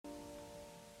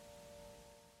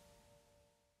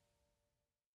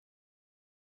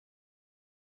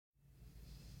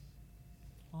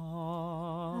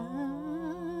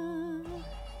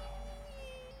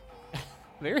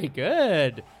Very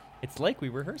good. It's like we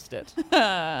rehearsed it.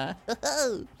 Do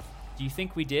you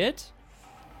think we did?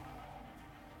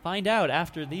 Find out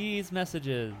after these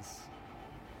messages.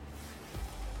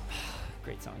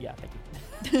 Great song. Yeah, thank you.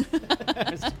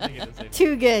 I was thinking the same.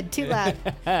 Too good, too loud,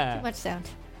 too much sound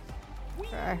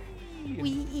for our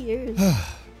wee ears.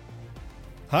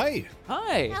 Hi.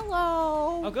 Hi.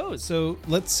 Hello. How goes? So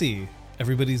let's see.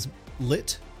 Everybody's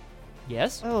lit?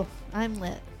 Yes. Oh, I'm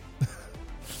lit.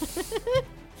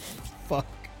 Fuck.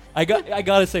 I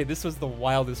gotta say, this was the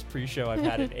wildest pre-show I've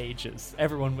had in ages.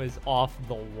 Everyone was off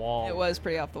the wall. It was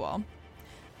pretty off the wall.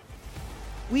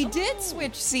 We did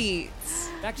switch seats.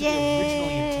 Back to the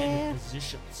originally intended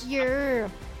positions. Yeah.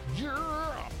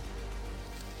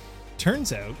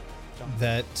 Turns out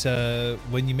that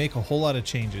when you make a whole lot of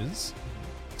changes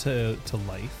to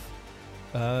life,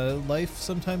 life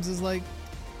sometimes is like,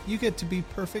 you get to be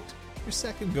perfect your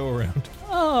second go around.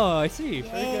 Oh, I see.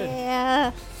 Very good.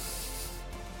 Yeah.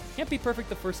 Can't be perfect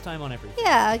the first time on everything.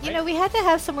 Yeah, you Right? know, we had to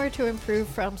have somewhere to improve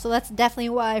from, so that's definitely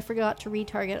why I forgot to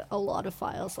retarget a lot of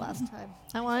files last time.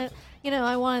 I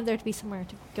wanted there to be somewhere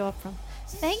to go up from.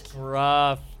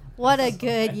 Rough. What a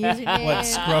good username. What,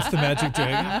 Scruff the Magic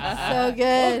Dragon? So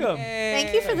good. Welcome.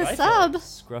 Thank you for the I sub. felt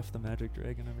Scruff the Magic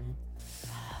Dragon over here.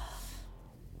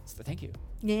 So thank you.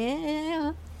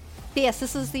 Yeah. But yes,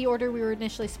 this is the order we were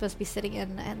initially supposed to be sitting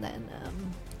in, and then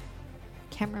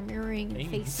camera mirroring and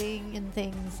Things. facing and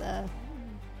things.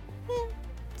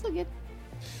 So good.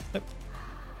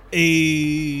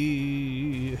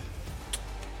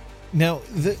 Now,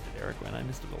 Eric when I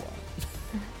missed it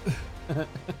a lot.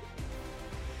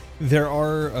 there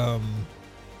are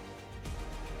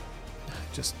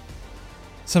just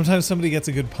sometimes somebody gets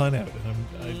a good pun out,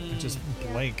 and I just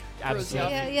blank.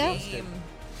 Absolutely.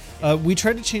 Yeah. We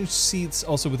try to change seats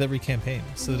also with every campaign,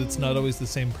 so that it's not always the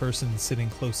same person sitting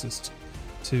closest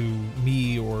to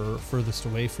me or furthest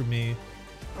away from me.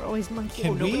 We're always monkey.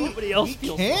 Can we? Nobody else We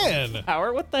feels can.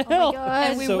 power. What the Oh hell? my god.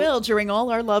 And we So- will during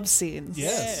all our love scenes.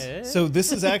 Yes. Yeah. So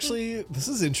this is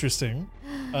interesting.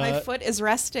 My foot is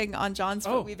resting on John's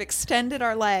foot. Oh. We've extended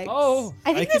our legs. Oh.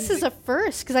 I think I this can- is a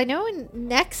first, because I know in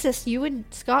Nexus you and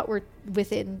Scott were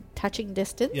within touching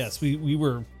distance. Yes, we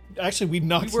were actually we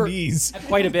knocked We were- knees.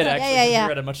 Quite a bit, actually. yeah, 'cause yeah. We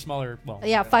were at a much smaller,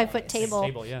 Yeah, 5-foot table.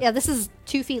 Table, yeah. This is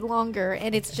 2 feet longer,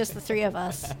 and it's just the three of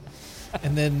us.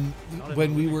 And then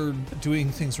when we were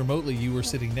doing things remotely, you were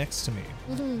sitting next to me.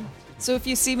 So if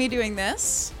you see me doing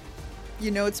this,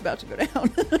 you know it's about to go down.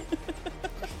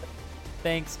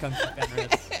 Thanks, Kung Fu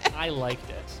Fenris. I liked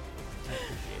it. I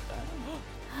appreciate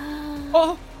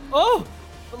that. Oh!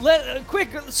 Quick!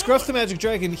 Scruff the Magic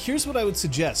Dragon, here's what I would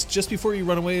suggest just before you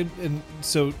run away, and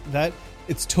so that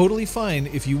it's totally fine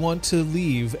if you want to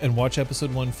leave and watch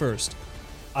episode 1 first.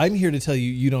 I'm here to tell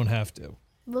you you don't have to.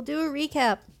 We'll do a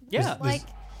recap. Yeah. Like,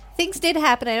 things did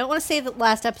happen. I don't want to say that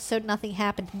last episode nothing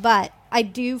happened, but I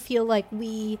do feel like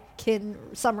we can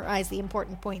summarize the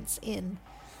important points in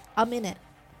a minute.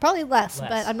 Probably less.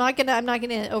 But I'm not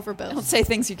gonna overboast. Don't say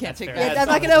things you can't That's take fair. back. I'm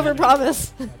not gonna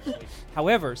overpromise.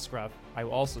 However, Scruff, I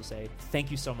will also say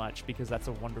thank you so much, because that's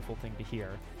a wonderful thing to hear.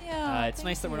 Yeah, It's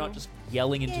nice that thank we're not you. just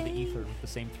yelling into the Yay. ether with the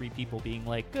same 3 people being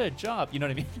like, good job. You know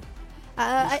what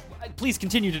I mean? Please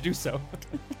continue to do so.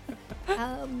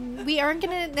 We aren't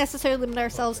going to necessarily limit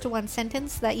ourselves to one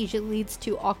sentence. That usually leads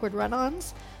to awkward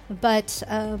run-ons. But,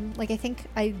 I think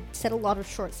I said a lot of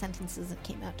short sentences that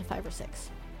came out to 5 or 6.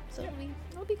 So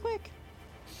it'll be quick.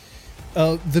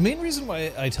 The main reason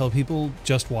why I tell people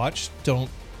just watch, don't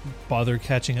bother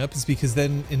catching up, is because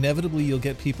then inevitably you'll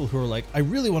get people who are like, I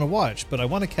really want to watch, but I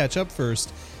want to catch up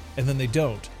first, and then they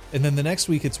don't. And then the next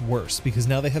week it's worse, because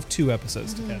now they have 2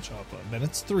 episodes to catch up on. Then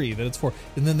it's 3, then it's 4,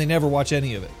 and then they never watch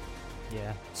any of it.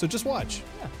 Yeah. So just watch.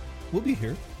 Yeah. We'll be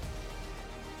here.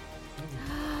 Oh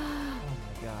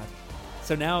my god.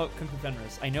 So now, Kung Fu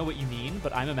Fenris, I know what you mean,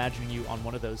 but I'm imagining you on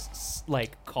one of those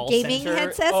call Gaming center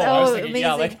headsets? I was Oh, thinking,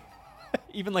 yeah, amazing.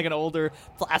 even an older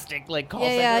plastic call Yeah,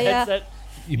 center yeah, yeah. headset.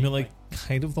 You mean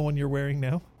kind of the one you're wearing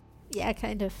now? Yeah,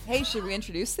 kind of. Hey, should we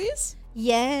introduce these?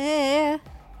 Yeah.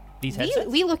 These headsets.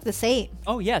 We look the same.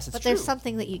 Oh yes, it's But true. there's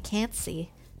something that you can't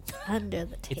see under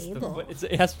the It's the table. foot,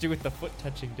 it has to do with the foot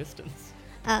touching distance.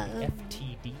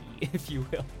 FTD, if you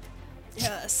will.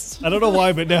 Yes. I don't know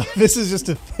why, but now this is just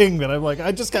a thing that I'm like,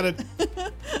 I just gotta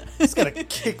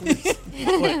kick this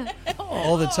foot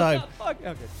all the time. Fuck.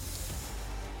 Okay.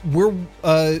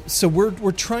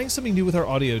 We're trying something new with our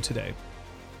audio today.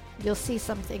 You'll see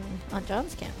something on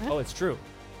John's camera. Oh, it's true.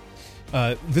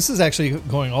 This is actually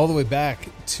going all the way back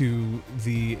to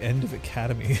the end of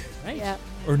Academy, Right. Yeah.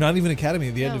 or not even Academy,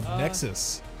 the end No. of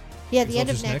Nexus. Yeah, the end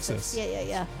of Soldiers Nexus. Nexus.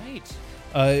 Yeah.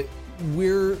 Right.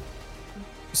 We're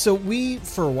So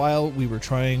for a while, we were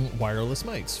trying wireless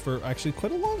mics. For actually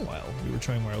quite a long while, we were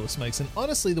trying wireless mics. And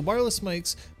honestly, the wireless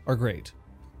mics are great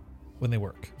when they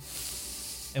work.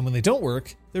 And when they don't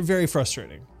work, they're very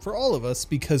frustrating for all of us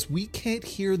because we can't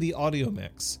hear the audio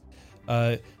mix.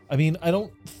 I mean, I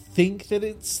don't think that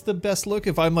it's the best look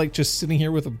if I'm like just sitting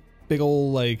here with a big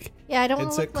old like Yeah, I don't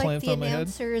want to headset look like clamped the on my head.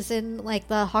 announcers in like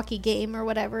the hockey game or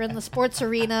whatever in the sports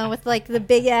arena with like the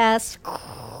big ass.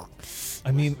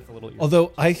 I mean, With a little ear.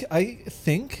 although I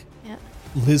think Yeah.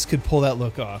 Liz could pull that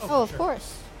look off. Oh, of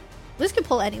course. Liz could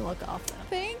pull any look off though.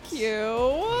 Thank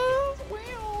you. Wow.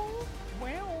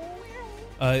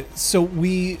 So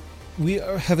we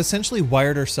have essentially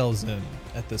wired ourselves in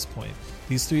at this point.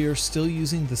 These three are still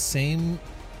using the same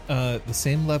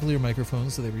lavalier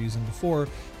microphones that they were using before,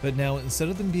 but now instead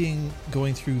of them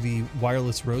going through the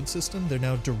wireless Rode system, they're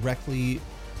now directly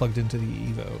plugged into the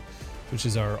Evo, which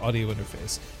is our audio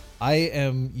interface. I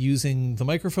am using the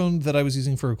microphone that I was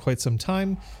using for quite some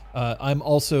time. I'm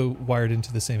also wired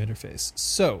into the same interface.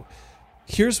 So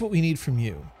here's what we need from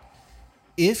you.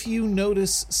 If you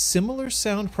notice similar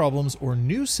sound problems or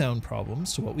new sound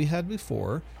problems to what we had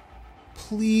before,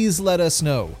 please let us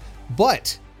know.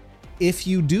 But if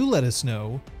you do let us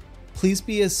know, please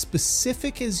be as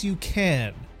specific as you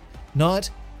can.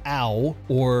 Not ow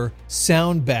or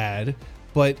sound bad,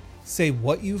 but say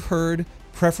what you've heard,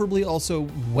 preferably also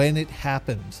when it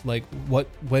happened, like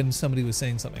when somebody was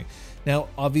saying something. Now,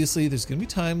 obviously, there's going to be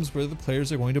times where the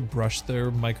players are going to brush their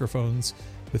microphones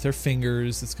with their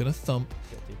fingers. It's going to thump.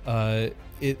 That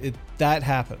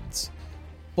happens.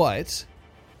 But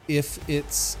if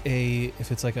it's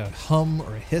like a hum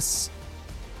or a hiss,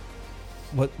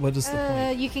 what is the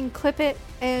point? You can clip it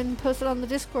and post it on the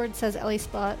Discord, says Ellie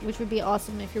Spot, which would be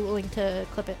awesome if you're willing to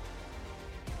clip it.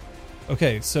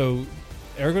 Okay, so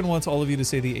Aragorn wants all of you to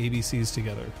say the ABCs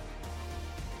together.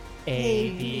 A,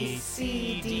 B,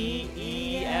 C, D,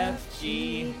 E, F,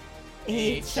 G,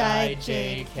 H, I,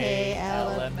 J, K,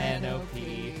 L, M, N, O,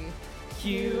 P,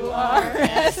 Q, R,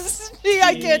 S, T,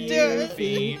 I can't do it.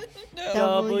 V,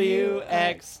 W,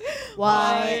 X,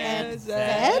 Y, and Z, Z?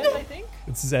 I think.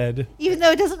 It's Zed. Even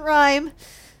though it doesn't rhyme.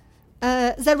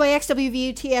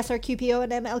 ZYXWV, TSRQPO,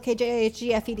 and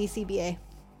MLKJHGFEDCBA.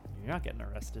 You're not getting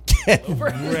arrested.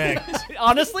 Wrecked.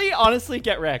 honestly,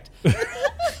 get wrecked.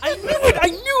 I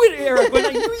knew it, Eric. When I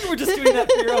knew you were just doing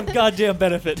that for your own goddamn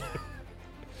benefit.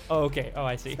 Oh, okay. Oh,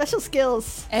 I see. Special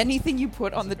skills. Anything you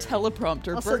put on the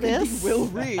teleprompter, Also Burgundy this. will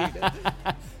read.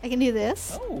 I can do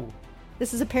this. Oh.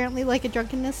 This is apparently like a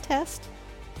drunkenness test.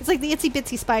 It's like the itsy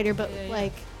bitsy spider, but Yeah, yeah.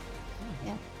 like,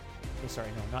 yeah. Oh, sorry,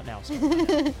 no, not now.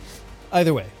 Sorry.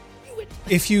 Either way,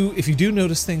 if you do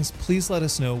notice things, please let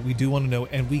us know. We do want to know,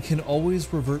 and we can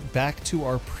always revert back to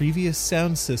our previous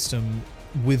sound system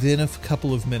within a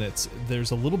couple of minutes.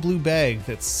 There's a little blue bag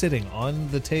that's sitting on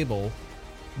the table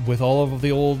with all of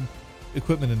the old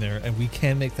equipment in there, and we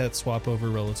can make that swap over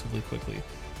relatively quickly.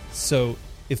 So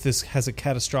if this has a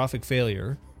catastrophic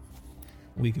failure,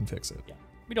 we can fix it. Yeah,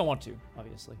 we don't want to,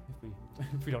 obviously.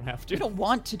 If we don't have to. We don't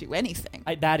want to do anything.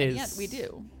 That is. Yet we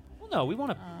do. Well, no, we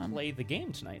want to play the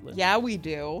game tonight, Liz. Yeah, we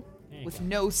do. There you With go.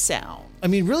 no sound. I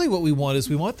mean, really what we want is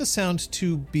we want the sound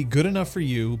to be good enough for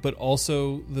you, but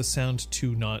also the sound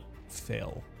to not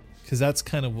fail. Because that's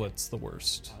kind of what's the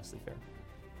worst. Honestly, fair.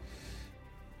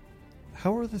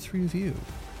 How are the three of you?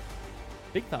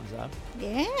 Big thumbs up.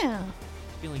 Yeah.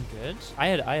 Feeling good. I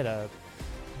had a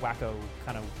wacko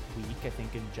kind of week, I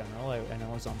think, in general. I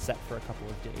know I was on set for a couple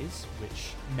of days,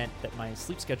 which meant that my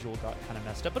sleep schedule got kind of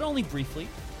messed up, but only briefly.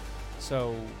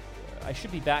 So I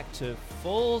should be back to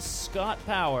full Scott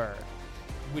power,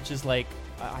 which is like,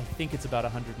 I think it's about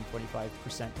 125%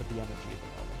 of the energy of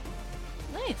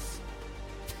the level. Nice.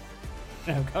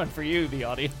 I'm going for you, the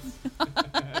audience.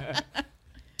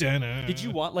 Did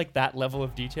you want like that level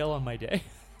of detail on my day?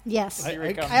 Yes. Here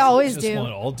it comes. I always just do.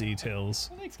 want all details.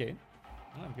 Well, thanks, Kate.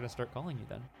 Well, I'm gonna start calling you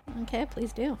then. Okay,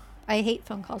 please do. I hate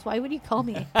phone calls. Why would you call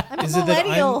me? I'm a Is it that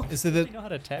millennial. is it You that know how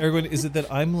to text? Erwin, is it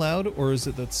that I'm loud or is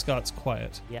it that Scott's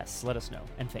quiet? Yes, let us know,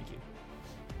 and thank you.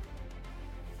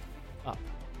 Up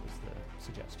was the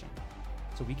suggestion.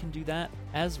 So we can do that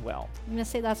as well. I'm going to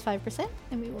say that's 5%,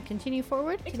 and we will continue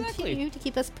forward. Exactly. Continue to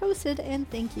keep us posted, and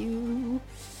thank you.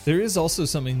 There is also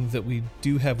something that we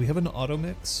do have. We have an auto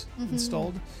mix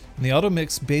installed. And the auto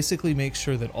mix basically makes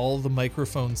sure that all the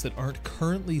microphones that aren't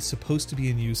currently supposed to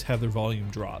be in use have their volume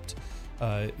dropped.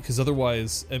 Because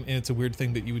otherwise, and it's a weird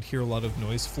thing that you would hear a lot of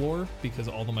noise floor because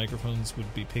all the microphones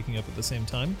would be picking up at the same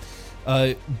time.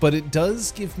 But it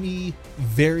does give me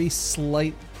very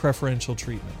slight preferential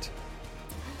treatment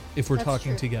if we're That's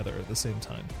talking true. together at the same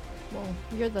time. Well,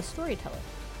 you're the storyteller.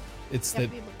 It's You have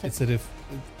that to be able to- it's that if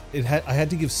I had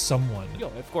to give someone. Yo,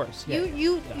 of course. Yeah,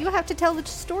 You have to tell the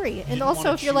story, You and didn't also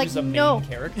wanna if you're like choose a main no,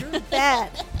 character. bad.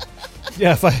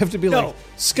 Yeah, if I have to be No. like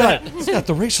Scott,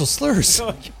 the racial slurs.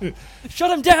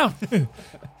 Shut him down.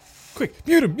 Quick,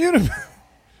 mute him.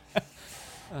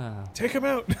 Take him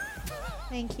out.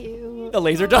 Thank you. The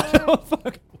laser dot. Oh,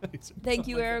 fuck. Thank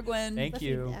you, Aragwen. Thank The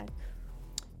you. feedback.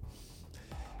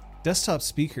 Desktop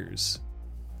speakers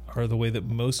are the way that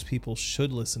most people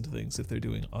should listen to things if they're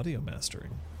doing audio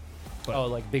mastering. But Oh,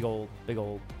 like big old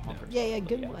honkers. Yeah,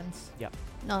 good Yeah. ones. Yeah.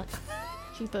 Not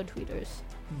cheapo tweeters.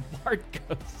 Bart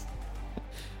goes.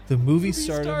 the movie Movie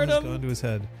stardom has stardom. gone to his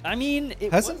head. I mean,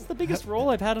 it Hasn't- was the biggest role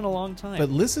I've had in a long time. But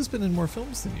Liz has been in more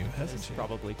films than you, hasn't It's she?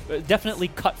 probably definitely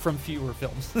cut from fewer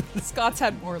films Scott's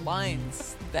had more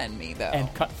lines than me, though.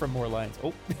 and cut from more lines.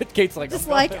 Oh, Kate's like, Just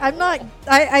oh, like God. I'm not.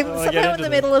 I'm Oh, I get somehow in into the this.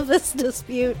 middle of this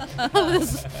dispute.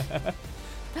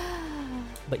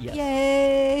 But yes.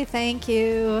 Yay! Thank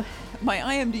you. My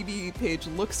IMDb page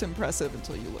looks impressive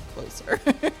until you look closer.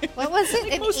 What was it?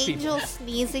 Like An most people. angel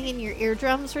sneezing in your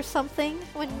eardrums or something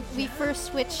when we first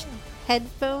switched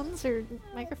headphones or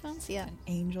microphones? Yeah. An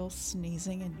angel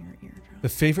sneezing in your eardrum. The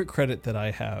favorite credit that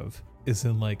I have is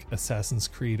in like Assassin's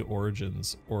Creed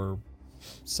Origins or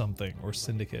something, or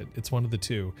Syndicate. It's one of the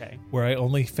two. Okay. Where I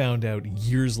only found out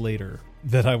years later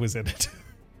that I was in it.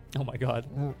 Oh my God.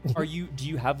 Do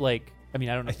you have like? I mean,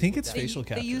 I don't know. I think it's They, facial they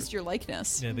capture. used your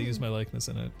likeness. Yeah, they used my likeness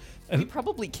in it. He And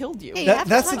probably killed you. Hey, that's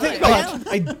the That's thing. not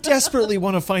I desperately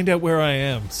want to find out where I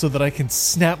am so that I can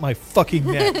snap my fucking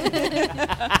neck.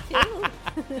 I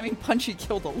mean, Punchy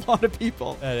killed a lot of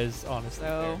people. That is honestly.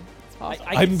 So, fair. it's possible.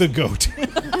 I I'm can the see- goat.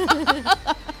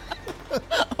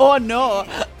 Oh, no.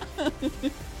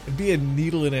 It'd be a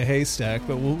needle in a haystack,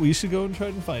 but we should go and try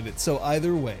and find it. So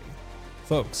either way,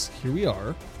 folks, here we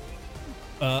are.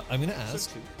 I'm going to ask,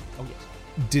 Oh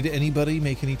yes. did anybody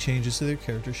make any changes to their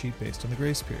character sheet based on the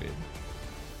grace period?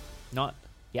 Not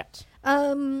yet.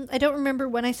 I don't remember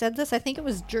when I said this. I think it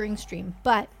was during stream,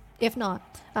 but if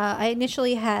not, I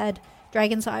initially had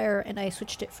Dragon's Ire and I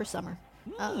switched it for summer.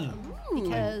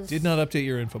 Because Did not update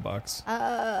your info box.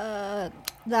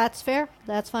 that's fair.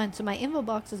 That's fine. So my info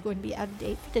box is going to be out of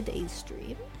date for today's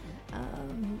stream.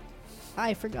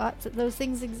 I forgot that those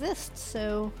things exist,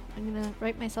 so I'm gonna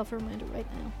write myself a reminder right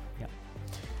now.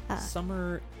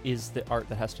 Summer is the art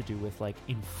that has to do with like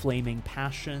inflaming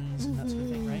passions and that sort of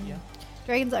thing, right? Yeah.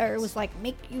 Dragon's Ire was like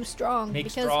make you strong Make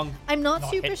because strong, I'm not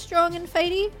not super hit. strong and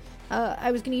fighty. I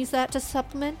was gonna use that to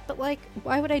supplement, but like,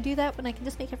 why would I do that when I can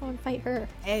just make everyone fight her?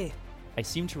 Hey, I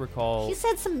seem to recall. She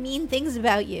said some mean things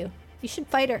about you. You should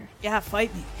fight her. yeah,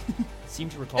 fight me. Seem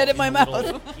to recall Edit in my the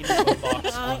little mouth. info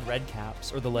box on red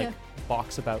caps, or the like Yeah.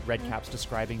 box about red caps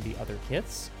describing the other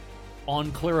kits.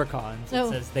 On Clericons, it Oh.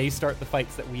 says they start the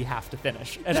fights that we have to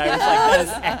finish, and I was like, "That is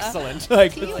excellent!"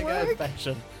 Like, it's like a Teamwork.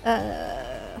 affection.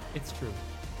 It's true.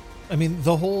 I mean,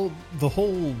 the whole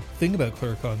thing about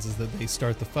Clericons is that they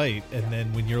start the fight, and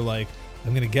then when you're like,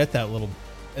 I'm going to get that little,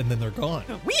 and then they're gone.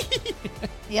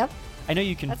 Yep, I know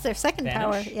you can, that's their second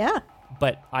power. vanish. Yeah.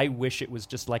 but I wish it was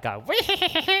just like a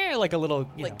like a little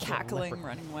you Like know, little cackling, leopard.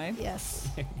 running away. Yes.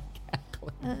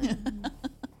 Cackling.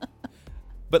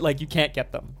 But like you can't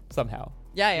get them somehow.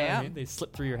 Yeah, You know yeah, what I yeah. mean? They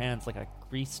slip through your hands like a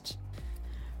greased.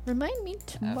 Remind me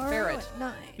tomorrow ferret. at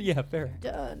 9. Yeah, fair.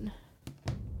 Done.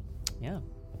 Yeah.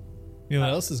 You know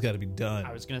what else has got to be done?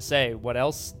 I was gonna say, what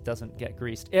else doesn't get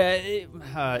greased?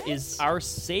 Is our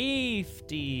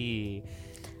safety.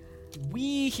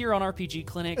 We here on RPG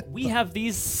Clinic, we have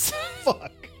these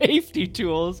safety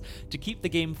tools to keep the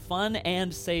game fun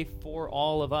and safe for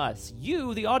all of us.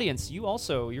 You, the audience, you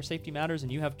also, your safety matters,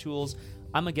 and you have tools.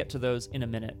 I'm gonna get to those in a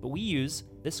minute, but we use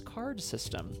this card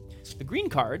system. The green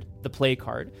card, the play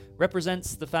card,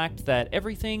 represents the fact that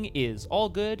everything is all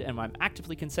good and I'm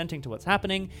actively consenting to what's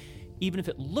happening, even if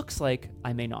it looks like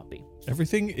I may not be.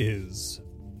 Everything is.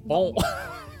 Oh.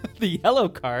 The yellow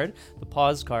card, the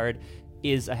pause card,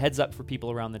 is a heads up for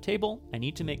people around the table. I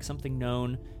need to make something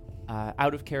known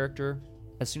out of character.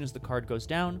 As soon as the card goes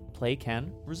down, play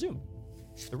can resume.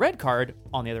 The red card,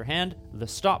 on the other hand, the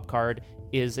stop card,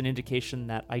 is an indication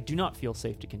that I do not feel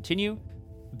safe to continue.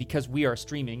 Because we are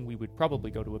streaming, we would probably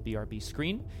go to a BRB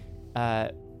screen.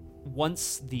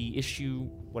 Once the issue,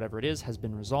 whatever it is, has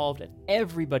been resolved and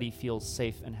everybody feels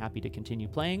safe and happy to continue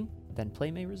playing, then play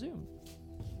may resume.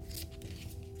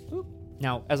 Oop.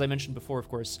 Now, as I mentioned before, of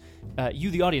course, you,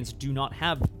 the audience, do not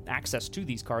have access to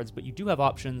these cards, but you do have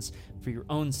options for your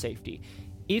own safety.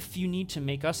 If you need to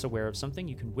make us aware of something,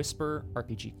 you can whisper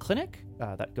RPG Clinic.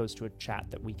 That goes to a chat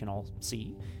that we can all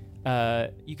see.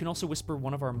 You can also whisper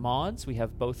one of our mods. We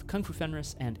have both Kung Fu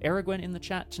Fenris and Aragwen in the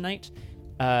chat tonight.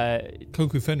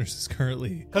 Koku Fenris is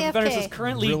currently Koku Fenris is AFK.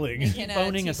 currently Grilling. Making a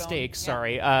boning a T-bone. steak. Yeah.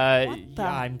 Sorry. What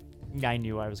the- I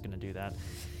knew I was going to do that.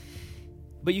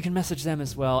 But you can message them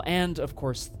as well. And, of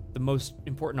course, the most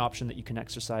important option that you can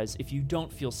exercise, if you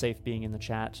don't feel safe being in the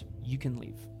chat, you can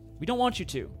leave. We don't want you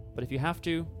to, but if you have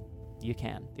to, you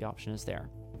can. The option is there.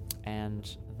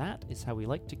 And that is how we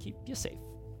like to keep you safe.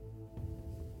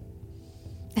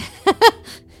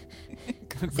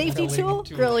 Safety tool,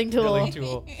 grilling tool. Grilling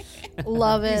tool.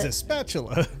 Love he's a it.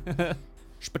 spatula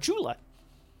Spatula.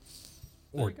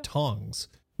 or tongs.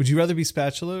 Would you rather be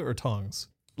spatula or tongs?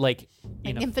 Like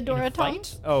in Fedora fight?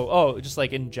 tongs? Oh, just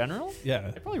like in general?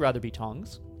 Yeah. I'd probably rather be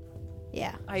tongs.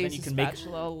 Yeah. I Then use you a can make-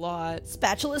 spatula a lot.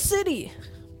 Spatula City.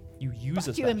 You use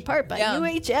a You in spatula. part by Yeah.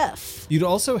 UHF. You'd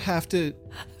also have to.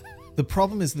 The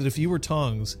problem is that if you were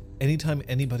tongs, anytime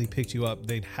anybody picked you up,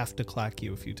 they'd have to clack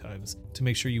you a few times to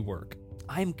make sure you work.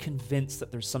 I'm convinced that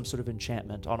there's some sort of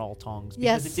enchantment on all tongs.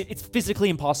 Yes. Because it's physically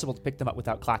impossible to pick them up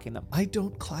without clacking them. I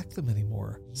don't clack them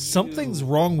anymore. Something's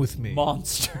wrong with me.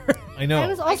 Monster. I know. I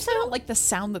was I also don't like the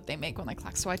sound that they make when they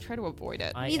clack, so I try to avoid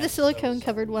it. I need am the silicone so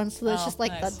covered one, so there's Oh, just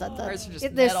like nice. thud, thud, thud. Ours are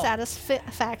just There's metal.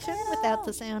 satisfaction without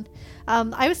the sound.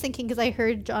 I was thinking because I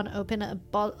heard John open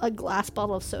a glass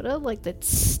bottle of soda, like the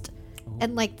tst,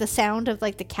 and like the sound of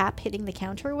like the cap hitting the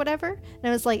counter or whatever, and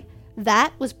I was like,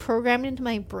 that was programmed into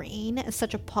my brain as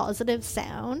such a positive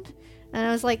sound, and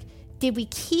I was like, did we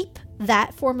keep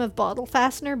that form of bottle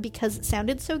fastener because it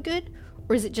sounded so good,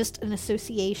 or is it just an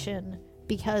association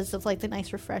because of like the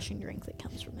nice refreshing drink that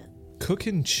comes from it?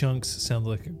 Cookin' Chunks sounds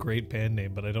like a great band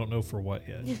name, but I don't know for what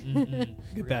yet.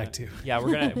 Get back to. Yeah,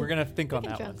 we're gonna think on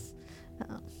Cooking that one. chunks.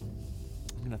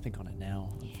 I'm gonna think on it now,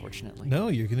 unfortunately. No,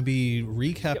 you're going to be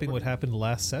recapping we're- what happened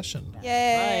last session.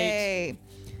 Yay!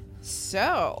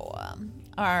 So,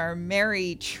 our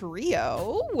merry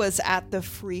trio was at the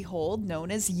freehold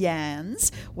known as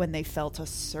Yans when they felt a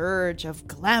surge of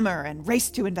glamour and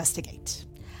raced to investigate.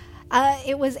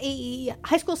 It was a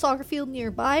high school soccer field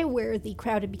nearby where the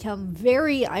crowd had become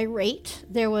very irate.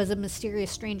 There was a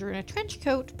mysterious stranger in a trench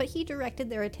coat, but he directed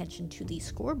their attention to the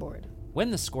scoreboard.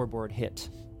 When the scoreboard hit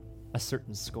a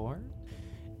certain score,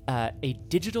 a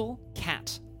digital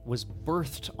cat was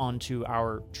birthed onto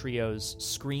our trio's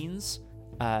screens,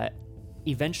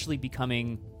 eventually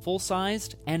becoming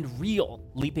full-sized and real,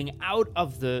 leaping out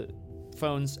of the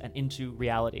phones and into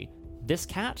reality. This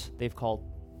cat they've called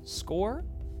Score,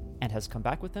 and has come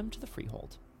back with them to the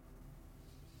freehold.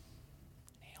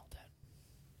 Nailed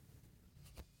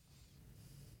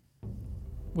it.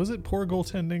 Was it poor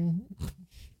goaltending?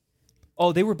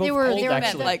 Oh, they were both They were- pulled, they were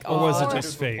actually. meant like, Or was it oh,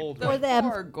 just fate? The For them.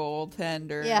 poor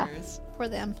goaltenders. Yeah. For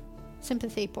them.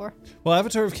 Sympathy for. Well,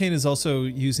 Avatar of Cain is also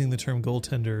using the term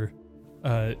goaltender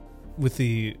with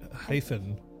the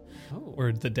hyphen Oh.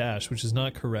 or the dash, which is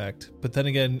not correct. But then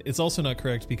again, it's also not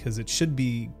correct because it should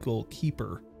be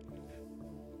goalkeeper,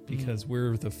 because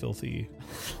we're the filthy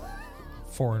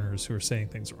foreigners who are saying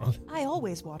things wrong. I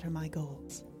always water my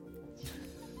goals.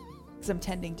 Because I'm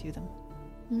tending to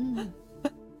them.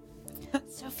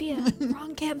 Sophia,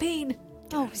 wrong campaign.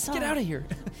 Oh, sorry. Get out of here.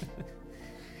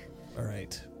 All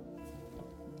right.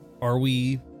 Are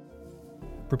we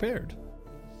prepared?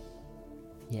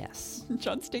 Yes.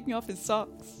 John's taking off his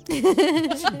socks. Damn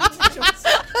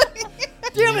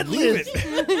it, Liz!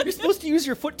 You're supposed to use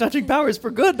your foot-touching powers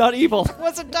for good, not evil. I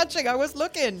wasn't touching, I was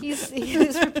looking. He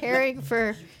was preparing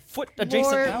for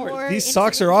Foot-adjacent more, powers. more These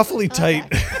socks are awfully tight.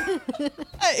 contact.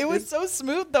 It was so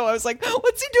smooth, though. I was like,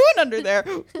 what's he doing under there?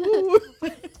 Ooh.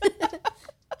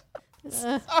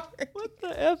 Sorry. What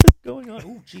the F is going on?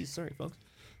 Oh, jeez, sorry, folks.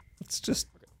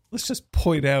 Let's just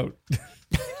point out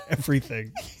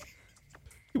everything.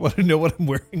 You want to know what I'm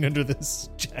wearing under this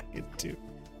jacket too?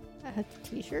 A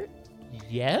t-shirt.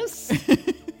 Yes?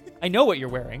 I know what you're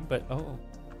wearing, but no.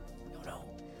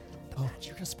 The magic.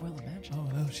 You're gonna spoil the magic. Oh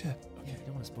no, shit. Yeah, you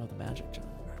don't want to spoil the magic, John.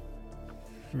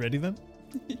 You ready then?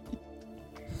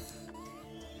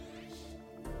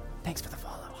 Thanks for the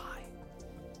follow. Hi.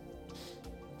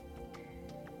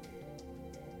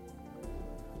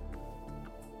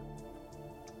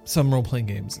 Some role-playing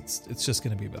games, it's just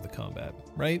going to be about the combat,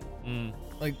 right?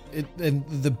 Like it, and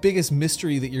the biggest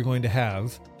mystery that you're going to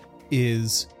have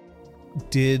is,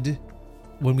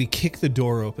 when we kick the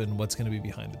door open, what's going to be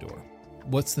behind the door?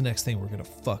 What's the next thing we're going to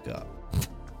fuck up?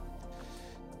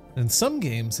 In some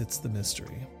games, it's the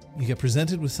mystery. You get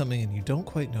presented with something and you don't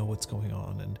quite know what's going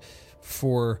on. And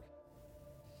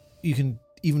you can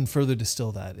even further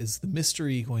distill that. Is the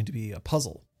mystery going to be a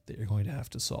puzzle that you're going to have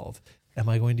to solve? Am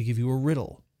I going to give you a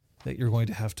riddle that you're going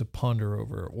to have to ponder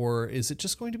over? Or is it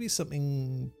just going to be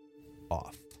something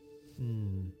off?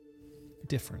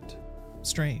 Different?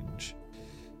 Strange?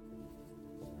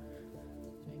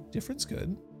 different's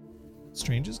good.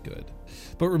 Strange is good.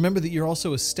 But remember that you're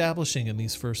also establishing in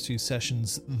these first few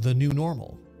sessions the new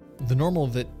normal. The normal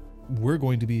that we're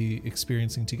going to be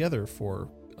experiencing together for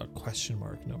a question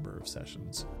mark number of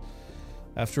sessions.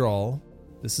 After all,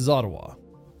 this is Ottawa.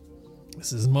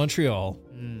 This is Montreal.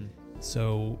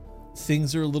 So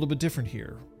things are a little bit different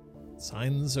here.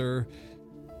 Signs are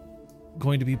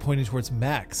going to be pointing towards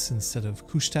Max instead of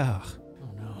Couche-Tard. Oh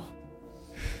no.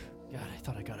 God, I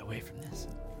thought I got away from this.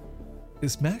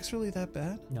 Is Max really that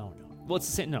bad? No. Well, it's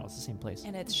the same. No, it's the same place.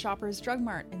 And it's Shoppers Drug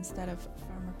Mart instead of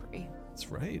Pharmaprix. That's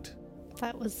right.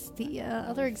 That was the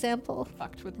other example.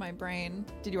 Fucked with my brain.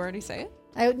 Did you already say it?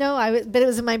 But it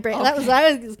was in my brain. That was what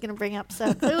I was going to bring up.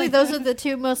 So clearly, those are the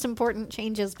two most important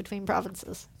changes between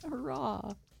provinces.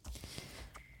 Hurrah.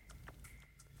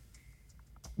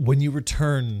 When you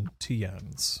return to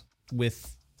Jans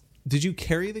did you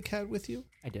carry the cat with you?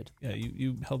 I did. Yeah,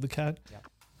 you held the cat? Yeah.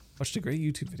 Watched a great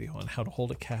YouTube video on how to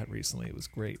hold a cat recently. It was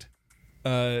great.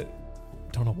 Don't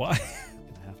know why.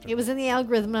 Gonna have to. It was in the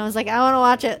algorithm, and I was like, I want to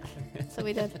watch it. So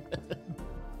we did.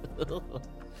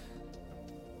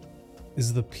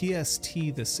 Is the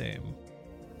PST the same?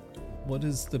 What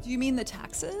is the Do you mean the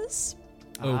taxes?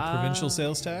 provincial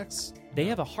sales tax? They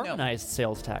have a harmonized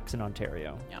sales tax in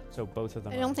Ontario. Yeah. So both of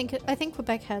them. I think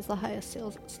Quebec has the highest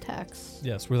sales tax.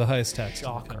 Yes, we're the highest tax in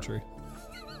the Shocker. country.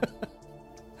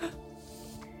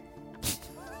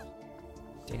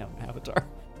 Damn, Avatar.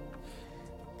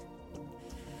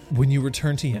 When you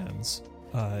return to Jans,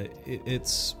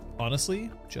 it's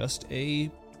honestly just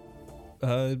the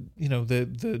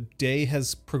day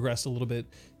has progressed a little bit.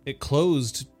 It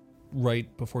closed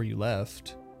right before you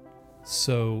left,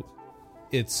 so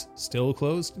it's still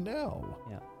closed now.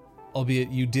 Yeah.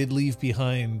 Albeit you did leave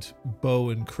behind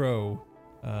Bo and Crow,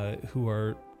 who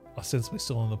are ostensibly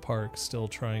still in the park, still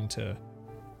trying to,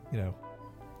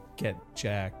 get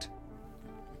jacked.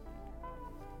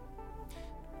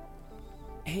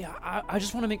 Hey, I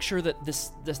just want to make sure that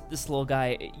this little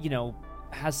guy,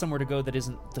 has somewhere to go that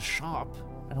isn't the shop.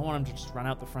 I don't want him to just run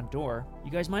out the front door.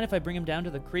 You guys mind if I bring him down to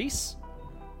the crease?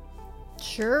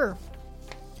 Sure.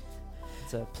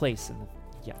 It's a place in the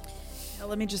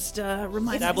Let me just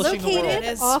remind It's Establishing the world.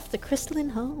 located off the Crystalline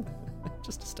Home.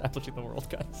 just establishing the world,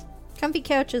 guys. Comfy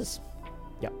couches.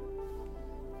 Yeah.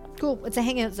 Cool. It's a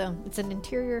hangout zone. It's an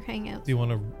interior hangout. Do you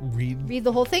want to read? Read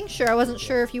the whole thing? Sure. I wasn't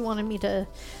sure if you wanted me to.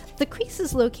 The crease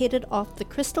is located off the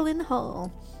Crystalline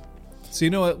Hall. So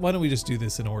you know what? Why don't we just do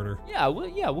this in order? Yeah,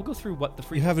 we'll go through what the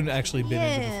free. You haven't actually been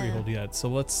into the Yeah. freehold yet, so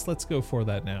let's go for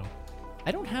that now.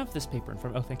 I don't have this paper in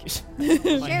front. Oh, thank you.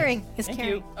 Sharing is Thank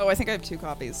caring. you. Oh, I think I have 2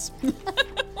 copies.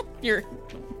 Here.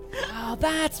 Oh,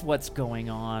 that's what's going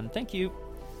on. Thank you.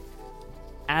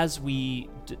 As we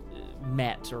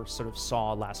met or sort of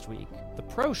saw last week, the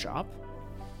Pro Shop.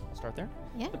 I'll start there.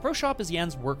 Yeah. The Pro Shop is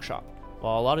Jan's workshop.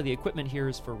 While a lot of the equipment here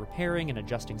is for repairing and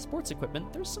adjusting sports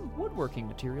equipment, there's some woodworking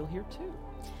material here too.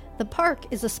 The park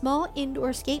is a small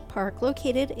indoor skate park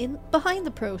located behind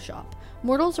the Pro Shop.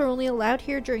 Mortals are only allowed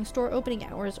here during store opening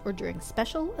hours or during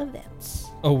special events.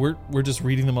 Oh, we're just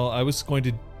reading them all. I was going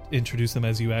to introduce them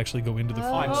as you actually go into the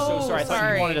Oh. I'm so sorry. I thought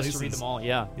sorry. you wanted us to read them all.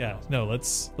 Yeah. Yeah, no,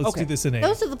 let's Okay. do this in A.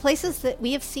 Those are the places that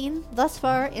we have seen thus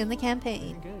far in the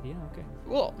campaign. Good. Yeah. Okay.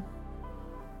 Cool.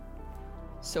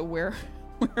 So where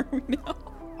are we now?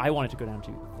 I wanted to go down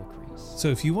to the crease. So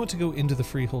if you want to go into the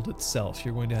freehold itself,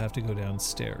 you're going to have to go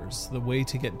downstairs. The way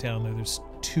to get down there's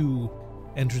 2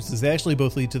 entrances. They actually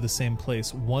both lead to the same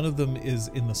place. One of them is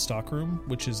in the stockroom,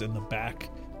 which is in the back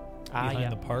behind yeah.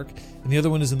 the park, and the other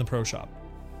one is in the Pro Shop.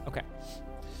 Okay.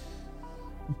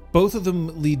 Both of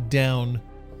them lead down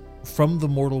from the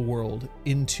mortal world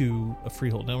into a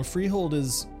freehold. Now, a freehold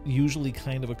is usually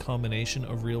kind of a combination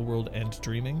of real world and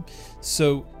dreaming,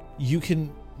 so you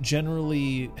can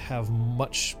generally have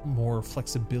much more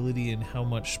flexibility in how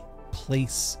much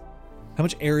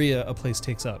area a place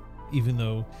takes up, even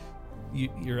though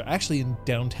you're actually in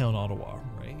downtown Ottawa,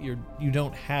 right? You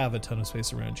don't have a ton of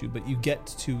space around you, but you get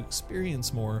to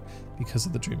experience more because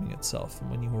of the dreaming itself. And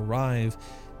when you arrive,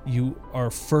 you are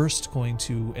first going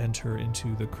to enter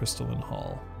into the Crystalline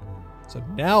Hall. So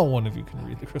now one of you can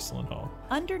read the Crystalline Hall.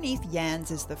 Underneath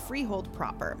Jans is the freehold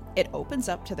proper. It opens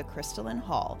up to the Crystalline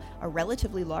Hall, a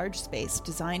relatively large space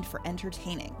designed for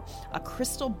entertaining. A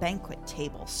crystal banquet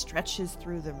table stretches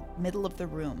through the middle of the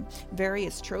room.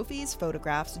 Various trophies,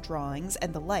 photographs, drawings,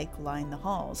 and the like line the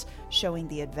halls, showing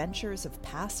the adventures of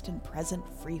past and present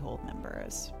freehold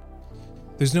members.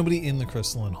 There's nobody in the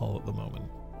Crystalline Hall at the moment,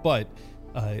 but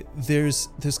there's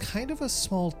kind of a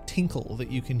small tinkle that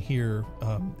you can hear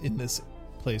in this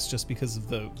place just because of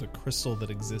the crystal that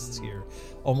exists here,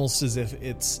 almost as if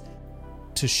it's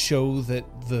to show that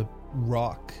the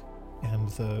rock and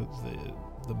the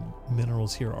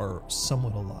minerals here are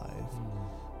somewhat alive,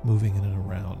 moving in and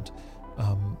around.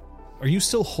 Are you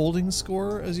still holding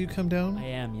Score as you come down? I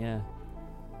am, yeah.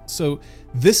 So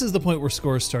this is the point where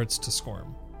Score starts to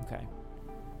squirm. Okay.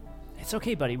 It's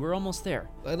okay, buddy. We're almost there.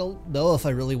 I don't know if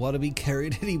I really want to be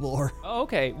carried anymore. Oh,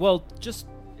 okay. Well, just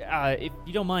if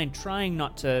you don't mind trying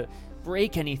not to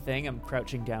break anything, I'm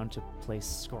crouching down to place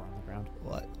Score on the ground.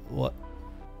 What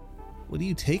do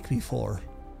you take me for?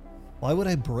 Why would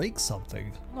I break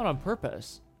something? Not on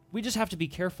purpose. We just have to be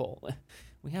careful.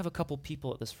 We have a couple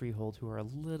people at this freehold who are a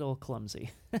little clumsy.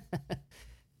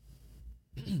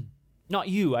 Not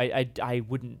you. I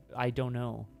wouldn't. I don't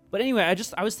know. But anyway,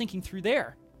 I was thinking through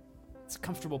there. It's a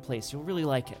comfortable place. You'll really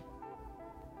like it.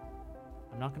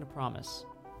 I'm not going to promise,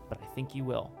 but I think you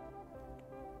will.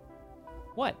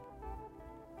 What?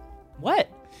 What?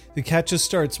 The cat just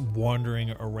starts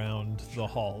wandering around the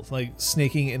hall, like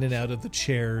snaking in and out of the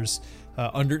chairs.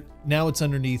 Now it's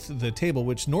underneath the table,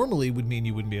 which normally would mean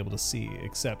you wouldn't be able to see,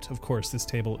 except, of course, this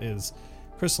table is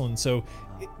crystalline. So,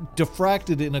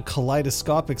 diffracted in a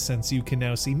kaleidoscopic sense, you can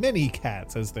now see many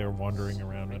cats as they're wandering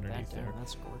around underneath there.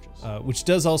 That's gorgeous. Which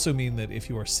does also mean that if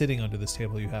you are sitting under this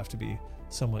table, you have to be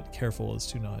somewhat careful as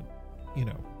to not,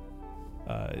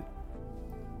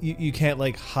 you can't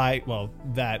like hide,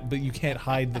 but you can't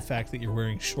hide the fact that you're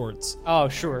wearing shorts Oh,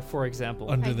 sure. For example.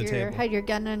 under the table. Hide your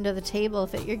gun under the table.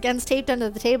 If your gun's taped under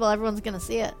the table, everyone's gonna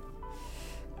see it.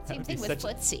 That Same would thing be with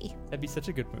such a- footsie. That'd be such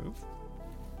a good move.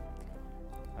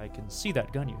 I can see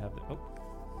that gun you have.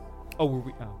 Oh, were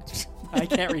we? Oh, I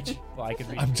can't reach. Well, I can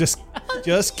reach. I'm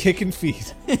just kicking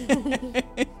feet.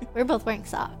 We're both wearing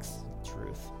socks.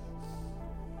 Truth.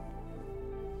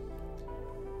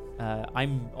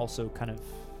 I'm also kind of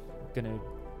gonna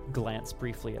glance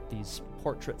briefly at these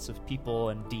portraits of people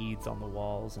and deeds on the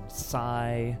walls and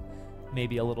sigh,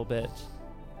 maybe a little bit.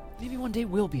 Maybe one day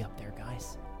we'll be up there,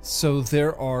 guys. So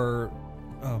there are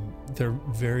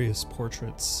various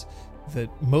portraits that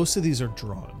most of these are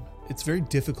drawn. It's very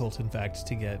difficult, in fact,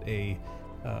 to get a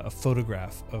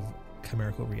photograph of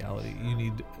chimerical reality. You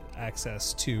need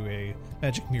access to a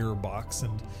magic mirror box,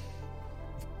 and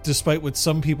despite what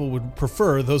some people would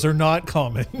prefer, those are not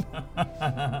common.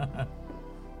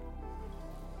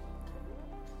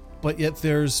 But yet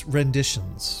there's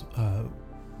renditions.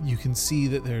 You can see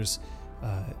that there's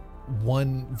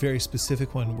one very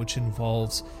specific one which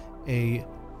involves a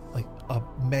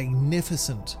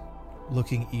magnificent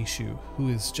looking Ishu who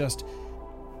is just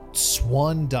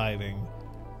swan diving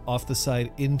off the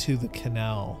side into the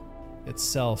canal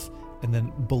itself, and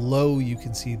then below you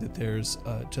can see that there's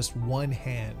just one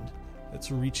hand that's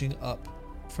reaching up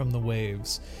from the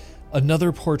waves.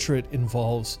 Another portrait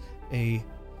involves a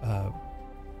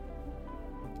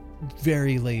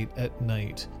very late at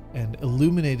night and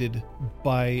illuminated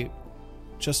by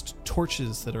just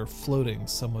torches that are floating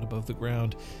somewhat above the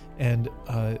ground, and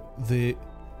the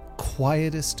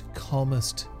quietest,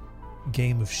 calmest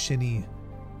game of shinny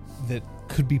that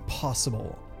could be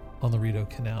possible on the Rideau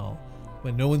Canal,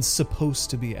 when no one's supposed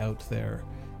to be out there,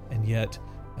 and yet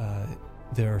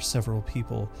there are several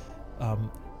people.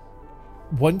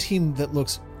 One team that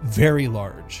looks very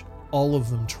large, all of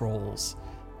them trolls,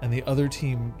 and the other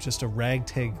team just a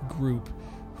ragtag group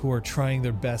who are trying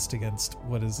their best against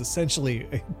what is essentially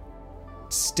a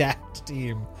stacked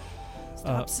team.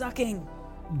 Stop sucking.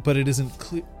 But it isn't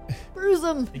clear. Bruise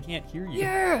them. They can't hear you.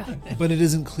 Yeah. But it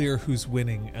isn't clear who's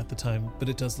winning at the time. But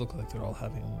it does look like they're all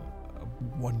having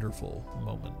a wonderful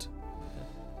moment.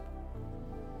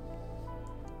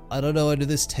 I don't know. Under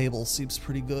this table seems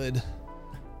pretty good.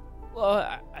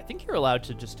 Well, I think you're allowed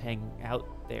to just hang out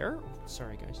there.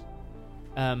 Sorry, guys.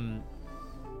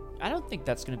 I don't think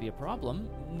that's going to be a problem.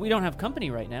 We don't have company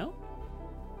right now.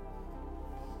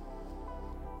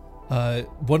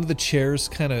 One of the chairs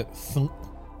kind of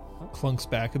clunks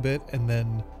back a bit, and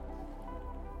then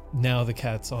now the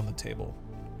cat's on the table.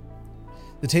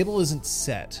 The table isn't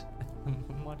set,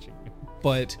 I'm watching you.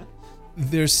 but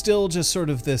there's still just sort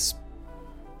of this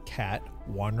cat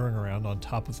wandering around on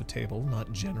top of a table,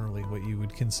 not generally what you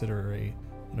would consider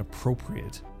an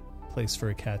appropriate place for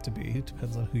a cat to be. It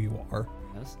depends on who you are.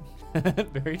 Yes.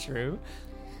 Very true.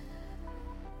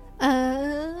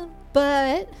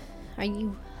 But are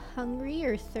you hungry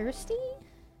or thirsty?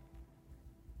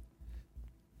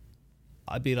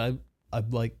 I mean, I'm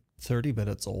like 30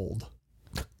 minutes old.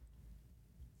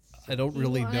 I don't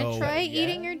really Wanna know. try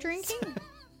eating or drinking?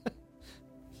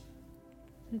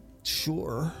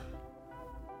 Sure.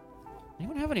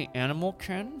 Anyone have any animal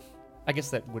kin? I guess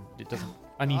that would. It doesn't.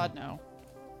 I mean, God, no.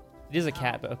 It is a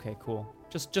cat, but okay, cool.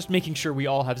 Just making sure we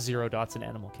all have 0 dots in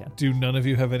animal ken. Do none of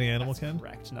you have any animal That's ken?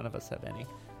 correct. None of us have any.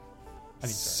 I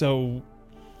mean, sorry. So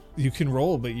you can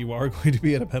roll, but you are going to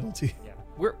be at a penalty. Yeah.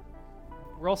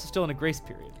 We're also still in a grace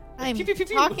period. I'm Pew, pew, pew,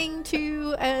 pew. talking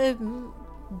to a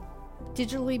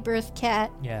digitally birthed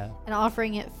cat Yeah. and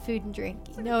offering it food and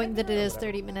drink, knowing that it is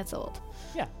 30 minutes old.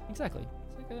 Yeah, exactly.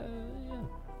 It's like yeah.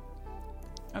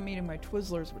 I'm eating my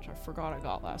Twizzlers, which I forgot I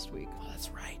got last week. Oh, that's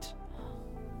right.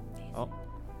 Oh,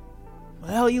 What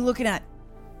the hell are you looking at?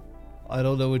 I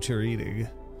don't know what you're eating.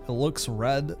 It looks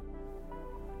red.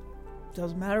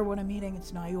 Doesn't matter what I'm eating,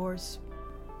 it's not yours.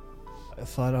 I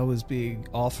thought I was being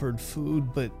offered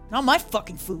food, but Not my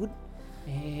fucking food.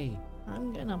 hey.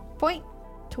 I'm gonna point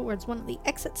towards one of the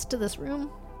exits to this room,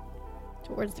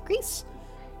 towards the crease.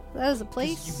 That is a 'Cause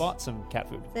place You bought some cat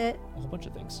food. that A whole bunch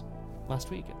of things last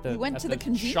week at the. We went at to the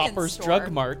convenience Shoppers store.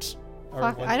 Drug Mart. Or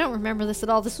fuck, what- I don't remember this at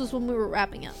all. This was when we were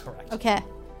wrapping up. Correct. Okay.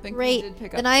 Think we Great. did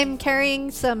pick up Then I'm carrying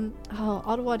some. Oh,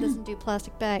 Ottawa doesn't do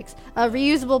plastic bags. A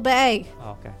reusable bag.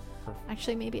 Oh, okay. Perfect.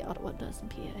 Actually, maybe Ottawa does and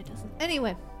PA doesn't.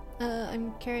 Anyway,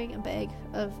 I'm carrying a bag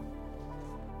of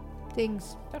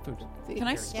things. Cat food. Food. Can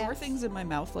I Yes. store things in my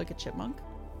mouth like a chipmunk?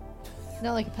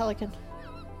 Not like a pelican.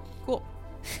 Cool.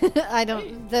 I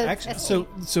don't. The actually,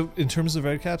 so in terms of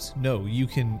red caps, no, you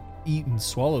can eat and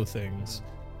swallow things,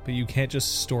 but you can't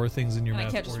just store things in your And I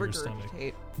mouth can't or just your stomach.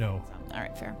 regurgitate. No. All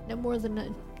right, fair. no more than a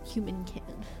human can.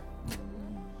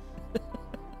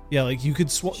 Yeah, like you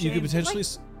could you could Shame. potentially.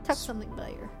 Tuck something by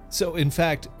your. So in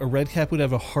fact, a red cap would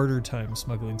have a harder time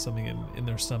smuggling something in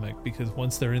their stomach because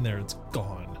once they're in there, it's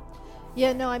gone.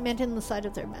 Yeah, no, I meant in the side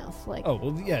of their mouth. Like, Oh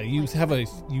well, yeah, you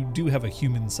do have a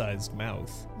human-sized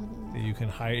mouth that you can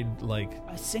hide. Like,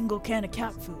 A single can of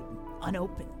cat food,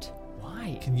 unopened.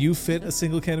 Why? can you fit a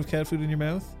single can of cat food in your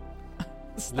mouth?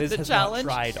 Liz the has challenge?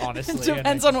 not tried, honestly. It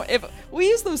depends on if we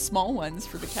use those small ones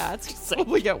for the cats. You Just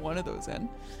probably get one of those in.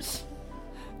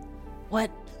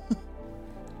 What?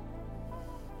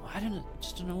 I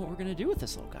just don't know what we're gonna do with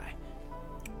this little guy.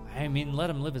 I mean, let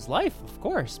him live his life, of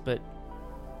course, but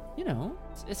you know,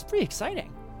 it's pretty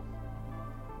exciting.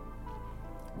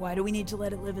 Why do we need to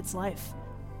let it live its life?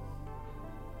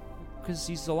 Because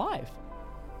he's alive.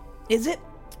 Is it?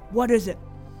 What is it?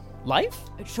 Life?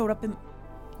 It showed up in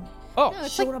Oh, No,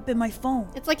 it's showed like- up in my phone.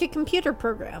 it's like a computer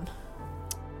program.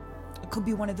 It could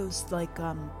be one of those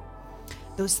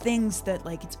those things that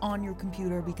like it's on your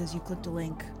computer because you clicked a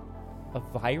link. a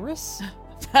virus?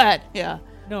 That yeah.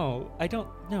 No, I don't.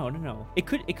 No. It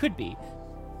could be.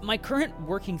 My current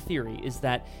working theory is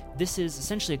that this is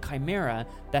essentially a chimera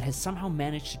that has somehow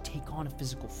managed to take on a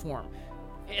physical form.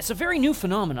 It's a very new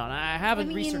phenomenon. I haven't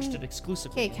mean, researched it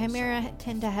exclusively. Okay, chimera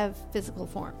tend to have physical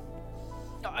form.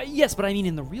 Yes, but I mean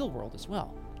in the real world as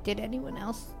well. Did anyone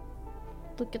else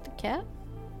look at the cat?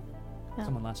 No.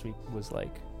 Someone last week was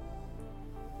like,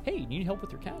 "Hey, you need help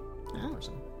with your cat?" Oh.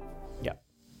 Person. Yeah.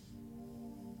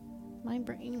 My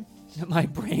brain My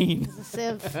brain. is a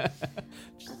sieve.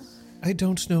 I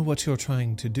don't know what you're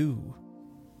trying to do.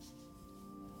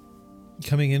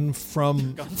 Coming in from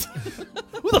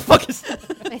Who the fuck is that?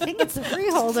 I think it's the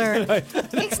freeholder.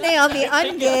 Ixnay on the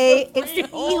ungay. It's the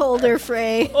e-holder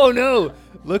fray. Oh no!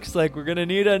 Looks like we're gonna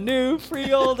need a new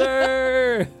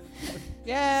freeholder.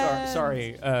 Yeah.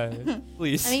 Sorry.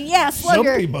 Please. I mean, yeah,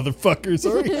 slugger. jumpy motherfuckers,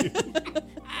 are you?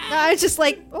 No, I was just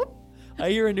like, oh, I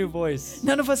hear a new voice.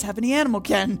 None of us have any animal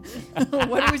ken.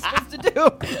 What are we supposed to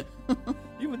do?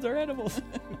 Humans are animals.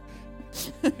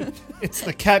 It's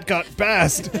the cat got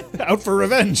bassed, out for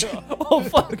revenge. Oh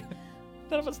fuck!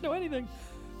 None of us know anything.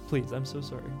 Please, I'm so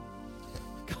sorry.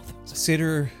 God,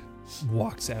 Satyr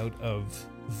walks out of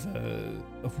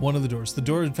one of the doors. The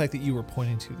door, in fact, that you were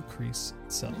pointing to, the crease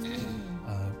itself.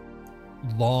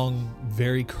 Long,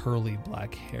 very curly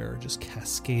black hair just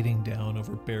cascading down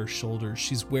over bare shoulders.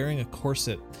 She's wearing a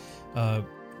corset,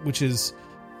 which is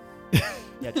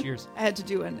yeah, cheers. I had to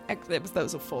do that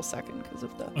was a full second because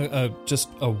of the just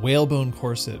a whalebone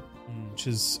corset, which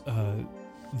is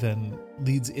then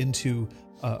leads into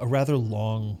a rather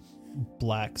long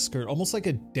black skirt, almost like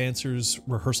a dancer's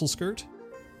rehearsal skirt.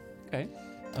 Okay.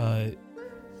 Uh,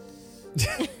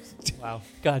 Wow.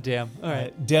 Goddamn. All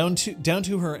right. down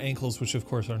to her ankles, which of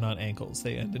course are not ankles;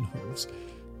 they end in hooves,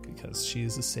 because she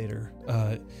is a satyr.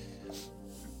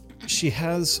 She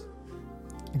has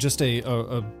just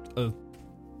a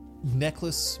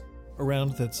necklace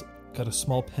around that's got a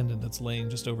small pendant that's laying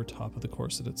just over top of the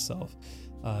corset itself.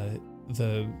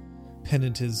 The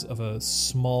pendant is of a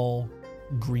small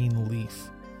green leaf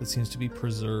that seems to be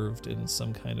preserved in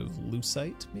some kind of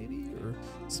lucite, maybe, or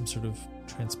some sort of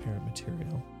transparent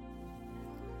material.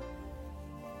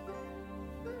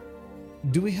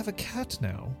 Do we have a cat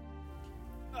now?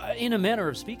 In a manner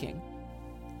of speaking.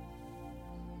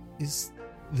 Is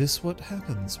this what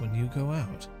happens when you go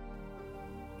out?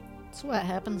 That's what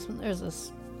happens when there's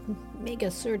this mega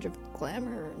surge of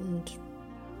glamour, and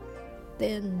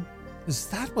then Is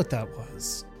that what that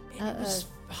was? It was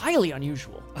highly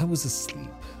unusual. I was asleep.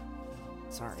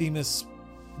 Sorry. Themis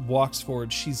walks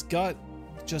forward. She's got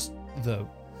just the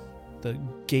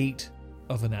gait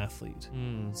of an athlete.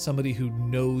 Somebody who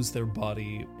knows their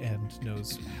body and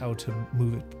knows how to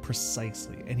move it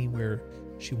precisely anywhere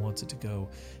she wants it to go.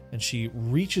 And she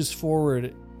reaches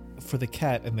forward for the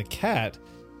cat, and the cat,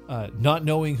 not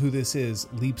knowing who this is,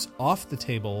 leaps off the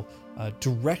table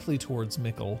directly towards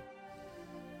Mikkel.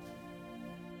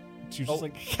 She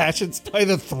just catches it by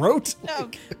the throat.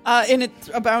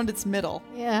 Around its middle.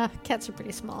 yeah, cats are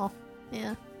pretty small.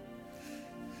 Yeah.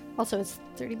 Also, it's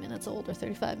 30 minutes old or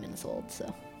 35 minutes old,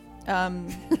 so.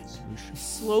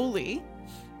 Slowly,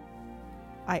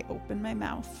 I open my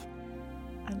mouth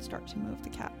and start to move the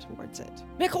cat towards it.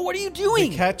 Mikkel, what are you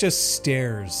doing? The cat just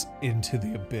stares into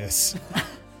the abyss.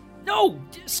 No!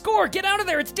 Score! Get out of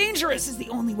there! It's dangerous! This is the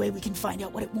only way we can find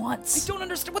out what it wants. I don't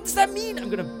understand. What does that mean? I'm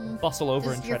gonna bustle over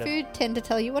Does and your try to... food tend to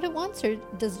tell you what it wants, or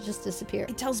does it just disappear?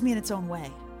 It tells me in its own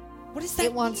way. What does that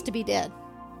It wants to be dead.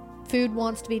 Food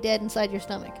wants to be dead inside your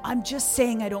stomach. I'm just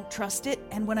saying I don't trust it,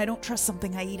 and when I don't trust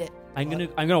something, I eat it. I'm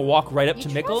gonna walk right up You to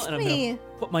Mikkel, trust and I'm me. gonna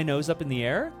put my nose up in the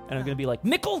air, and I'm gonna be like,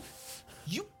 Mikkel,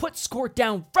 you put Score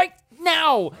down right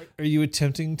now! Are you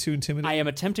attempting to intimidate? I am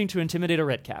attempting to intimidate a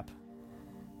red cap.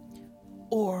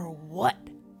 Or what?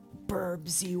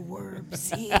 Burbsy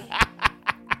Wurbsy.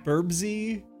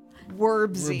 Burbsy?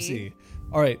 Wurbsy. Wurbsy.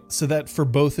 All right, so that for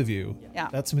both of you, Yeah.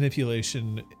 that's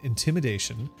manipulation,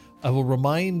 intimidation. I will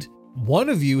remind one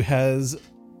of you has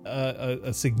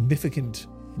a significant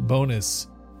bonus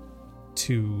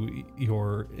to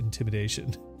your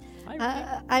intimidation.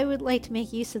 I would like to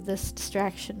make use of this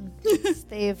distraction. Since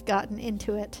they've gotten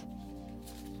into it.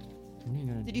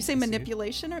 Did you say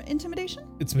manipulation or intimidation?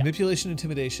 It's manipulation,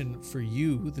 intimidation. For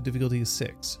you, the difficulty is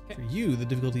 6. For you, the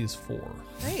difficulty is 4.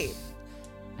 Great.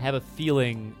 I have a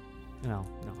feeling... No.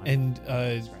 And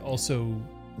also,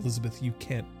 Elizabeth, you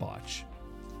can't botch.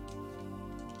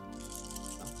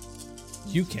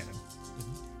 You can.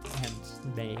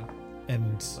 And they...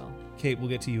 And Well. Kate, we'll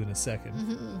get to you in a second.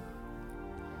 Mm-hmm.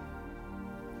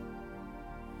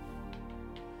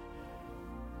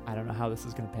 I don't know how this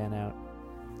is gonna pan out.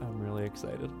 I'm really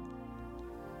excited.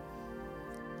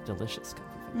 Delicious.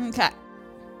 Okay.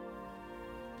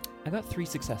 I got 3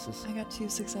 successes. I got 2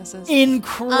 successes.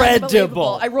 Incredible!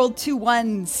 Unbelievable. I rolled 2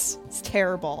 1s. It's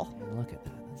terrible. Look at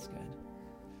that. That's good.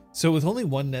 So with only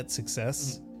 1 net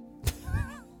success,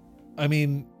 I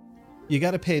mean, you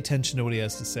got to pay attention to what he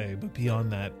has to say, but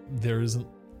beyond that, there isn't,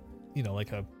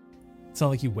 it's not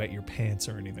like you wet your pants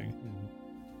or anything.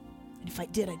 And if I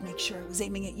did, I'd make sure I was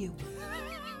aiming at you.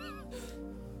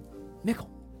 Mikkel,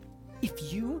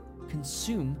 if you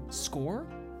consume Score,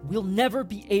 we'll never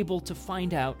be able to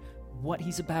find out what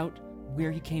he's about, where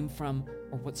he came from,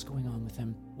 or what's going on with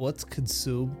him. What's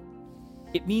consume?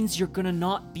 It means you're gonna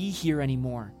not be here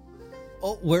anymore.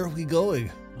 Oh, where are we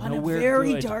going? On Nowhere a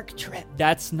very good. dark trip.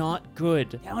 That's not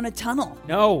good. Down a tunnel.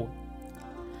 No.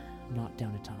 Not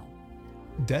down a tunnel.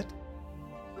 Debt?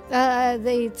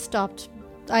 They stopped.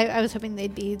 I was hoping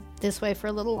they'd be this way for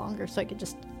a little longer so I could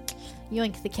just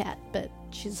yoink the cat, but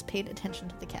she's paid attention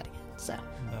to the cat again, so.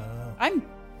 I'm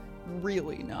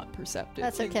really not perceptive.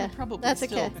 That's We okay. could probably That's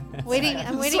still okay. I'm waiting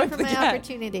swipe for the my cat.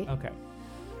 opportunity. Okay.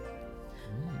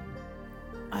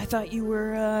 I thought you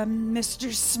were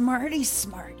Mr. Smarty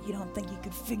Smart. You don't think you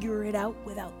could figure it out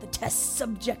without the test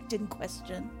subject in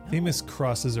question? Themis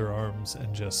crosses her arms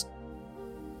and just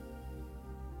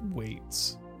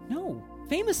waits. No.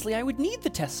 Famously, I would need the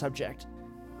test subject.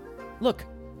 Look,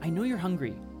 I know you're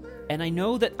hungry, and I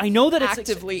know that it's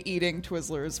Actively eating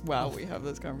Twizzlers while we have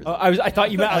this conversation. I thought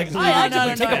you meant like, I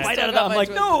actively take a bite out of that. I'm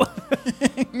like, no.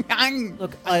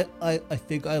 Look, I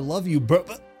think I love you, bro.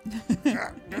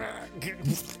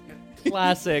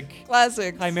 Classic.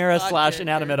 Classic. Chimera Scott / character.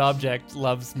 inanimate object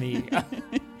loves me.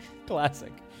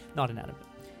 Classic. Not inanimate.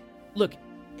 Look,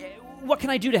 what can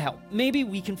I do to help? Maybe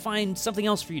we can find something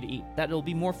else for you to eat that'll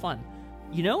be more fun.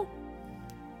 You know?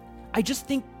 I just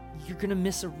think you're gonna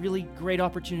miss a really great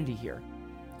opportunity here.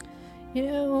 You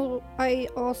know, I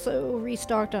also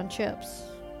restocked on chips.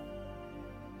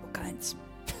 What kinds?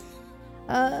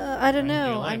 I don't Kind of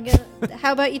know. I'm like. gonna.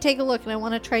 How about you take a look, and I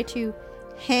want to try to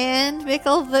hand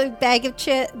Mikkel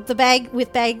the bag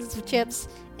with bags of chips,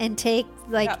 and take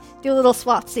Yep. do little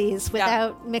swapsies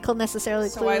without Mickle necessarily.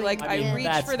 So I cluing I mean, in. reach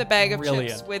that's for the bag of brilliant.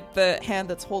 chips with the hand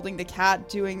that's holding the cat,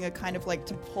 doing a kind of like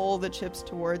to pull the chips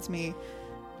towards me.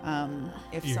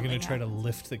 If You're something going to try to happens.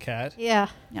 lift the cat. Yeah.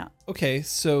 Yeah. Okay,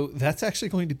 so that's actually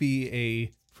going to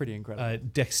be Pretty incredible. a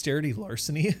dexterity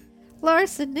larceny.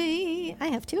 Larceny. I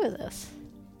have 2 of those.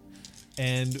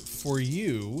 And for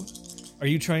you, are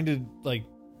you trying to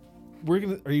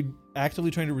are you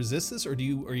actively trying to resist this, or are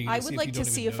you I gonna would like to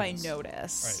see if I notice?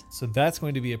 notice. Right, so that's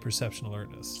going to be a perception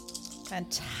alertness.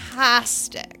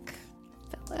 Fantastic.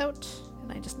 Fell out.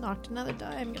 And I just knocked another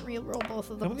die. I'm going to re-roll both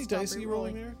of them. How many and stop dice are you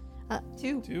rolling re-rolling. there?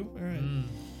 2. 2? All right. Mm.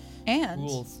 And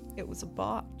Fools. it was a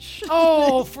botch.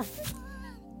 Oh, for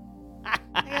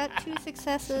I got 2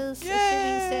 successes, Yay!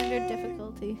 assuming standard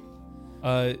difficulty.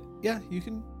 Yeah, you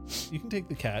can take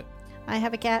the cat. I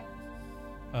have a cat.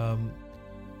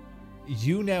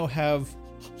 You now have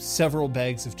several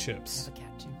bags of chips a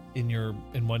cat too.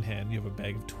 in one hand. You have a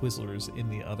bag of Twizzlers in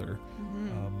the other.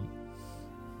 Mm-hmm.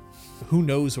 Who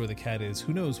knows where the cat is?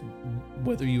 Who knows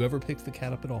whether you ever picked the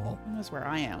cat up at all? That's where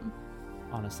I am.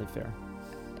 Honestly, fair.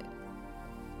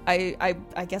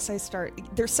 I guess I start.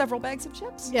 There's several bags of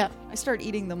chips. Yeah. I start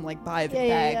eating them like by the Yeah,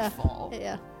 bag yeah. full.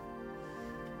 Yeah.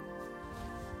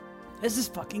 This is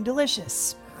fucking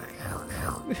delicious.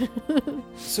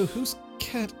 So whose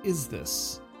cat is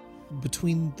this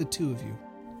between the two of you?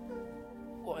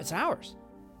 Well, it's ours.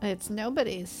 It's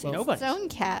nobody's. Well, It's nobody's. its own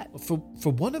cat. For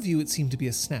one of you, it seemed to be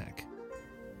a snack.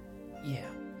 Yeah,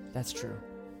 that's true.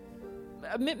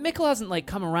 Mikkel hasn't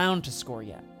come around to score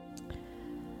yet.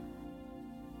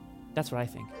 That's what I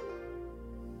think.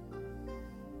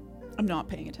 I'm not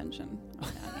paying attention. I'm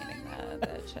not eating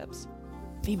the chips.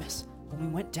 Themis, when we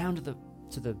went down to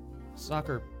the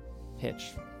soccer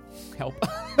pitch, help.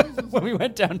 When we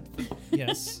went down,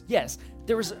 Yes. yes,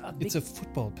 there was a big. It's a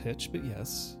football pitch, but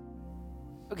yes.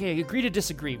 Okay, agree to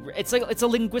disagree. It's a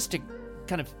linguistic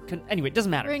kind of. Anyway, it doesn't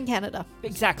We're matter. in Canada.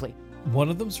 Exactly. One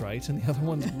of them's right and the other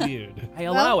one's weird. I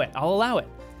allow it. I'll allow it.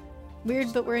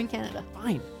 Weird, but we're in Canada.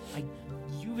 Fine.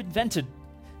 You invented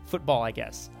football, I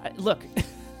guess. Look,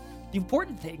 the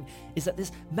important thing is that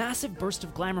this massive burst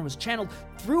of glamour was channeled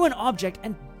through an object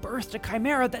and birthed a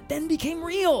chimera that then became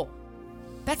real.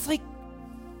 That's like,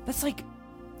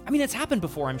 I mean, it's happened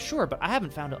before, I'm sure, but I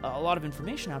haven't found a lot of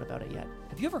information out about it yet.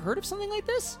 Have you ever heard of something like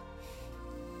this?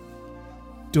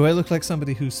 Do I look like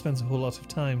somebody who spends a whole lot of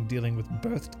time dealing with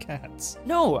birthed cats?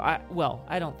 No, I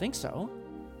don't think so.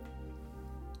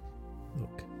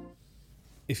 Look,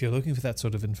 if you're looking for that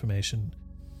sort of information,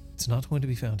 it's not going to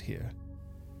be found here.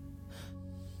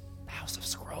 House of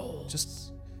Scrolls.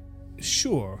 Just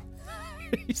sure,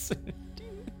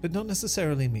 but not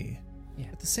necessarily me. Yeah.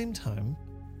 At the same time,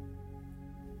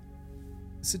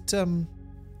 is it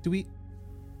do we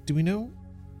know?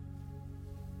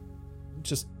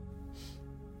 Just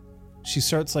she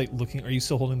starts looking. Are you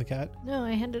still holding the cat? No,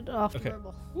 I handed it off Okay. to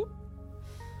Verbal.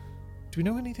 Do we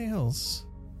know anything else?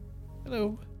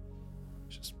 Hello.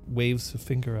 Just waves a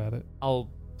finger at it. I'll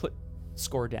put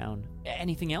score down.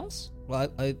 Anything else? Well,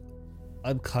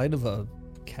 I'm kind of a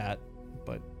cat,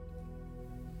 but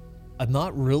I'm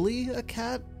not really a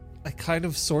cat. I kind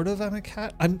of, sort of, am a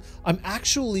cat. I'm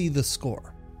actually the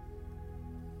score.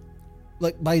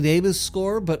 My name is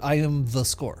Score, but I am the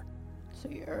score. So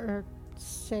you're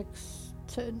 6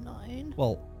 to 9.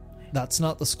 Well, that's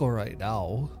not the score right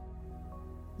now.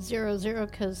 0-0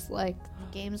 because the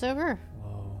game's over.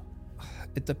 Whoa.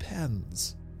 It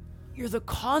depends. You're the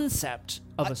concept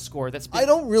of a score that's been... I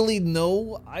don't really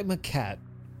know I'm a cat,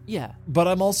 Yeah, but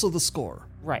I'm also the score.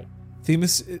 right.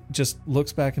 Themis just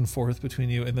looks back and forth between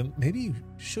you, and then maybe you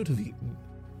should have eaten.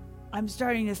 I'm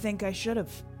starting to think I should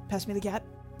have. Pass me the cat.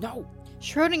 No.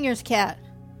 Schrodinger's cat.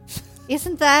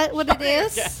 Isn't that what it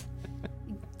Schrodinger's is?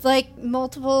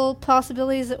 Multiple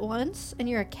possibilities at once, and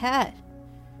you're a cat.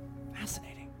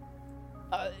 Fascinating.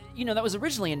 That was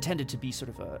originally intended to be sort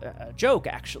of a joke,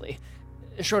 actually.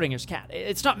 Schrodinger's cat.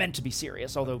 It's not meant to be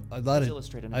serious, although I thought it's it.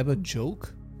 illustrated. I'm a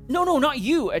joke, No, not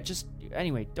you.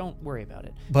 Anyway, don't worry about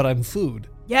it. but I'm food.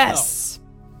 Yes.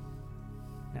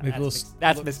 No, Nicholas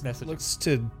that's mixed message. looks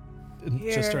to and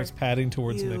Here, just starts padding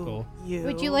towards Mickle.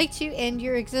 Would you like to end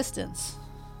your existence?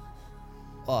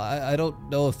 Well, I don't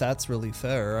know if that's really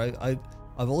fair. I've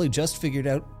only just figured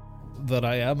out that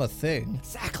I am a thing.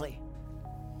 Exactly.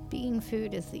 Being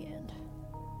food is the end.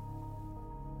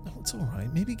 No, it's all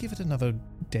right. Maybe give it another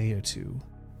day or two.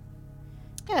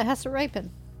 Yeah, it has to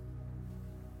ripen.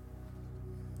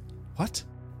 What?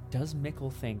 Does Mickle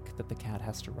think that the cat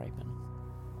has to ripen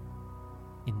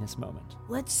in this moment?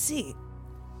 Let's see.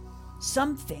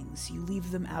 Some things you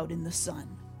leave them out in the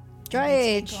sun. Dry and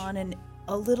they age. take on an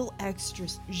a little extra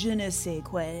je ne sais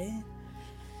quoi.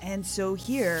 And so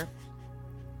here,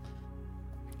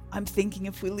 I'm thinking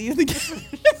if we leave the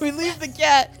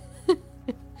cat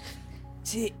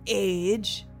to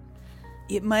age,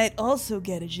 it might also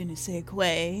get a je ne sais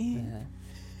quoi.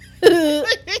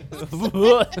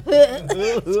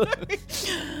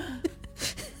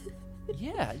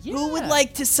 Yeah. Who would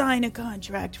like to sign a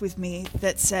contract with me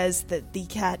that says that the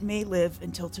cat may live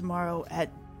until tomorrow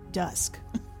at dusk?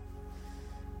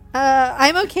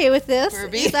 I'm okay with this.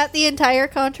 Furby? Is that the entire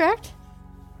contract?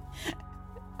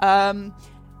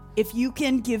 If you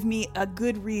can give me a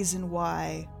good reason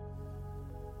why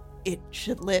it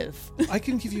should live. I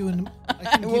can give you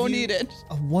I won't eat it.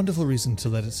 a wonderful reason to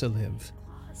let it still live.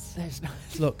 There's no.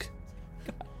 Look,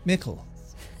 Mickle,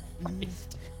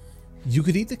 you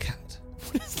could eat the cat.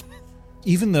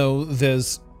 Even though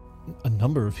there's a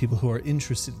number of people who are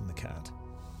interested in the cat,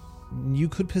 you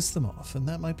could piss them off, and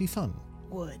that might be fun.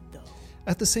 Would, though.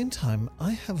 At the same time,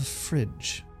 I have a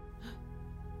fridge.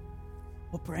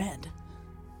 What brand?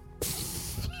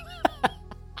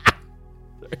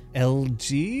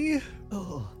 LG?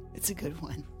 Oh, it's a good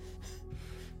one.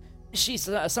 She's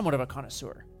somewhat of a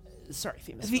connoisseur. Sorry,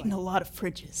 famous. I've eaten a lot of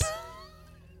fridges.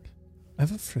 I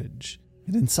have a fridge,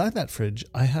 and inside that fridge,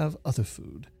 I have other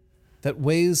food that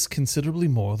weighs considerably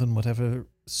more than whatever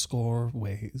score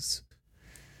weighs.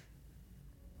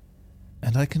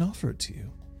 And I can offer it to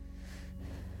you.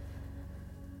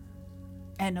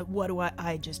 And what do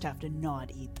I just have to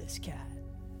not eat this cat?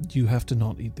 You have to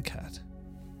not eat the cat.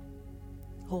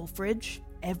 Whole fridge?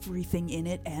 Everything in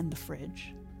it and the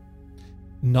fridge?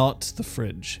 Not the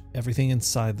fridge. Everything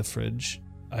inside the fridge.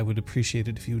 I would appreciate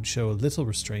it if you would show a little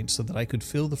restraint so that I could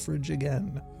fill the fridge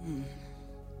again.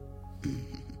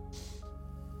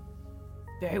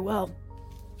 Very well.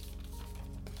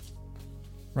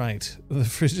 Right. The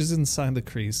fridge is inside the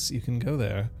crease. You can go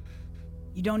there.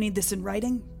 You don't need this in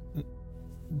writing?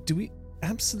 Do we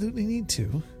absolutely need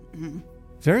to?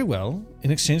 Very well.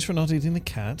 In exchange for not eating the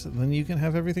cat, then you can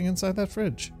have everything inside that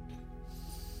fridge.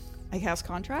 I cast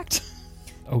contract.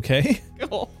 Okay.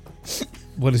 Cool.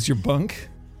 What is your bunk?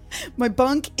 My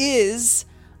bunk is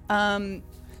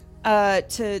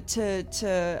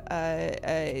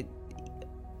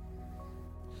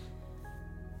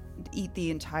eat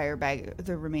the entire bag,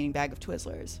 the remaining bag of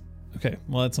Twizzlers. Okay.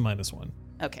 Well, that's a -1.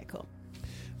 Okay, cool.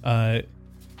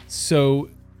 So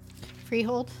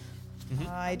Freehold?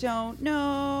 I don't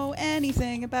know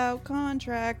anything about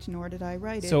contract, nor did I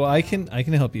write it. So I can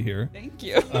help you here. Thank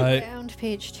you. Down to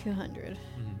page 200.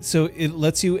 So it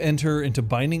lets you enter into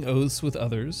binding oaths with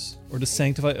others, or to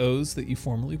sanctify oaths that you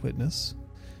formally witness.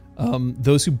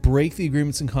 Those who break the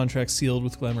agreements and contracts sealed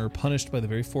with Glamour are punished by the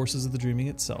very forces of the dreaming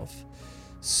itself.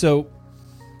 So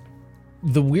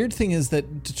the weird thing is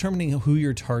that determining who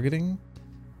you're targeting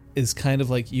is kind of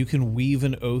like you can weave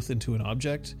an oath into an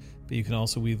object, but you can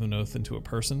also weave an oath into a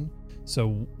person.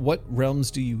 So what realms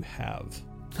do you have?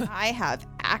 I have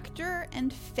actor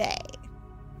and fae.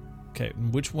 Okay,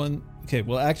 and which one? Okay,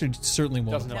 well, actor certainly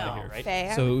won't Doesn't apply apply here. here, right?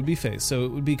 Fae. So it would be Fae. So it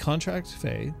would be contract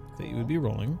Fae that you would be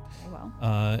rolling. Okay,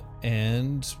 well.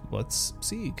 And let's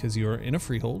see, because you're in a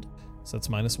freehold, so that's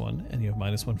 -1, and you have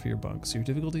 -1 for your bunk. So your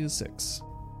difficulty is 6.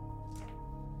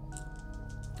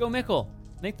 Go Mickle.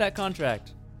 Make that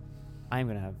contract.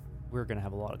 We're gonna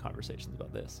have a lot of conversations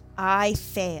about this. I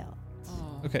fail.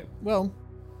 Okay, well,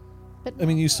 But I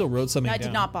mean, you still wrote something I down.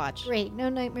 did not botch. great, no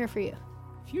nightmare for you.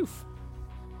 Phew.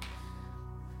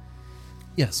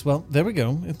 Yes, well, there we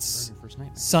go. It's Burden first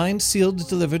nightmare. signed, sealed,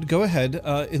 delivered. Go ahead.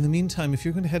 In the meantime, if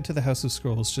you're going to head to the House of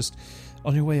Scrolls, just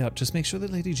on your way up, just make sure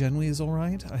that Lady Genwy is all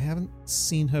right. I haven't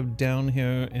seen her down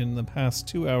here in the past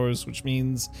 2 hours, which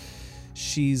means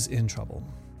she's in trouble.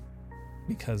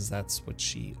 Because that's what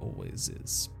she always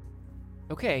is.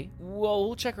 Okay, well,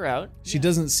 we'll check her out. She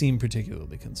doesn't seem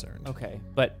particularly concerned. Okay,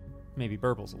 but maybe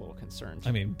Burble's a little concerned.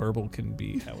 I mean, Burble can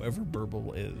be however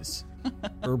Burble is.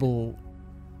 Burble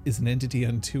is an entity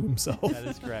unto himself. That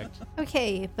is correct.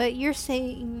 Okay, but you're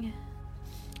saying...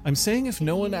 I'm saying if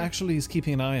no one actually is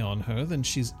keeping an eye on her, then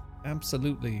she's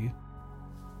absolutely...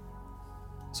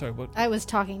 Sorry, what? I was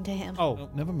talking to him. Oh,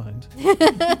 never mind.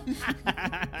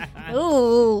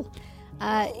 Oh,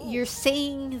 you're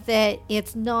saying that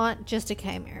it's not just a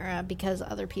chimera because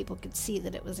other people could see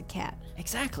that it was a cat.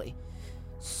 Exactly.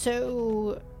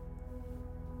 So,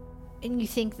 and you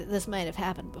think that this might have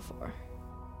happened before?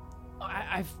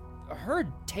 I've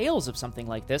heard tales of something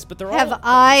like this, but they're Have all...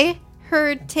 I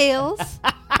heard tales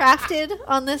crafted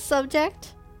on this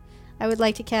subject? I would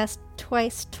like to cast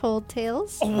Twice Told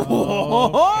Tales.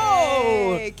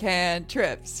 Oh! Hey,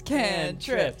 cantrips.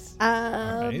 Cantrips.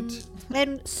 Right.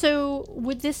 And so,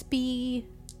 would this be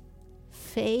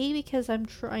Fae? Because I'm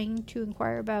trying to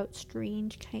inquire about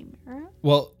strange chimera.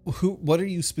 Well, what are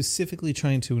you specifically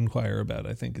trying to inquire about?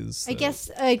 I think is. I guess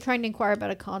I'm trying to inquire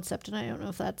about a concept, and I don't know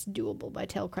if that's doable by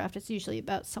Tailcraft. It's usually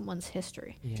about someone's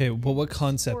history. Yeah. Okay, well, what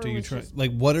concept Or are you which trying? is-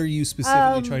 Like, what are you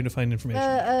specifically trying to find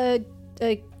information?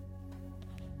 A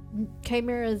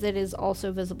chimera that is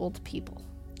also visible to people.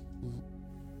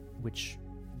 Which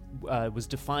was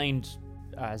defined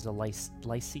as a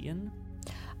Lycian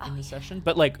in the session,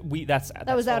 but like that's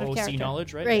was out of OC character.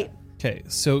 knowledge, right? Right. Okay,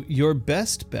 so your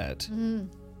best bet,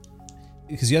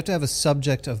 because you have to have a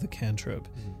subject of the cantrip.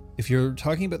 If you're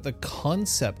talking about the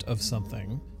concept of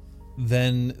something,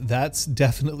 then that's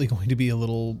definitely going to be a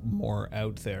little more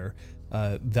out there.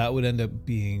 That would end up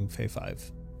being Fae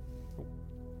 5.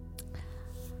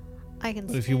 I can.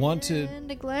 But if you want to-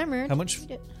 spend a glamour. How much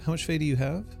Fae do you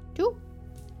have? 2.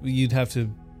 You'd have to.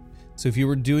 So if you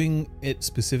were doing it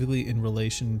specifically in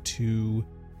relation to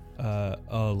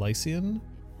a Lycian,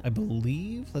 I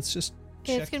believe. Let's just.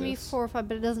 Okay, it's check gonna be this. 4 or 5,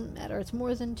 but it doesn't matter. It's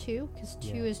more than 2 because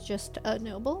 2 Yeah. is just a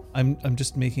noble. I'm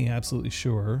just making absolutely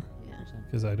sure Yeah.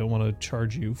 because I don't want to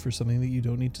charge you for something that you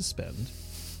don't need to spend.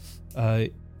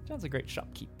 Sounds a great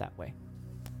shopkeep that way.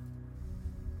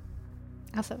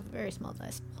 I also have a very small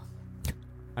dice.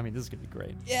 I mean, this is gonna be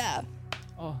great. Yeah.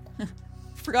 Oh,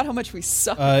 Forgot how much we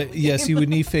suck. at the Yes, game. you would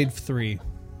need Fade 3.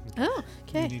 Oh, You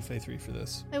okay. need Fade 3 for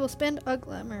this. I will spend a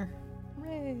glamour.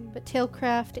 Hooray. But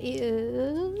Tailcraft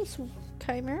is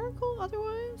chimerical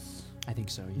otherwise? I think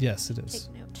so. Yeah. Yes, it is.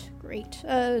 Take note. Great.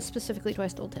 Specifically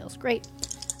Twice Told Tales. Great.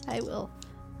 I will.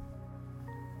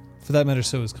 For that matter,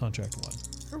 so is Contract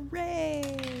 1. Hooray.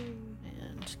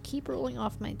 And keep rolling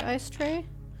off my dice tray.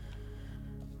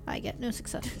 I get no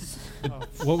successes.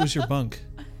 What was your bunk?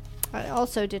 I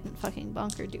also didn't fucking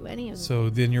bunk or do any of them. So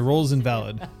then your roll's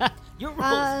invalid. Your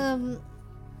rolls.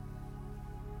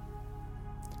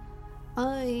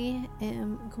 I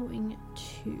am going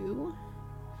to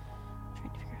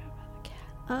trying to figure out about the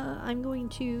cat. I'm going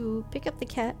to pick up the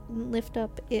cat and lift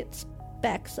up its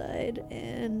backside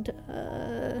and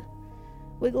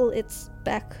wiggle its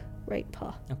back right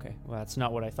paw. Okay, well, that's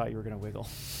not what I thought you were gonna wiggle.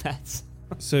 That's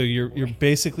So you're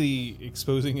basically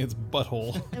exposing its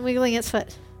butthole. And wiggling its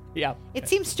foot. yeah. It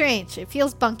seems strange. It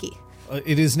feels bunky.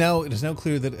 It is now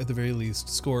clear that at the very least,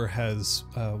 Score has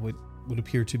what would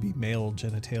appear to be male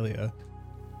genitalia.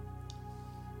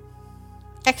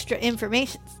 Extra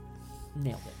information.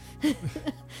 Nailed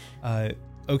it.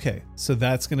 Okay, so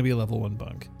that's going to be a level 1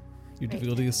 bunk. Your Right,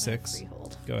 difficulty is and 6.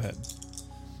 freehold. Go ahead.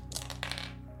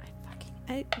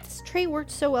 This tray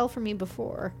worked so well for me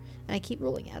before, and I keep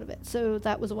rolling out of it. So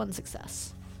that was 1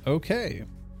 success. Okay.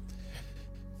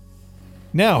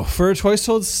 Now, for a Twice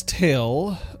Told's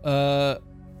Tale,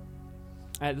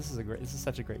 This is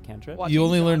such a great cantrip. Watching you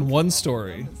only John learn kill one all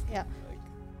story, of them is Yeah. like-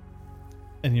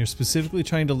 and you're specifically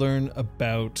trying to learn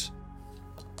about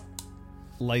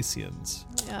Lycians.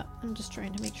 Yeah, I'm just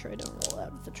trying to make sure I don't roll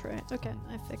out of the tray. Okay,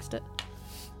 I fixed it.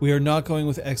 We are not going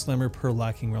with X glamour per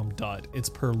lacking realm dot. It's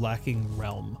per lacking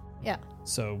realm. Yeah.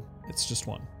 So it's just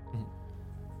 1. Mhm.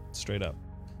 Straight up.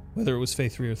 Whether it was Fae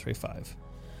 3 or Fae 5.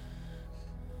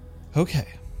 Okay.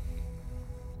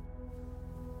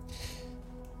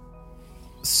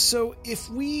 So if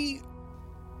we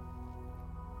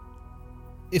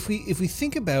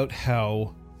think about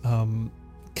how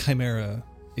chimera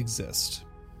exist,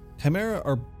 chimera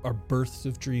are births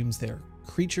of dreams. They are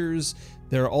creatures.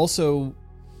 They're also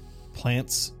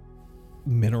plants,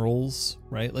 minerals,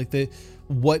 right? Like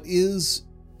what is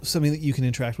something that you can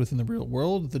interact with in the real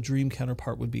world, the dream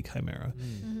counterpart would be chimera.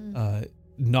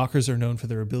 Knockers are known for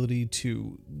their ability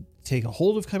to take a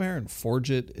hold of chimera and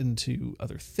forge it into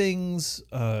other things.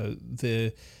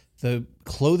 The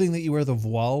clothing that you wear, the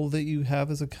voile that you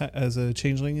have as a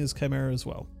changeling, is chimera as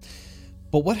well.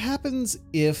 But what happens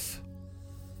if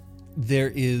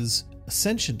there is a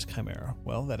sentient chimera?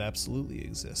 Well, that absolutely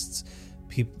exists.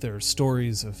 There are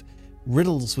stories of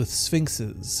riddles with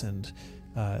sphinxes and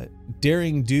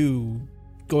daring do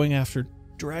going after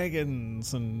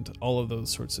dragons and all of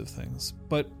those sorts of things.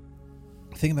 But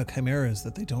the thing about chimera is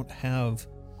that they don't have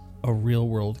a real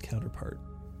world counterpart.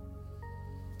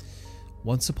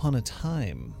 Once upon a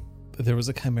time, there was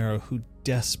a chimera who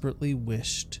desperately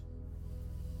wished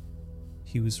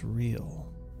he was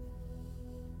real.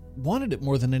 Wanted it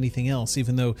more than anything else,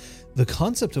 even though the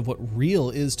concept of what real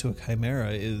is to a chimera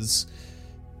is,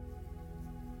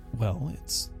 well,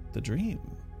 it's the dream.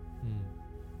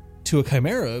 To a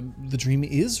chimera, the dream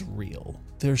is real.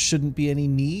 There shouldn't be any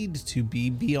need to be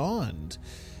beyond.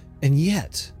 And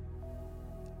yet,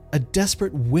 a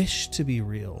desperate wish to be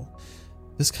real.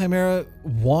 This chimera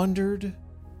wandered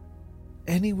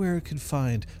anywhere it could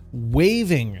find,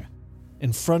 waving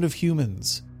in front of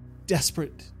humans,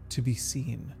 desperate to be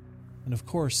seen. And of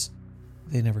course,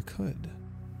 they never could.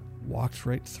 Walked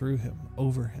right through him,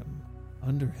 over him,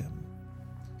 under him.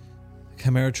 The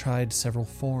chimera tried several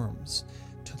forms.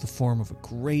 Took the form of a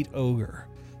great ogre.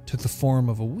 Took the form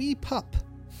of a wee pup.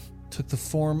 Took the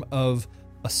form of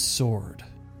a sword.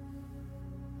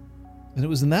 And it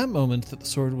was in that moment that the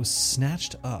sword was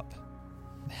snatched up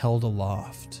and held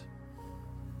aloft.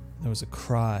 There was a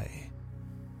cry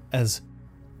as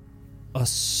a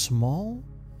small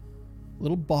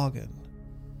little boggin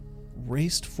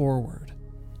raced forward,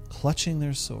 clutching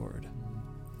their sword,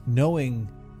 knowing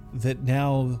that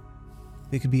now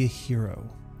they could be a hero.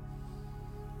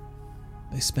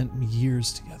 They spent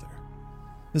years together.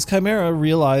 This chimera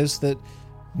realized that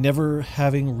never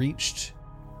having reached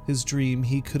his dream,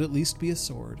 he could at least be a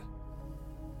sword.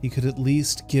 He could at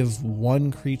least give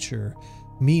one creature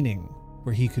meaning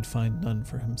where he could find none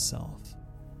for himself.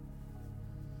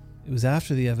 It was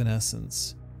after the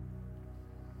Evanescence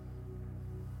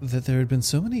that there had been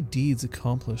so many deeds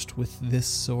accomplished with this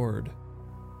sword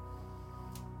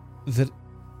that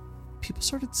people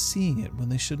started seeing it when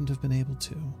they shouldn't have been able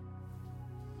to.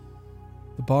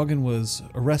 The boggin was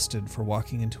arrested for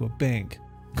walking into a bank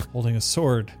holding a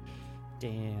sword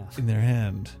Damn. in their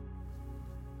hand.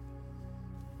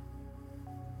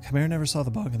 Chimera never saw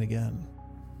the boggin again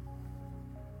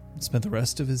and spent the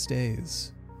rest of his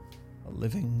days a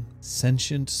living,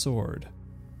 sentient sword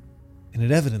in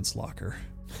an evidence locker,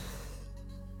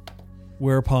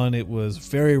 whereupon it was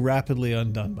very rapidly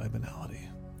undone by banality.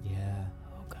 Yeah.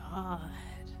 Oh, God.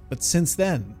 But since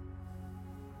then,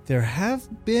 there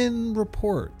have been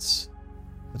reports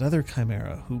that other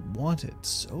chimera who want it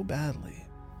so badly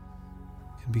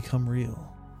can become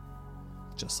real,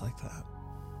 just like that.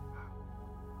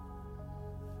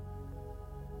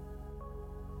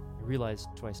 I realize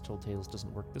Twice Told Tales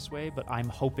doesn't work this way, but I'm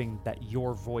hoping that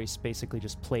your voice basically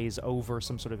just plays over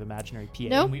some sort of imaginary PA.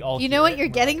 Nope. And we all You know hear what it, you're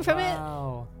and we're getting like, from it?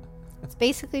 wow. It's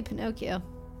basically Pinocchio.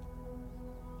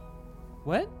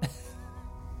 What?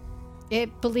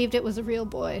 It believed it was a real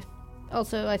boy.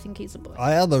 Also, I think he's a boy.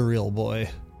 I am a real boy.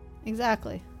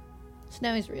 Exactly. So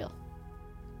now he's real.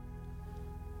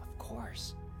 Of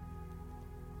course.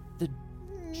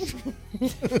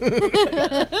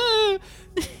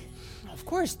 Of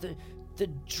course, the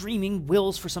dreaming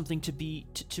wills for something to be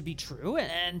true,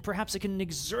 and perhaps it can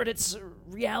exert its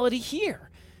reality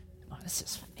here. Oh, this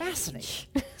is fascinating.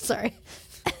 Sorry.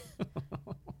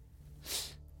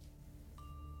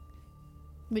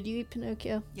 Would you eat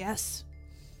Pinocchio? Yes.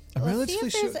 I'm Let's see relatively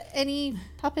if sure. there's any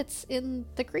puppets in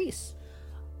the grease.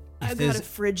 I've there's- got a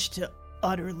fridge to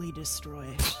utterly destroy.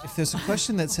 If there's a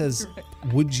question that says,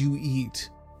 would you eat?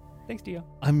 Thanks, Dio.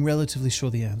 I'm relatively sure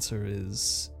the answer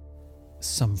is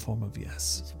some form of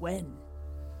yes. When?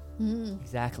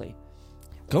 Exactly.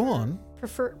 Go on.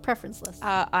 Preference list.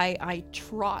 I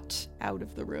trot out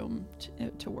of the room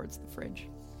towards the fridge.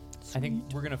 I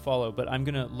think we're gonna follow, but I'm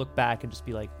gonna look back and just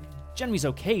be like, Genwi's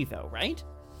okay though, right?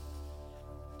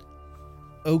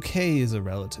 Okay is a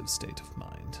relative state of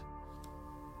mind.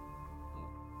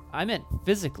 I meant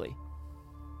physically.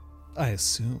 I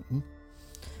assume.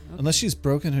 Unless she's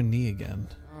broken her knee again.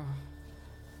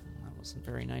 That wasn't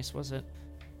very nice, was it?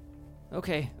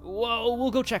 Okay, well,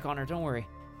 we'll go check on her, don't worry.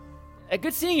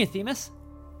 Good seeing you, Themis.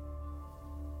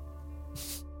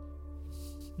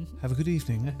 Have a good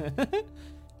evening.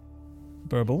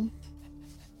 Burble.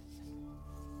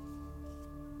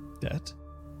 Det.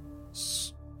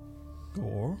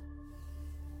 Score.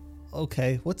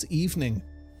 Okay, what's evening?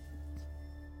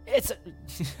 It's...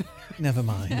 Never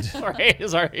mind.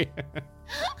 sorry.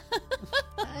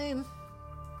 Fine.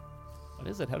 What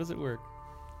is it? How does it work?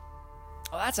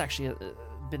 Oh, that's actually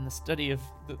been the study of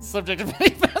the subject of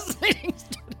many fascinating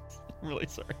studies. I'm really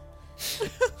sorry.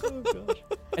 Oh, gosh.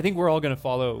 I think we're all going to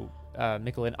follow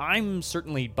Michelin. I'm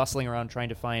certainly bustling around trying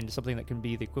to find something that can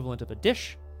be the equivalent of a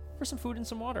dish for some food and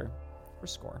some water for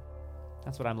Score.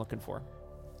 That's what I'm looking for.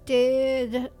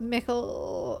 Did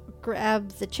Mikkel grab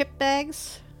the chip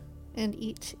bags and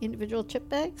eat individual chip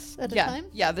bags at a time?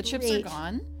 Yeah, the chips Great. are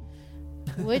gone.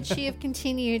 Would she have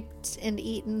continued and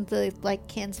eaten the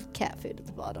cans of cat food at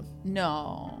the bottom?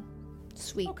 No.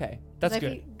 Sweet. Okay, that's That'd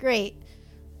good. be great.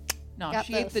 No, Got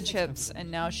she ate those. the chips, and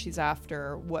now she's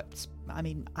after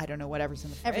I don't know, whatever's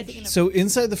in the fridge. Everything in So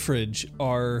inside the fridge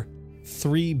are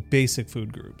 3 basic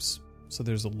food groups. So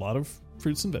there's a lot of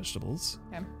fruits and vegetables.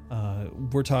 Okay.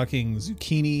 We're talking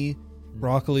zucchini,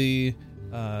 broccoli.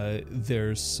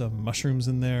 There's some mushrooms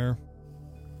in there.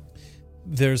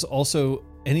 There's also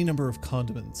any number of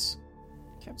condiments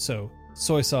Okay. So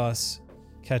soy sauce,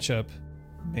 ketchup,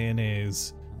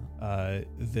 mayonnaise.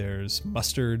 There's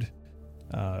mustard,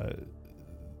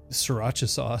 sriracha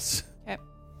sauce.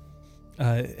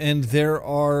 Okay. And there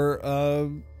are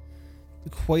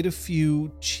quite a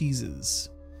few cheeses.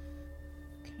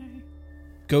 Okay.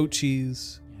 Goat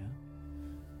cheese, Yeah.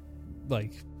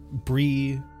 like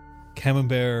brie,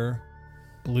 camembert,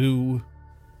 blue.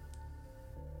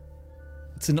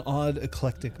 It's an odd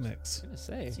eclectic mix. I was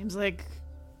gonna say. Seems like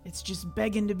it's just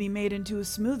begging to be made into a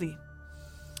smoothie.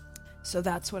 So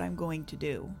that's what I'm going to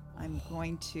do. I'm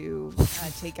going to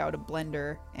take out a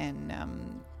blender and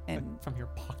From your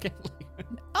pocket.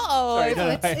 oh, Sorry, if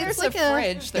no, there's like a a-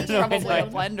 fridge. There's No, I probably know. a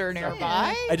blender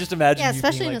nearby. I just imagine. Yeah, you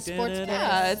especially being in a like, sports "Da-da-da," place.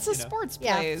 Yeah, it's a you know. sports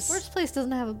Yeah, place. sports place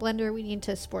doesn't have a blender. We need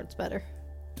to sports better.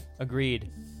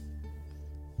 Agreed.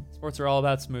 Sports are all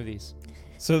about smoothies.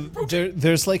 So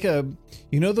there's like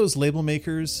those label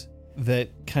makers that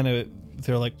kind of,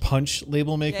 they're like punch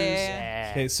label makers. Yeah.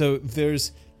 Okay, so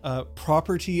there's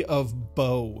property of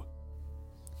Bo,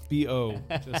 B-O,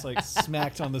 just like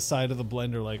smacked on the side of the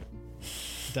blender, like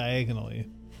diagonally.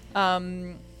 Oh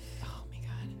my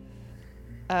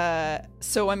god.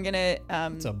 So I'm gonna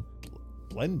It's a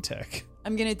blend tech.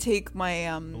 I'm gonna take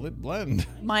my Blend.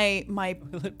 my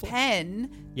pen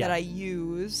Yeah. that I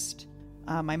used,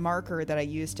 my marker that I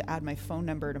used to add my phone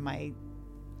number to my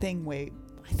thing. Wait,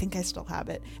 I think I still have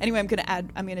it. Anyway, I'm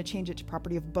gonna change it to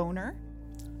property of boner,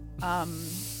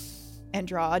 and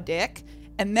draw a dick,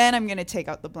 and then I'm gonna take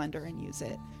out the blender and use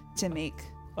it to make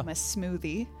my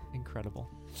smoothie. Incredible.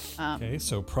 Okay,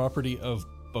 so property of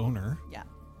boner. Yeah.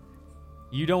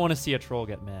 You don't want to see a troll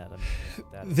get mad. I mean,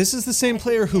 that- This is the same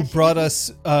player who brought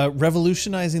us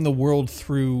revolutionizing the world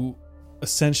through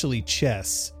essentially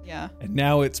chess, Yeah, and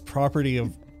now it's property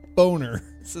of boner.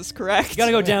 this is correct. you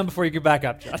gotta go down before you get back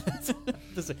up, John.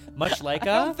 This is much like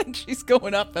I a don't think she's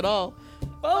going up at all.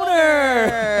 boner.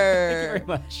 Thank you very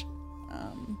much.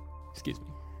 Excuse me.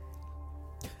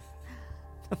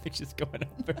 I don't think she's going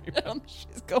up very I don't think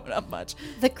she's going up much.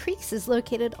 The Crease is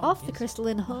located off the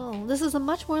Crystalline Hall. This is a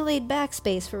much more laid-back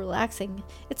space for relaxing.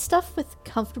 It's stuffed with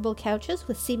comfortable couches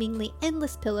with seemingly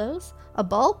endless pillows, a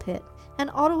ball pit, and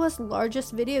Ottawa's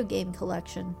largest video game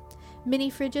collection. Mini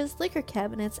fridges, liquor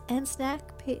cabinets, and snack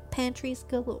pantries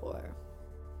galore.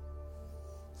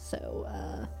 So,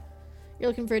 you're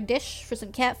looking for a dish for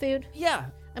some cat food? Yeah.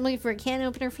 I'm looking for a can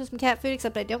opener for some cat food,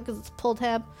 except I don't because it's a pull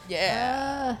tab.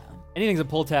 Yeah. Anything's a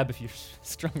pull tab if you're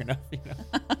strong enough, you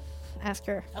know. Ask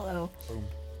her. Hello.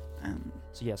 Boom.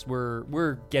 So yes,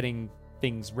 we're getting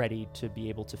things ready to be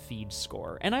able to feed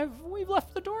Score, and we've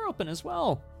left the door open as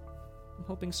well. I'm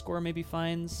hoping Score maybe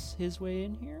finds his way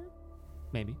in here.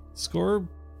 Maybe. Score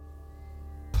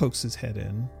pokes his head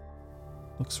in,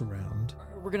 looks around,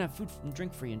 We're gonna have food and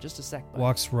drink for you in just a sec. bud.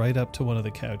 walks right up to one of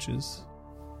the couches,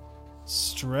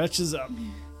 stretches up.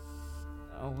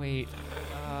 Oh wait.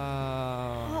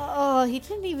 Oh, he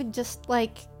didn't even just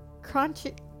crunch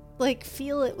it,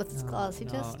 feel it with his claws. He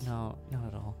just no, not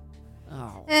at all.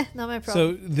 Oh. not my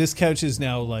problem. So this couch is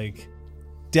now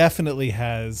definitely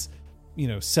has,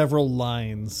 several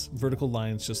lines, vertical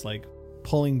lines, just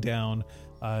pulling down.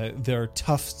 There are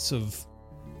tufts of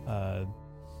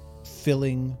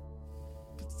filling.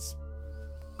 It's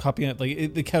copying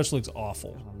it. The couch looks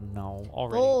awful. Oh, no,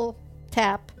 already. Roll,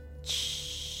 tap.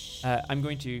 I'm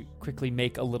going to quickly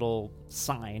make a little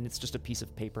sign. It's just a piece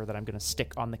of paper that I'm going to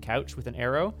stick on the couch with an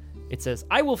arrow. It says,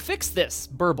 "I will fix this,"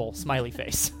 burble, smiley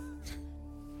face.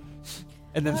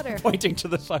 And then Butter. pointing to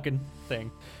the fucking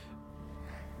thing.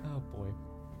 Oh, boy.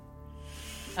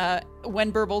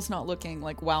 When Burble's not looking,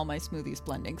 while my smoothie's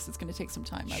blending, because it's going to take some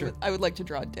time, Sure. I would like to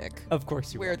draw a dick Of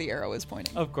course you where will. the arrow is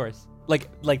pointing. Of course.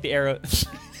 Like the arrow.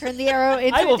 Turn the arrow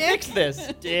into I will a dick. fix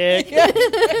this, dick.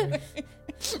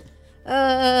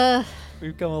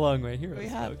 We've come a long way. Heroes, We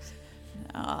have.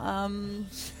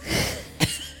 folks.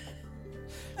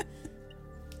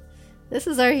 This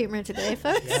is our humor today,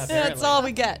 folks. Yeah, That's apparently. all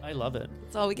we get. I love it.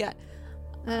 That's all we get.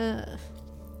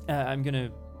 I'm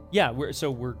gonna. Yeah, we're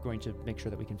going to make sure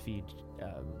that we can feed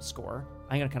Score.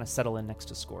 I'm gonna kind of settle in next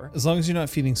to Score. As long as you're not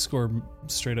feeding Score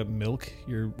straight up milk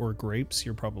or grapes,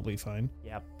 you're probably fine.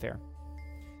 Yeah, fair.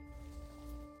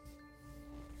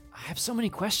 I have so many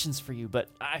questions for you, but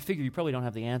I figure you probably don't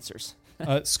have the answers.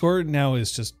 Score now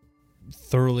is just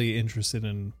thoroughly interested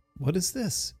in, what is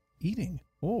this? Eating.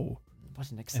 Oh.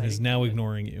 Wasn't exciting. And is now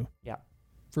ignoring you Yeah,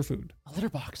 for food. a litter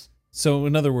box. So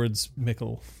in other words,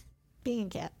 Mikkel, Being a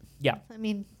cat. Yeah. I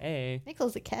mean, Hey.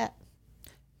 Nicholas a cat.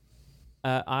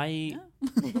 I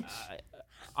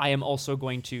I am also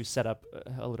going to set up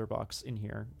a litter box in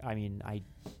here. I mean,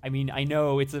 I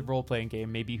know it's a role-playing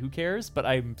game. Maybe who cares? But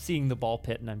I'm seeing the ball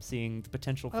pit and I'm seeing the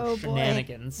potential for Oh, boy.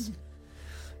 shenanigans.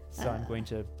 So I'm going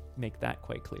to make that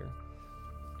quite clear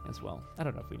as well. I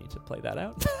don't know if we need to play that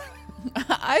out.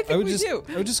 I think we do.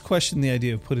 I would just question the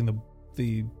idea of putting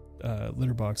the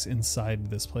litter box inside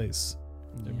this place.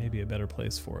 There may be a better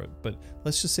place for it, but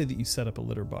let's just say that you set up a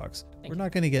litter box. We're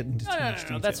not going to get into too much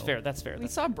detail. That's fair. That's fair. We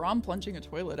saw Brom plunging a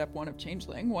toilet at one of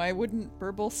Changeling. Why wouldn't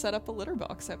Burble set up a litter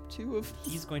box at 2 of...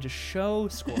 He's going to show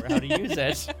Score how to use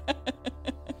it.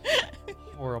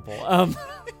 Horrible.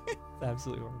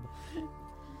 Absolutely horrible.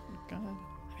 God.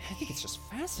 I think it's just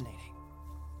fascinating.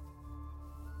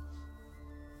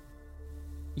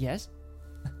 Yes?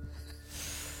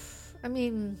 I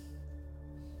mean,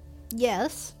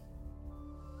 yes.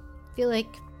 I feel like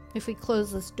if we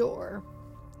close this door,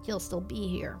 he'll still be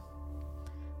here.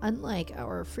 Unlike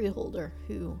our freeholder,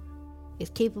 who is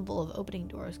capable of opening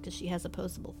doors because she has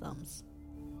opposable thumbs.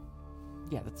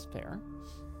 Yeah, that's fair.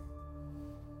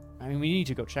 I mean, we need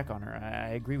to go check on her.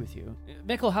 I agree with you.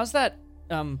 Mikkel, how's that,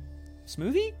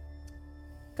 smoothie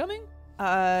coming?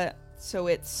 So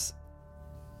it's...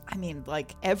 I mean,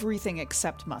 like, everything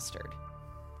except mustard.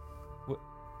 What?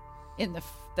 In the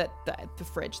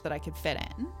fridge that I could fit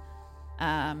in.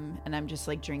 And I'm just,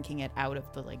 like, drinking it out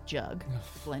of the, like, jug.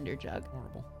 The blender jug.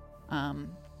 Horrible.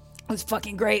 It was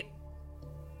fucking great.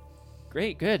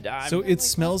 Great, good. So it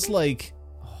smells like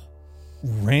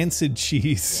rancid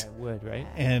cheese. Yeah, it would, right?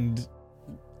 And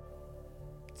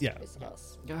yeah,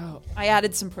 Oh, I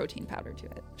added some protein powder to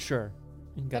it. sure.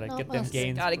 You gotta not get them must.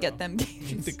 gains. Gotta bro. get them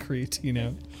gains. the creatine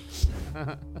out.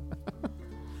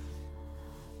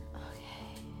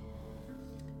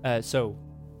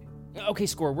 Okay,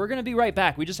 Score, we're gonna be right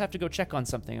back. We just have to go check on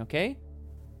something, okay?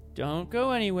 Don't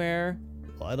go anywhere.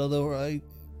 Well, I don't know where I...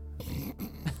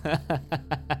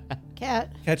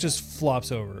 Cat. Cat just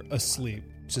flops over, asleep,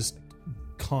 just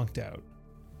conked out.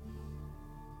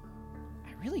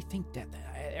 I really think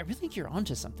I really think you're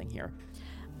onto something here.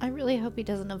 I really hope he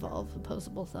doesn't evolve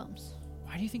opposable thumbs.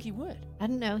 Why do you think he would? I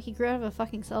don't know. He grew out of a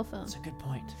fucking cell phone. That's a good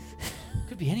point.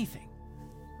 Could be anything.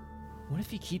 What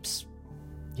if he keeps,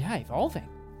 evolving?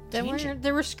 Then changing?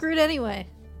 we're screwed anyway.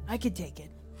 I could take it.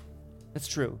 That's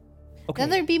true. Okay. Then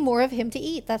there'd be more of him to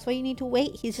eat. That's why you need to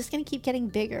wait. He's just going to keep getting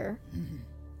bigger.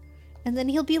 And then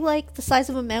he'll be like the size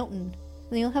of a mountain.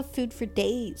 And he'll have food for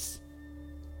days.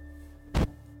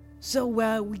 So,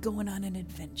 we going on an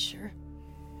adventure?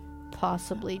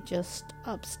 Possibly just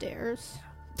upstairs.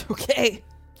 Okay.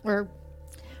 Or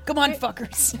Come on,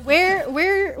 fuckers. where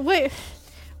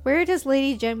does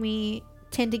Lady Jemmy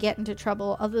tend to get into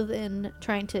trouble other than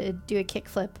trying to do a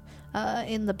kickflip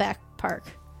in the back park?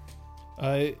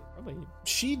 Probably.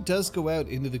 She does go out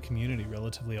into the community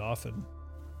relatively often.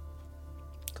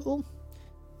 Cool.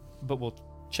 But we'll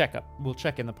check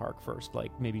in the park first.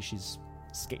 Like maybe she's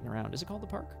skating around. Is it called the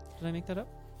park? Did I make that up?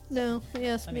 No.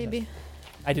 Yes, I mean, maybe.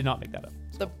 I did not make that up.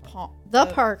 The pond. The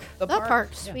park. the The park. park.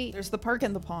 Yeah. Sweet. There's the park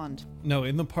and the pond. No,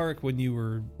 in the park when you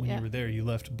were Yeah. there, you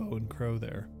left Bo and Crow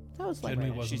there. That was like Jenny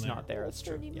Right, wasn't she's there. not there. That's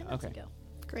true. 30 Yeah, minutes okay. ago.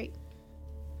 Great.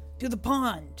 To the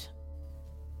pond.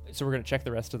 So we're gonna check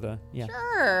the rest of the. Yeah.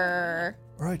 Sure.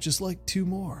 All right, just like 2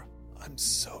 more. I'm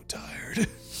so tired.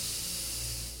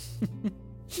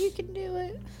 You can do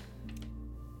it.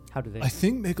 How do they? I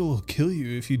think Mikkel will kill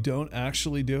you if you don't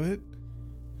actually do it.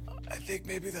 I think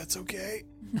maybe that's okay.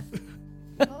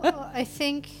 I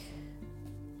think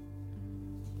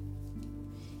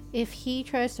if he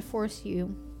tries to force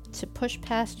you to push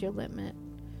past your limit,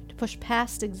 to push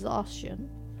past exhaustion.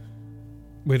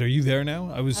 Wait, are you there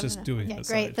now? I was I don't just know. doing Yeah, this.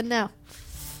 great. Then no.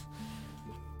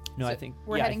 No, I So think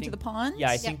we're yeah, I heading to think- the pond. Yeah,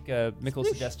 I Yeah. think Mikkel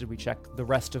suggested we check the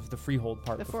rest of the freehold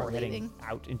part Before before heading leaving.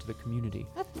 out into the community.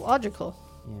 That's logical.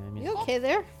 Yeah, I mean, You okay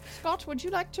there? Scott, would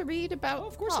you like to read about?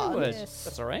 of course I Oh, would. yes.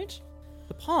 That's all right.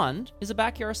 The pond is a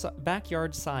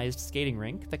backyard-sized skating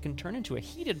rink that can turn into a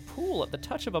heated pool at the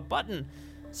touch of a button.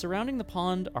 Surrounding the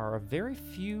pond are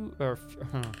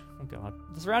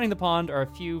Surrounding the pond are a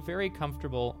few very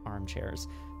comfortable armchairs.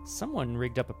 Someone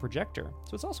rigged up a projector,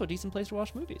 so it's also a decent place to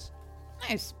watch movies.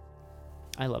 Nice.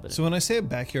 I love it. So when I say a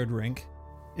backyard rink,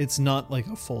 it's not like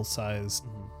a full-sized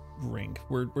rink.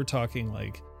 We're talking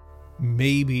like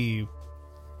maybe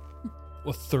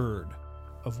a third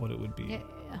of what it would be. Yeah.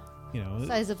 You know,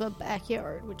 Size of a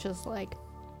backyard, which is like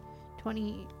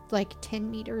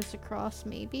 10 meters across,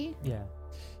 maybe. Yeah.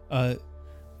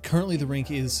 currently the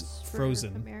rink is For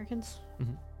frozen, Americans.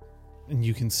 and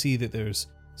you can see that there's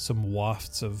some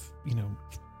wafts of,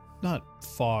 not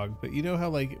fog, but you know how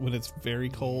like when it's very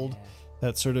cold,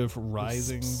 that sort of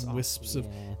rising wisps of.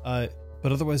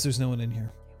 But otherwise, there's no one in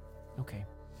here. Okay.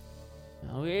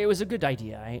 Well, it was a good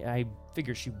idea. I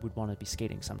figured she would want to be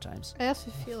skating sometimes. I also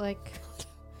feel like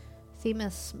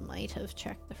Themis might have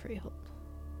checked the freehold.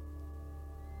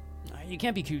 You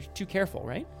can't be too careful,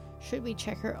 right? Should we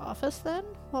check her office then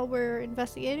while we're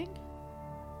investigating?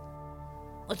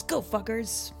 Let's go,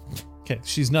 fuckers. Okay,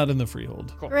 she's not in the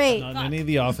freehold. Great. Not in any of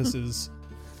the offices.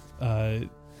 This is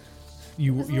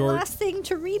the You're last thing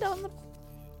to read on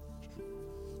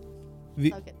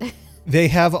the, Okay. they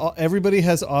have everybody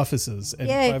has offices and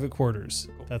Yay. private quarters.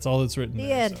 That's all that's written The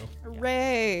there. end. So.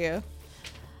 Hooray.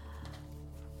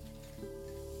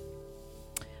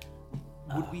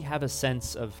 Would we have a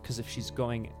sense of, because if she's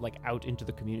going like out into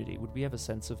the community, would we have a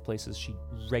sense of places she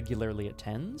regularly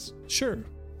attends? Sure.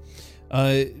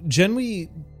 Genwi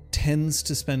tends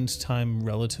to spend time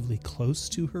relatively close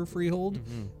to her freehold,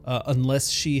 unless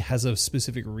she has a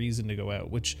specific reason to go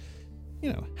out, which,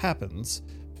 happens.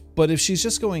 But if she's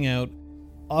just going out,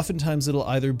 oftentimes it'll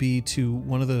either be to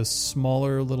one of the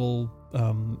smaller little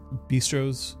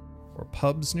bistros or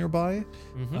pubs nearby,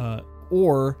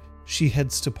 or she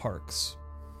heads to parks.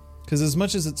 Because as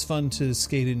much as it's fun to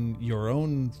skate in your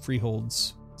own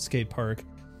freehold's skate park,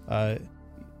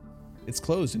 it's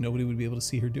closed and nobody would be able to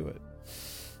see her do it.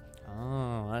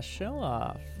 Oh, a show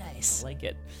off. Nice. I like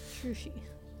it. Sushi.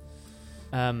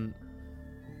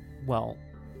 Well,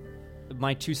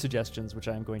 my two suggestions, which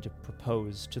I'm going to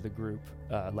propose to the group,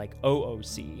 like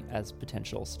OOC as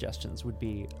potential suggestions, would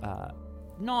be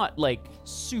not like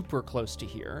super close to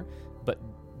here, but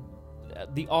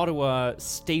the Ottawa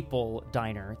staple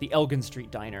diner, the Elgin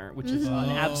Street Diner, which is an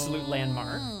absolute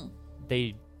landmark.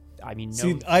 See,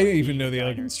 I even know the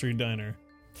Elgin Street Diner.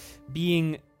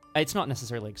 It's not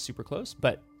necessarily like super close,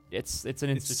 but it's an It's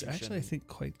institution. actually, I think,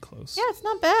 quite close. Yeah, it's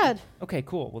not bad. Okay,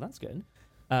 cool. Well, that's good.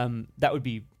 That would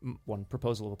be one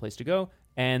proposal of a place to go.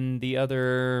 And the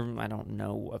other, I don't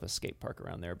know of a skate park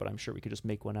around there, but I'm sure we could just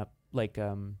make one up, like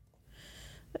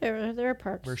There are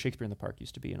parks. where Shakespeare in the Park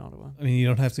used to be in Ottawa. I mean, you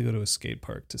don't have to go to a skate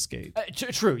park to skate.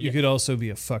 True. You could also be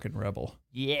a fucking rebel.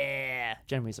 Yeah.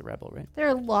 Genway's a rebel, right? There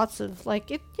are lots of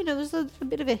there's a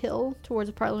bit of a hill towards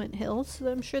Parliament Hill, so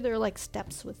I'm sure there are like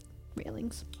steps with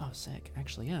railings. Oh, sick.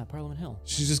 Actually, yeah, Parliament Hill.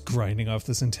 She's just grinding off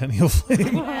the Centennial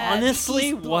Flame.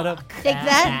 Honestly, what a Take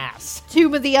that. ass.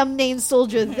 Tomb of the Unnamed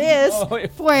Soldier. This.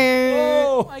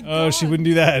 Where? Oh, she wouldn't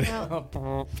do that.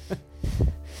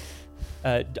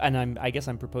 And I guess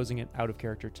I'm proposing it out of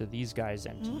character to these guys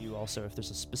and to you also. If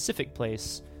there's a specific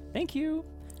place, thank you.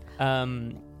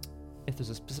 If there's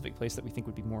a specific place that we think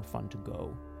would be more fun to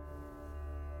go,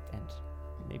 and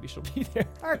maybe she'll be there.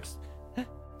 Parks.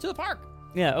 To the park.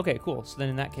 Yeah. Okay. Cool. So then,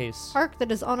 in that case, Park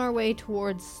that is on our way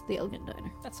towards the Elgin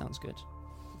Diner. that sounds good.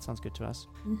 That sounds good to us.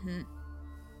 Mm-hmm.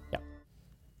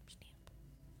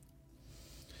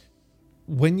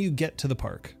 When you get to the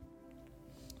park,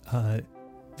 the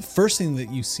first thing that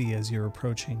you see as you're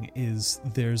approaching is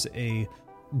there's a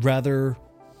rather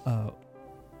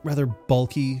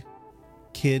bulky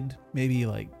kid, maybe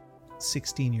like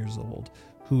 16 years old,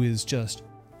 who is just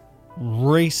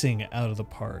racing out of the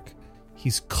park.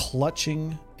 He's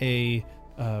clutching a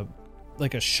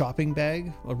shopping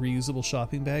bag, a reusable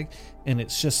shopping bag, and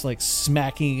it's just like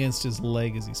smacking against his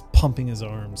leg as he's pumping his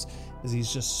arms, as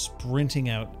he's just sprinting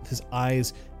out, his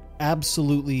eyes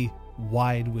absolutely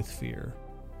wide with fear.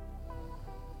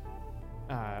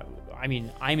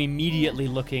 I'm immediately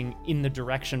looking in the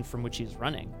direction from which he's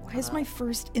running. Why is my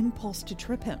first impulse to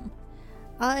trip him?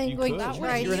 I'm going could. to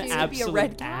try You're an to. absolute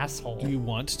red cap? asshole. Do you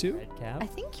want to? Red cap? I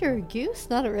think you're a goose,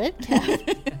 not a red cap.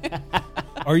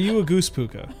 Are you a goose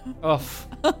puka? Oh,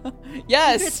 It's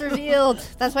Yes. revealed.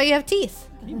 That's why you have teeth.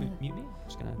 can you mute me? I'm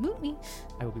just gonna. Moot me.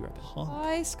 I will be right back.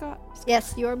 Hi, Scott.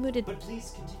 Yes, you are mooted.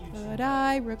 Please continue. Could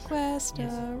I request a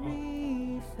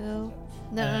refill?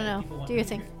 No. Do your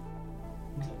thing.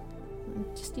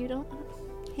 Just you don't.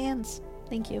 Hands.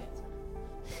 Thank you.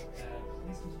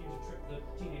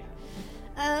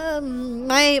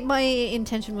 My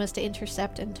intention was to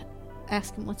intercept and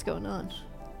ask him what's going on.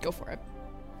 Go for it.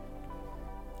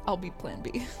 I'll be plan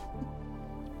B.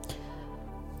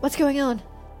 What's going on?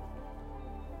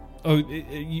 Oh,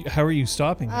 how are you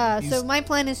stopping him? So my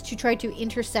plan is to try to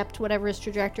intercept whatever his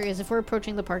trajectory is. If we're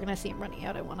approaching the park and I see him running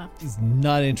out, I want to. He's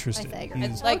not interested. Pythagoras.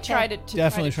 He's Like Okay. try to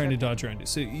definitely trying to trip him. dodge around you.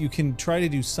 So you can try to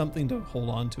do something to hold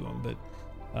on to him,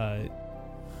 but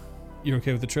you're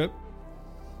okay with the trip?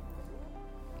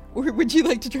 Or would you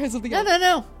like to try something else?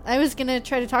 No. I was gonna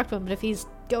try to talk to him, but if he's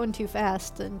going too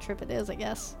fast, then trip it is, I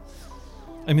guess.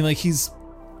 I mean, like, he's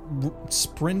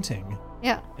sprinting,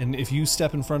 Yeah. and if you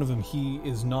step in front of him, he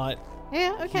is not.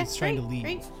 Yeah. Okay. He's trying to great, leave.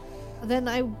 great. Then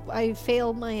I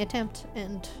fail my attempt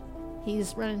and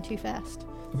He's running too fast.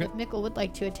 Okay. If Mickle would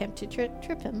like to attempt to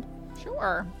trip him.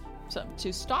 Sure. So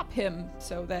to stop him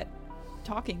so that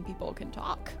talking people can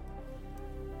talk.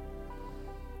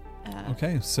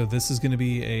 Okay, so this is going to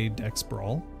be a dex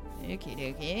brawl. Okie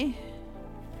dokie.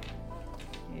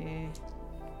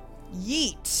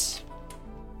 Yeet.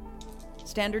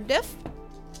 Standard diff?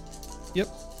 Yep.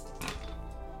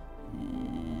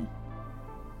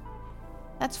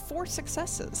 That's 4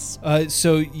 successes.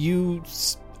 So you,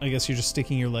 I guess you're just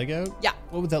sticking your leg out? Yeah.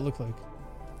 What would that look like?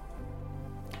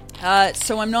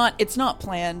 So it's not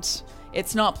planned.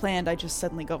 It's not planned. I just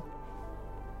suddenly go.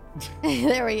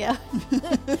 There we go.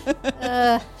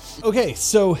 Okay,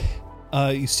 so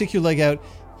you stick your leg out.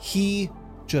 He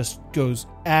just goes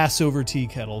ass over tea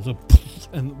kettle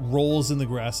and rolls in the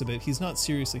grass a bit. He's not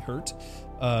seriously hurt,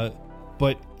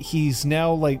 but he's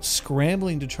now like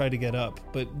scrambling to try to get up.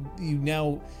 But you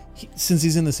now, since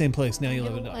he's in the same place, now you'll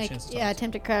have a chance to talk.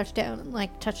 Attempt to crouch down and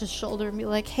like touch his shoulder and be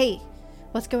like, "Hey,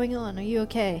 what's going on? Are you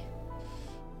okay?"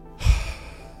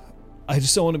 I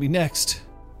just don't want to be next.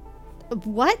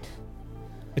 What?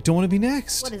 I don't want to be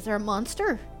next. What is there a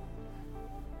monster?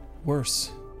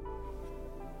 Worse.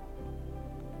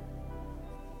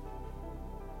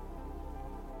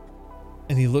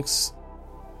 And he looks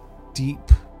deep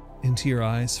into your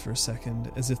eyes for a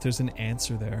second, as if there's an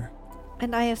answer there.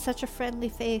 And I have such a friendly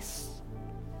face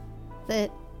that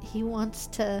he wants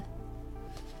to.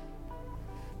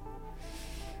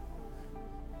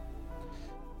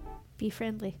 Be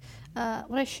friendly.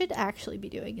 What I should actually be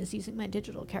doing is using my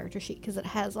digital character sheet because it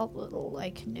has all the little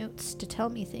like notes to tell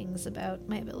me things about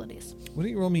my abilities. Why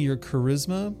don't you roll me your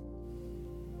charisma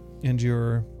and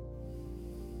your,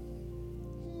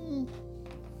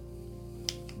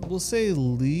 we'll say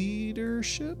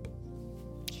leadership?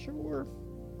 Sure.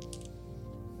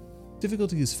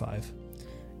 Difficulty is 5.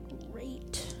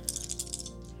 Great.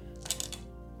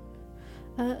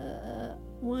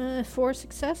 4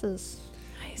 successes.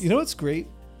 You know what's great?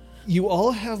 You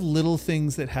all have little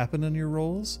things that happen on your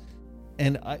rolls,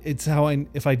 and it's how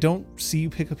if I don't see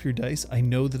you pick up your dice, I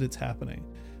know that it's happening.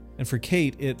 And for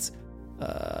Kate, it's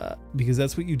because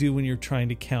that's what you do when you're trying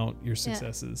to count your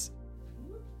successes.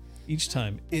 Each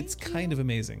time. It's kind of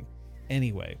amazing.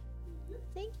 Anyway.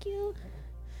 Thank you.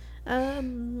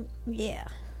 Yeah.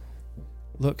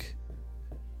 Look,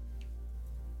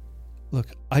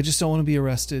 I just don't want to be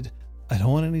arrested. I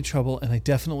don't want any trouble, and I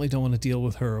definitely don't want to deal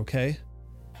with her, okay?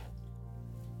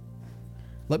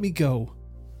 Let me go.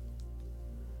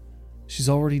 She's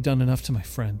already done enough to my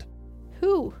friend.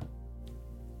 Who?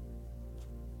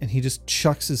 And he just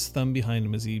chucks his thumb behind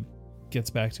him as he gets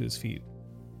back to his feet.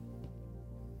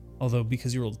 Although,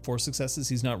 because you rolled 4 successes,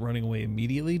 he's not running away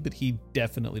immediately, but he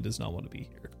definitely does not want to be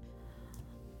here.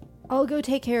 I'll go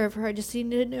take care of her. I just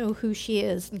need to know who she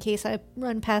is in case I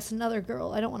run past another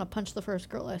girl. I don't want to punch the first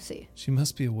girl I see. She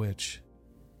must be a witch.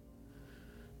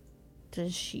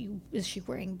 Is she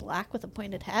wearing black with a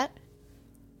pointed hat?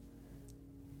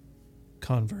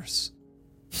 Converse.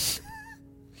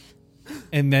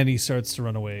 And then he starts to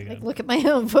run away again. Like, look at my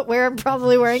own footwear. I'm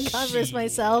probably wearing Converse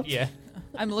myself. Yeah.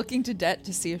 I'm looking to Det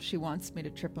to see if she wants me to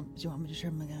trip him. Do you want me to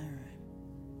trip him again?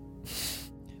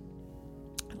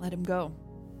 Let him go.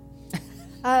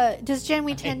 Does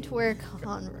Janwy tend to wear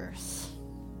Converse?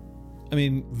 I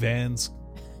mean, Vans,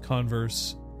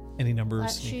 Converse, any number of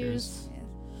Flat sneakers. shoes?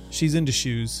 She's into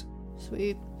shoes.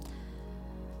 Sweet.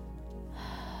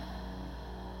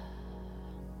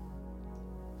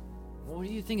 What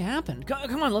do you think happened?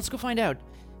 Come on, let's go find out.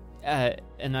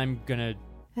 And I'm gonna.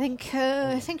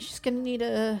 I think she's gonna need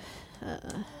a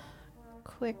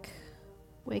quick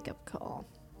wake-up call.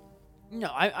 No,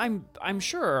 I'm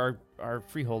sure our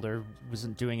freeholder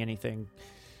wasn't doing anything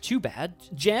too bad.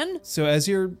 Jen? So as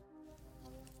you're...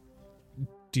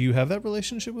 Do you have that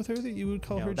relationship with her that you would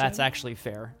call her No, Jen? that's actually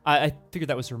fair. I figured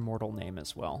that was her mortal name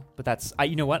as well. But that's...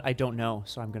 you know what? I don't know,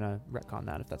 so I'm gonna retcon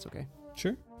that if that's okay.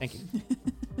 Sure. Thank you.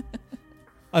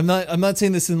 I'm not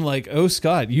saying this in like, oh,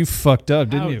 Scott, you fucked up,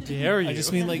 didn't How you? dare you. I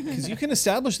just mean like, because you can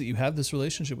establish that you have this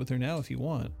relationship with her now if you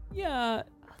want. Yeah.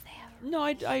 No,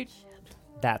 I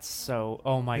that's so...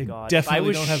 Oh my I god. definitely if I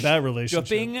was don't have that relationship.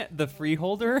 Shipping the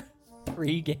freeholder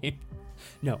pre-game.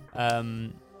 No.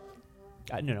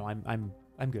 No,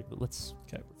 I'm good, but let's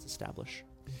establish.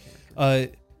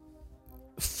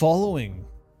 Following,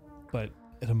 but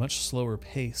at a much slower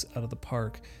pace out of the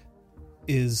park,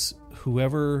 is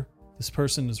whoever this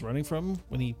person is running from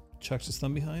when he chucks his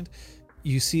thumb behind.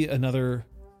 You see another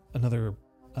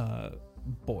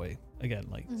boy, again,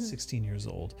 like 16 years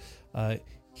old.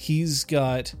 He's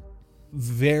got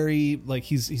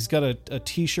he's got a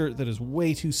t-shirt that is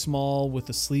way too small with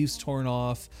the sleeves torn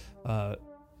off,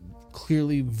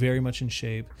 clearly very much in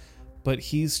shape, but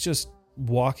he's just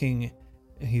walking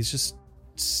and he's just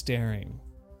staring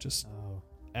just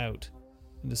out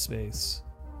into space.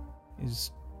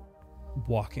 He's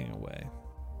walking away.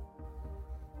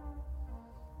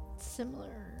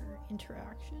 Similar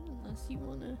interaction, unless you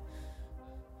want to.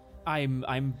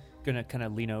 I'm gonna kind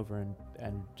of lean over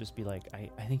and just be like, I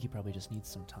think he probably just needs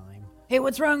some time. Hey,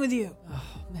 what's wrong with you? Oh,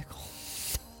 Michael.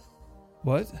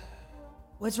 What?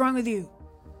 What's wrong with you?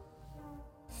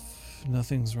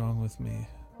 Nothing's wrong with me.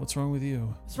 What's wrong with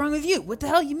you? What's wrong with you? What the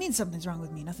hell you mean something's wrong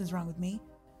with me? Nothing's wrong with me.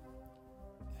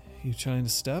 You trying to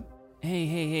step?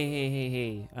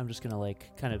 Hey. I'm just gonna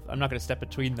like kind of, I'm not gonna step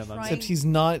between them. Right. Except he's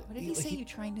not. What did he say? You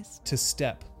trying to? To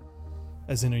step,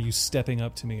 as in, are you stepping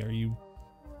up to me? Are you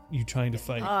trying to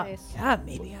fight? Face. Yeah,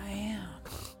 maybe I am.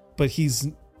 But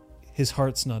his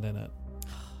heart's not in it.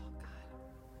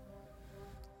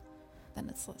 Then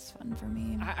it's less fun for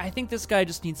me. I think this guy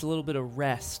just needs a little bit of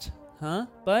rest, huh,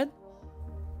 bud?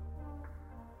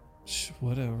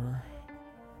 Whatever.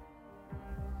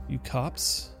 You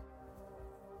cops?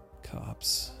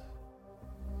 Cops.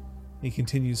 He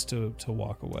continues to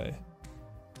walk away.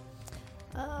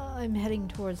 I'm heading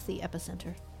towards the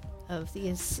epicenter of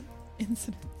these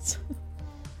Incidents.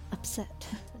 upset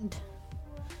and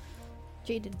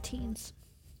jaded teens.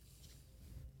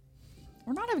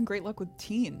 We're not having great luck with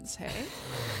teens, hey?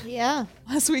 Yeah.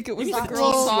 Last week it was Even the the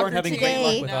girls' teens soccer weren't having team. great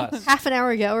luck Today, with us. half an hour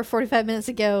ago or 45 minutes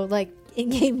ago, like in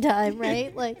game time,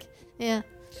 right? Like, yeah.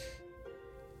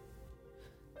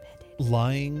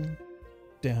 Lying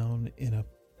down in a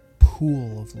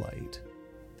pool of light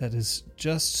that is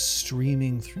just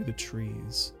streaming through the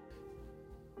trees,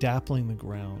 dappling the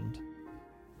ground,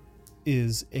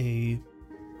 is a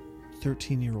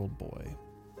 13-year-old boy.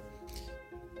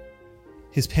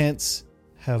 His pants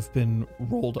have been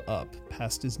rolled up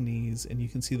past his knees, and you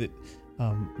can see that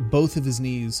both of his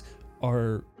knees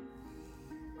are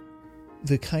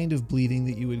the kind of bleeding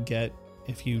that you would get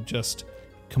if you just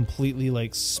completely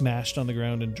like smashed on the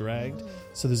ground and dragged.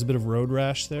 So there's a bit of road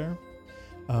rash there.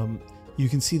 You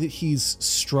can see that he's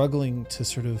struggling to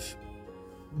sort of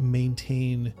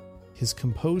maintain his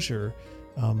composure.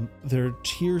 There are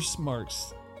tears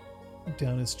marks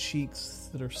down his cheeks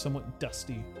that are somewhat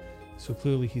dusty. So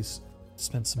clearly he's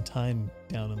spent some time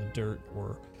down in the dirt,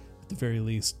 or at the very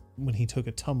least, when he took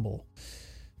a tumble.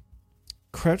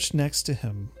 Crouched next to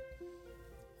him,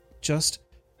 just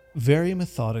very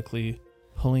methodically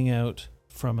pulling out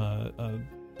from a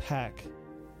pack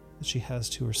that she has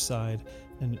to her side,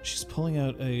 and she's pulling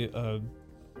out a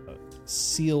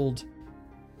sealed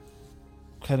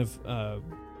kind of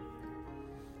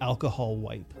alcohol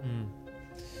wipe.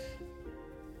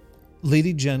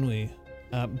 Lady Genwy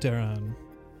Abderran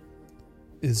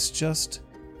is just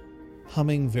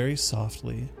humming very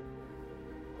softly,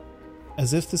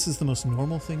 as if this is the most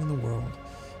normal thing in the world.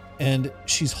 And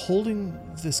she's holding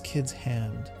this kid's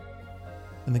hand,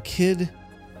 and the kid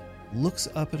looks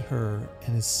up at her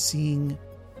and is seeing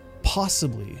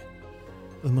possibly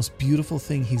the most beautiful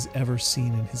thing he's ever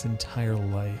seen in his entire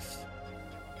life.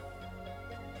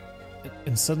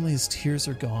 And suddenly his tears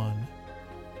are gone,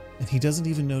 and he doesn't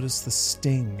even notice the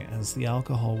sting as the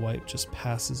alcohol wipe just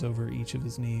passes over each of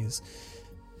his knees.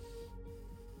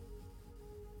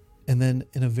 And then,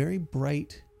 in a very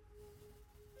bright,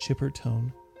 chipper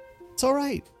tone, "It's all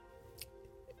right.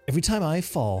 Every time I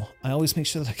fall, I always make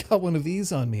sure that I got one of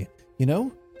these on me, you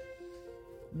know?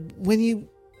 When you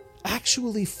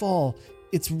actually fall,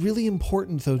 it's really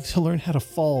important, though, to learn how to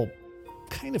fall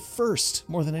kind of first,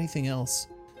 more than anything else.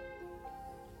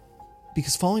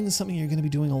 Because falling is something you're going to be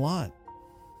doing a lot.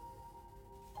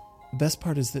 The best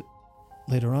part is that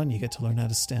later on you get to learn how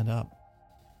to stand up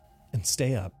and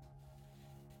stay up.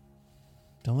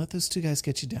 Don't let those two guys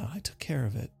get you down. I took care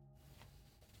of it."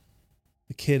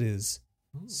 The kid is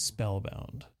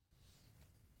spellbound.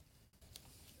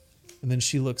 And then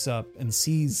she looks up and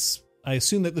sees, I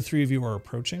assume that the three of you are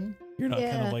approaching. You're not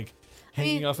kind Yeah. of like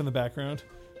hanging mean- off in the background.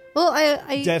 Well,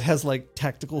 I Dad has like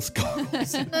tactical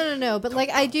goggles. no, but like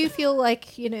I do feel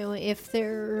like, you know, if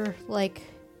they're like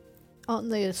on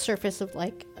the surface of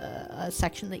like a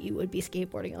section that you would be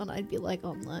skateboarding on, I'd be like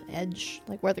on the edge,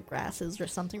 like where the grass is or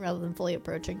something, rather than fully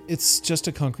approaching. It's just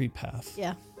a concrete path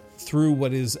Yeah. through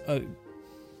what is a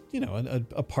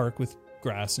park with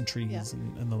grass and trees Yeah.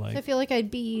 and the like. So I feel like I'd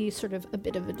be sort of a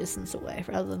bit of a distance away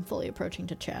rather than fully approaching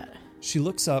to chat. She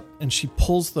looks up and she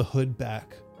pulls the hood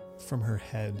back from her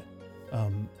head.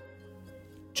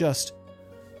 Just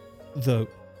the...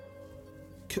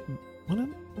 What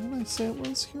did I say it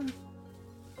was here?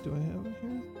 Do I have it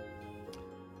here?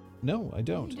 No, I You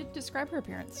don't. did describe her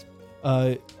appearance.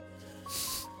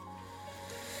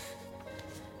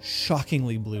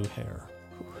 shockingly blue hair,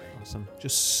 Awesome.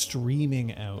 just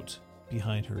streaming out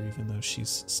behind her, even though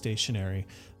she's stationary,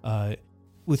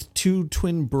 with two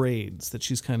twin braids that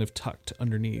she's kind of tucked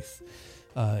underneath.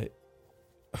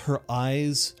 Her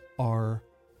eyes are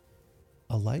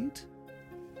alight.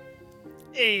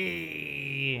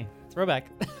 Hey, throwback.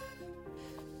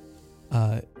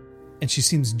 And she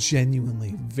seems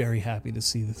genuinely very happy to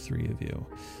see the three of you.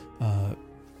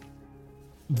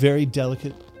 Very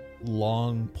delicate,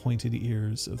 long, pointed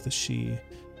ears of the she.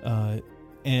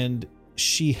 And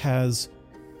she has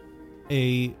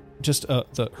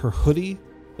her hoodie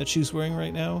that she's wearing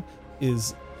right now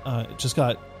is just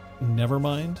got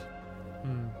Nevermind.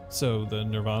 So the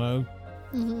Nirvana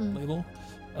label.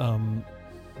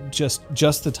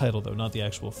 Just the title though, not the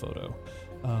actual photo.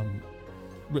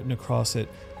 Written across it.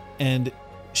 And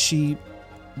she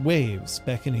waves,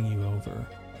 beckoning you over.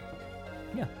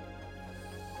 Yeah.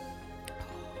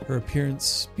 Her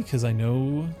appearance, because I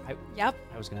know Yep.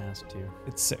 I was going to ask too.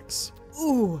 it's 6.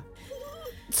 Ooh.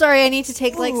 Sorry, I need to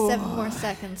take like Ooh. 7 more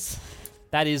seconds.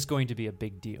 That is going to be a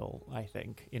big deal, I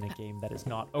think, in a game that is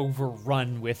not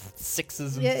overrun with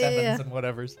 6s and 7s and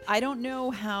whatevers. I don't know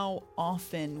how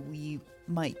often we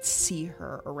might see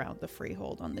her around the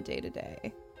Freehold on the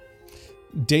day-to-day.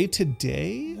 Day to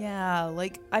day? Yeah,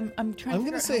 like I'm trying. I'm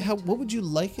going to say, what would you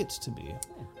like it to be?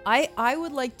 I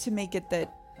would like to make it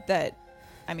that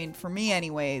I mean, for me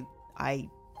anyway, I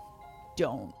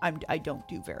don't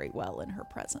do very well in her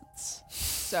presence.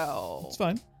 So It's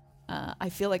fine. I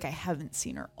feel like I haven't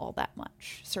seen her all that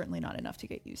much. Certainly not enough to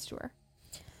get used to her.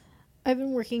 I've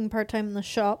been working part-time in the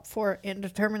shop for an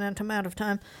indeterminate amount of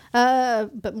time,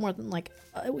 but more than like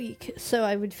a week. So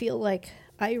I would feel like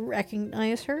I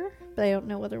recognize her, but I don't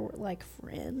know whether we're like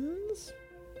friends.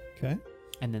 Okay.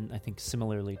 And then I think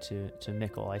similarly to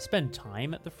Mikkel, I spend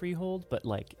time at the Freehold, but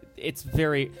like it's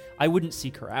very, I wouldn't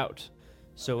seek her out.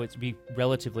 So it'd be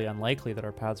relatively unlikely that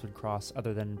our paths would cross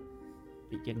other than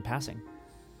in passing.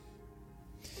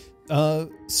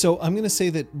 So I'm going to say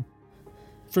that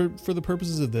for the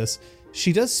purposes of this,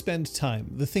 she does spend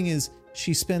time. The thing is,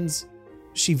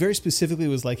 she very specifically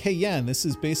was like, hey, Yan, this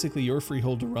is basically your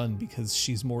Freehold to run because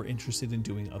she's more interested in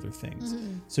doing other things.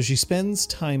 So she spends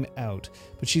time out,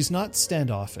 but she's not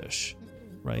standoffish,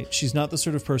 right? She's not the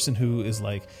sort of person who is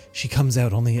like, she comes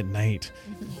out only at night.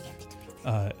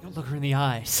 Don't look her in the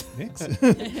eyes.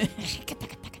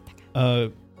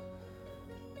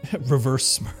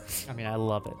 Reverse Smurf. I mean, I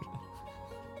love it.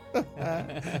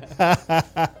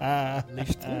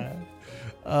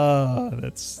 Oh,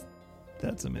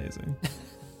 that's amazing.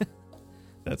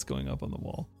 That's going up on the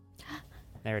wall.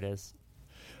 There it is.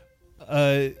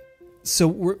 So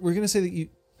we're going to say that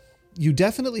you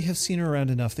definitely have seen her around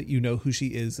enough that you know who she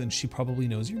is, and she probably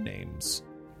knows your names.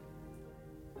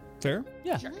 Fair?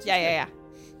 Yeah. Yeah.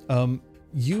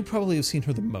 You probably have seen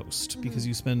her the most because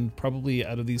you spend probably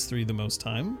out of these three the most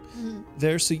time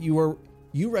there. So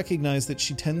you recognize that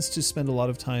she tends to spend a lot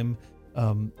of time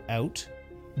out,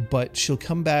 but she'll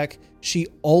come back. She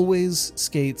always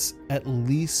skates at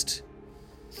least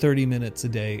 30 minutes a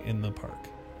day in the park.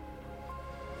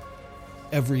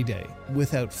 Every day,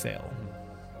 without fail.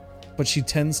 But she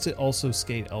tends to also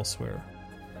skate elsewhere.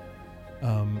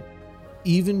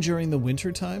 Even during the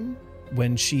winter time,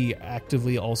 when she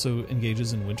actively also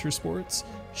engages in winter sports,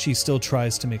 she still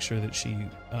tries to make sure that she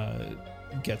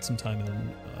gets some time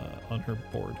on her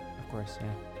board. Of course,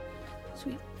 yeah.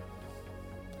 Sweet.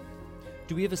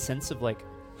 Do we have a sense of like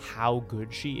how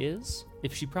good she is?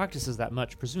 If she practices that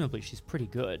much, presumably she's pretty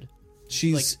good.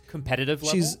 She's like competitive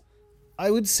level. I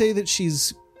would say that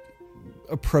she's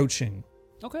approaching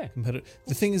Okay. competitive.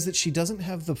 The thing is that she doesn't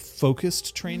have the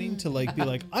focused training to like be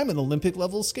like, I'm an Olympic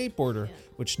level skateboarder,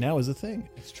 which now is a thing.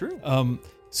 It's true.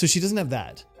 So she doesn't have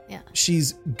that. Yeah.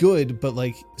 She's good, but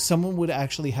like someone would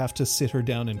actually have to sit her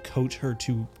down and coach her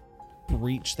to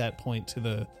reach that point to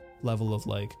the level of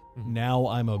like, now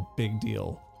I'm a big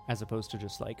deal. As opposed to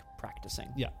just like practicing.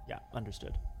 Yeah. Yeah,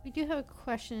 understood. We do have a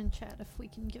question in chat if we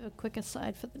can give a quick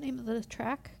aside for the name of the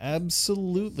track.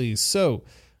 Absolutely. So,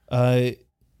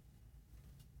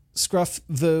 Scruff,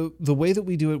 the way that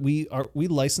we do it, we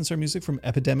license our music from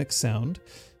Epidemic Sound.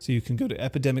 So you can go to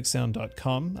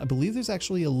epidemicsound.com. I believe there's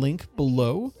actually a link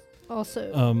below,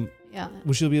 Also, yeah.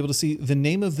 which you'll be able to see. The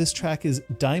name of this track is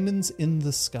Diamonds in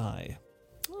the Sky.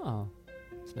 Oh,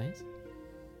 that's nice.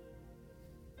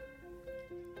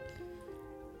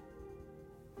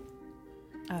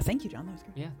 Thank you, John. That was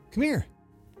good. Yeah. Come here.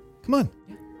 Come on.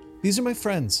 These are my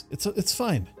friends. It's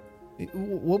fine.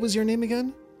 What was your name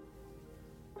again?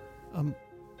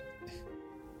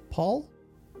 Paul?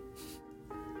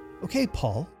 Okay,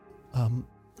 Paul.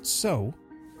 So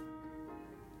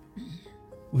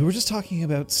We were just talking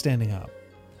about standing up.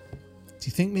 Do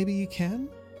you think maybe you can?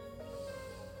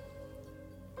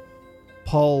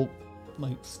 Paul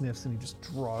sniffs and he just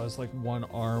draws one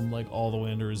arm all the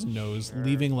way under his nose,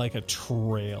 leaving a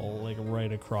trail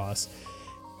right across.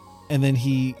 And then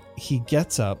he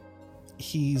gets up.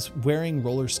 He's wearing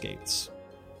roller skates.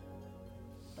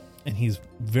 And he's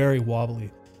very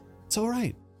wobbly. It's all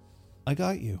right. I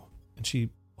got you. And she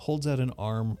holds out an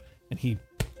arm and he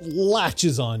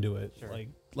latches onto it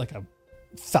like a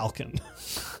falcon.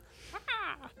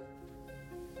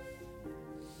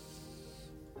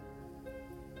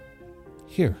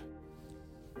 Here.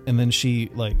 And then she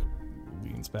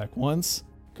leans back once,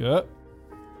 go,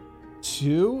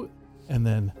 two, and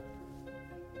then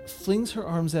flings her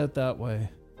arms out that way.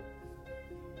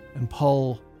 And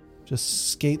Paul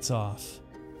just skates off.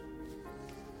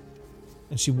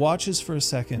 And she watches for a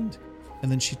second,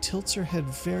 and then she tilts her head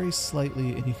very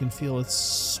slightly, and you can feel a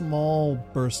small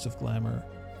burst of glamour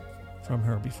from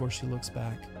her before she looks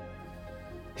back.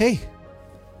 Hey.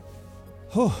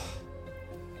 Oh.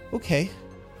 Okay.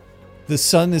 The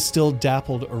sun is still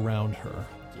dappled around her.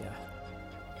 Yeah.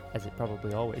 As it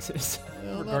probably always is.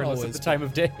 Well, not regardless always, of the time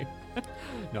of day.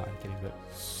 No, I'm kidding, but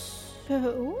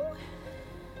So,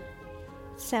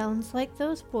 sounds like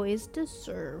those boys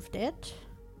deserved it.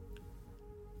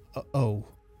 Oh.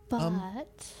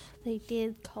 But they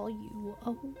did call you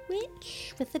a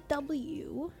witch with a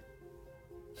W.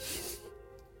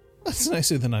 That's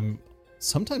nicer than I'm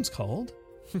sometimes called.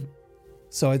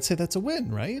 So I'd say that's a win,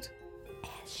 right?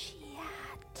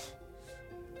 Eshiat.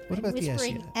 What about the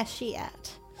Whispering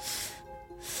Eshiat?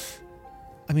 Eshiat.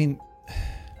 I mean,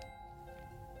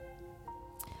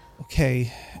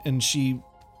 okay, and she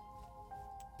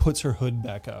puts her hood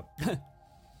back up.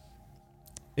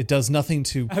 It does nothing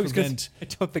to prevent I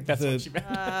don't think that's what she meant.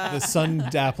 the sun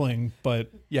dappling,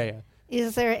 but Yeah.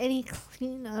 Is there any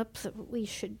cleanup that we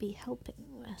should be helping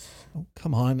with? oh,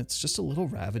 come on, it's just a little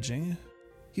ravaging.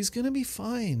 He's gonna be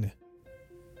fine.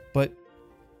 But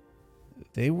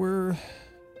they were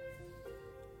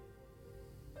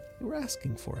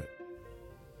asking for it.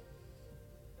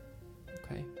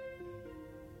 Okay.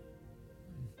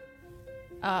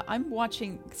 I'm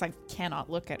watching, because I cannot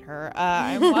look at her.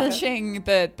 I'm watching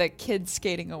the kid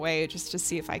skating away just to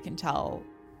see if I can tell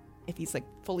if he's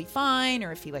fully fine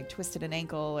or if he twisted an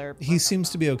ankle or. He seems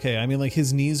to be okay. I mean,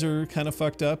 his knees are kind of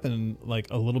fucked up, and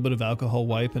a little bit of alcohol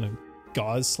wipe and a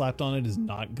gauze slapped on it is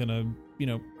not gonna,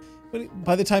 But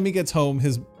by the time he gets home,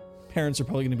 his parents are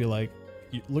probably gonna be like,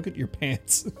 "Look at your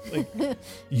pants!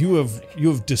 you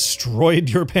have destroyed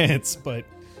your pants." But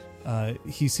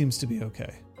he seems to be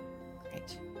okay.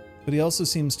 Great. But he also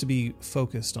seems to be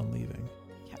focused on leaving.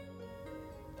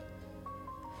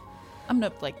 I'm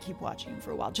gonna keep watching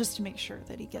for a while just to make sure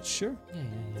that he gets Sure,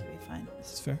 to be fine.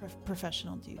 that's fair.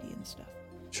 Professional duty and stuff.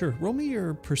 Sure. Roll me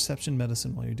your perception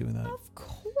medicine while you're doing that. Of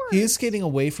course. He is skating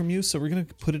away from you, so we're gonna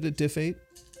put it at diff 8.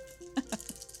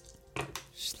 I'm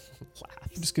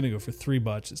just gonna go for 3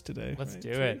 botches today. Let's right? do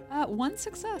it. One I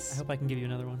success. hope I can give you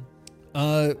another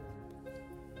one.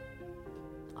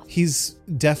 He's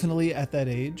definitely at that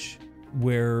age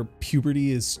where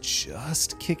puberty is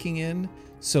just kicking in.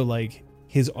 So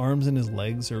his arms and his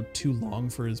legs are too long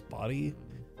for his body.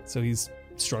 So he's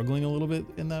struggling a little bit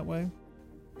in that way.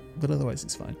 But otherwise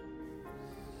he's fine.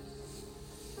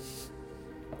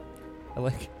 I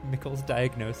like Mikkel's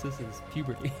diagnosis is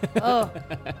puberty.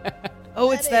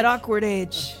 Oh, it's that awkward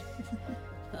age.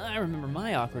 I remember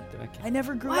my awkward. I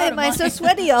never grew Why out am I of so mine.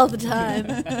 sweaty all the time?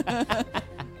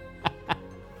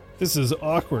 This is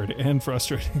awkward and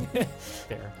frustrating.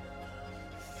 Fair.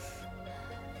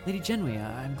 Lady Genwy,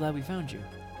 I'm glad we found you.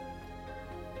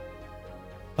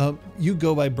 You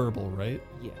go by Burble, right?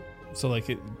 Yeah. So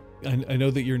I know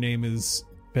that your name is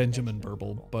Benjamin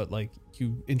Burble, but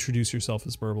you introduce yourself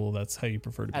as Burble. That's how you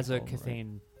prefer to be As a called, right?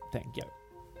 Cathane thing, yeah.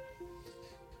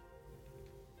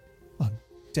 I'm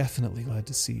definitely glad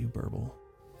to see you, Burble.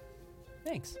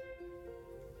 Thanks.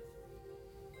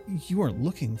 You weren't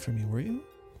looking for me, were you?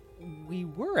 We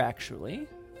were actually.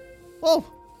 Oh,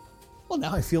 well,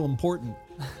 now I feel important.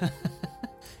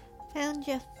 Found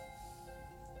you.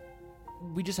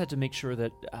 We just had to make sure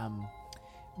that,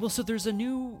 so there's a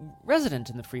new resident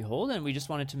in the Freehold, and we just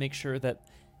wanted to make sure that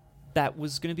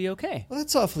was going to be okay. Well,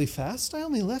 that's awfully fast. I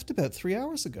only left about 3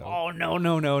 hours ago. Oh, no,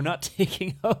 not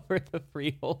taking over the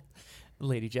Freehold.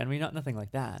 Lady Genwy, nothing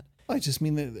like that. I just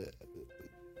mean that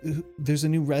there's a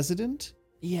new resident.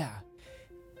 Yeah.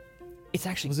 It's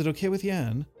actually, Was it okay with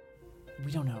Yan?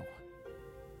 we don't know.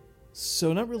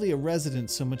 So not really a resident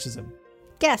so much as a...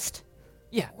 Guest.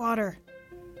 Yeah. Water.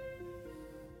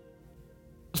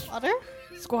 Water?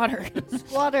 Squatter.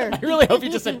 Water. I really hope you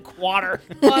just said quatter.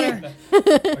 Water.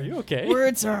 Are you okay?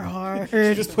 Words are hard.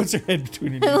 She just puts her head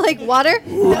between her knees. Like water?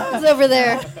 It's over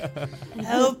there.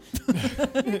 Help.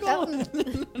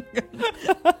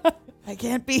 I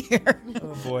can't be here.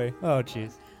 Oh boy. Oh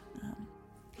jeez.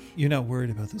 You're not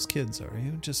worried about those kids, are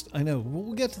you? I know.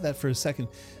 We'll get to that for a second.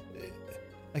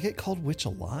 I get called witch a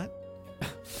lot.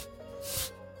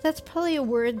 That's probably a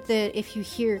word that if you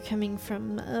hear coming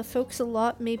from folks a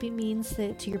lot maybe means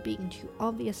that you're being too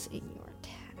obvious in your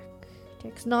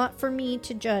tactics. Not for me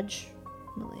to judge,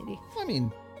 milady. I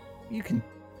mean, you can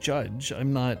judge.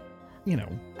 I'm not,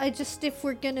 If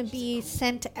we're gonna be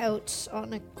sent out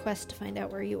on a quest to find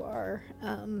out where you are,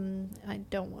 I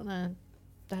don't want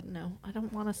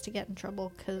us to get in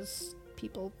trouble because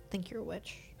people think you're a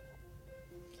witch.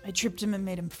 I tripped him and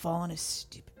made him fall on his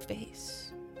stupid face.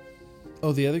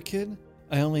 Oh, the other kid?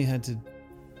 I only had to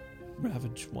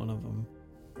ravage one of them.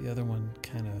 The other one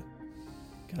kind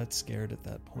of got scared at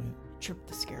that point. Tripped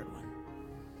the scared one.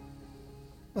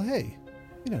 Well, hey,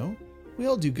 we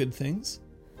all do good things.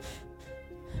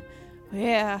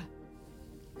 Yeah.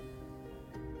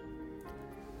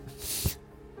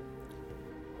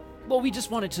 Well, we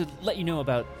just wanted to let you know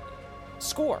about the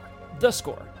score.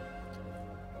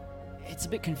 It's a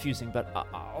bit confusing, but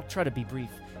I'll try to be brief.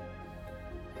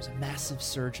 There's a massive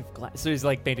surge of glass. So he's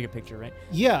like painting a picture, right?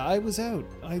 Yeah, I was out.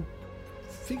 I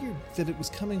figured that it was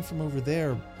coming from over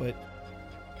there, but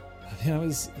I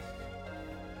was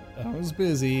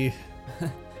busy.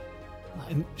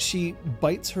 And she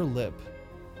bites her lip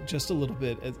just a little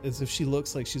bit, as if she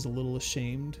looks like she's a little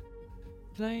ashamed.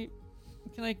 Can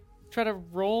I try to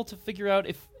roll to figure out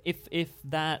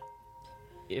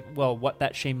what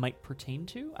that shame might pertain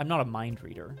to? I'm not a mind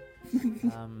reader.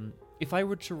 If I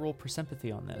were to roll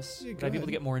persympathy on this, Yeah, would go I be able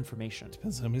to ahead. get more information?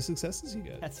 Depends on how many successes you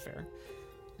get. That's fair.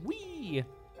 Wee.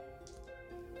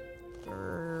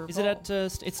 Is it at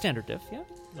it's standard diff? Yeah.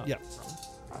 No, Yeah.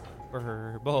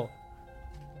 Verbal.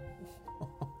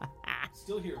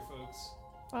 Still here, folks.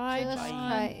 Bye Just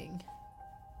bye.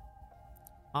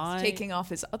 trying. Taking off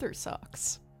his other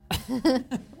socks.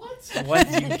 What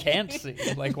you can't see?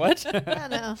 Like what? I don't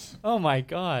know. Oh my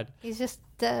god! He's just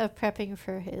prepping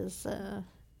for his,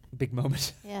 Big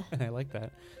moment. yeah. I like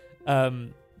that.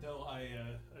 No, I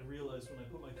realized when I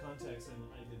put my contacts in,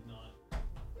 I did not.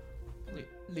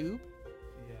 Lube?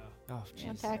 Yeah. Oh, jeez.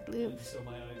 Contact lube. And so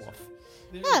my eyes. Woof.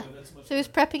 There Ah, we go, that's much So he's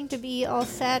prepping to be all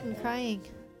sad and crying.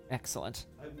 Excellent.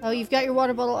 Oh, you've got your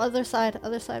water bottle, other side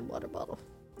water bottle.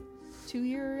 To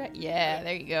your... Yeah,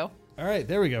 there you go. All right,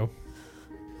 there we go.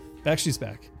 She's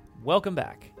back. Welcome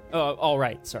back. Oh, all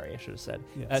right. Sorry, I should have said.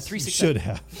 Yes, 3 you successes. should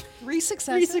have. 3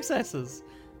 successes. 3 successes.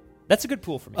 That's a good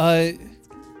pool for me.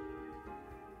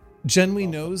 Genwi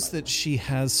knows that she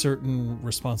has certain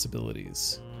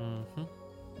responsibilities. Mhm.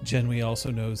 Genwi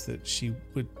also knows that she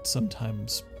would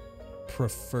sometimes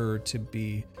prefer to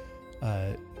be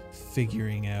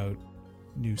figuring out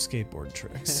new skateboard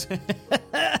tricks.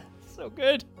 So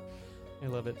good. I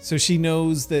love it. So she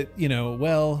knows that,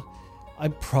 I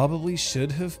probably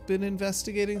should have been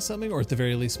investigating something, or at the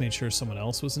very least made sure someone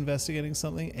else was investigating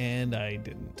something, and I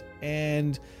didn't.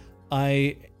 And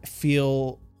I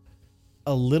feel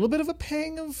a little bit of a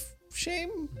pang of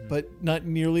shame, but not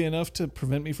nearly enough to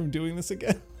prevent me from doing this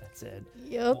again. That's it.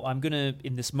 Yep. Well, I'm going to,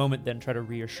 in this moment, then try to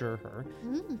reassure her.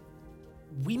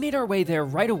 We made our way there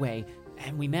right away,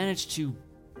 and we managed to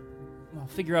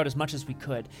figure out as much as we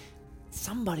could.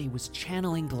 Somebody was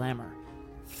channeling glamour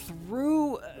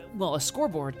through, a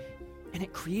scoreboard, and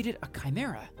it created a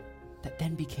chimera that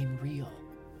then became real.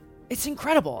 It's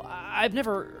incredible. I've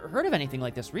never heard of anything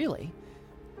like this, really.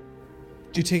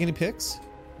 Do you take any pics?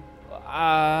 We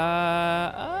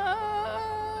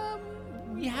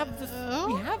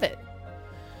have it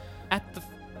at the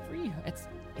free. It's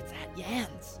at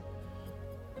Yan's.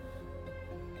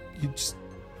 You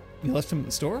left him at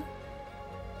the store?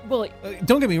 Well,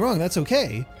 Don't get me wrong, that's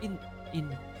okay. in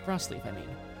Frostleaf, I mean.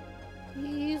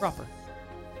 He's Proper.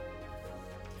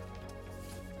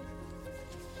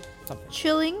 Something.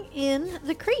 chilling in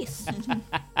the crease.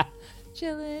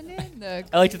 Chilling in the...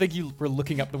 I like to think you were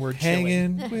looking up the word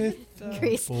chilling. Hanging with the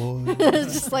Grease. boys.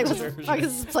 It's just like, what the fuck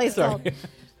is this place called? Sorry.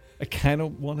 I kind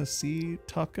of want to see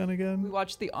Top Gun We again.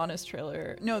 watched the Honest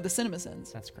trailer. No, the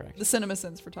CinemaSins. That's correct. The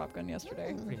CinemaSins for Top Gun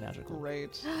yesterday. Pretty magical.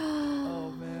 Great.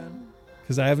 Oh, man.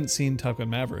 Because I haven't seen Top Gun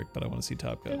Maverick, but I want to see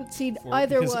Top I Gun. haven't seen 4,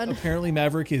 either because one. Apparently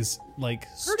Maverick is like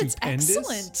Heard it's stupendous.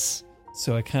 excellent.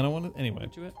 So I kind of want to. Anyway,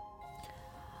 Do it.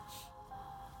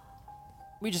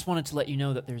 We just wanted to let you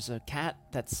know that there's a cat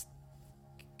that's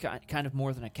kind of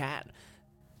more than a cat.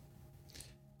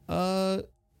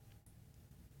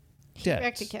 Det.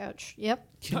 Wrecked a couch. Yep.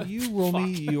 Can you roll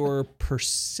me your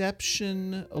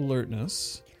perception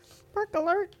alertness? Perk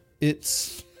alert.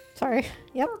 It's Sorry.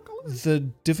 Yep. the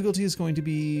difficulty is going to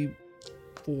be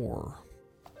 4.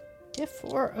 Diff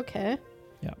 4. Okay.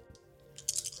 Yeah.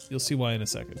 You'll see why in a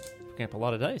second. Picking up a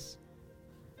lot of dice.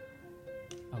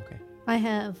 Okay. I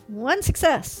have 1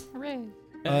 success. Hooray.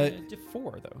 Diff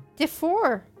 4, though. Diff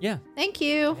 4. Yeah. Thank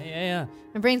you. Yeah.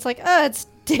 My brain's like, oh, it's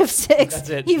diff 6. That's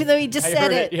it. Even though he just I said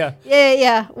heard it. Yeah.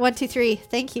 Yeah. 1, 2, 3.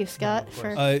 Thank you, Scott, of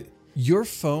for course. Your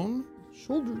phone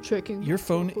shoulder checking. Your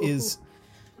phone is,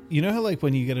 you know how like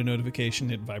when you get a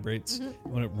notification, it vibrates.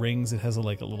 When it rings, it has a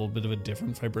little bit of a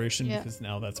different vibration Yeah. because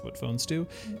now that's what phones do.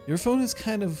 Your phone is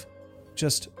kind of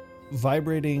just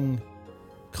vibrating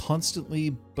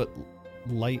constantly but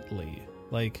lightly,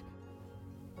 like.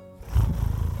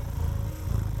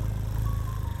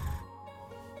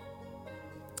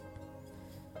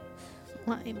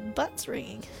 My butt's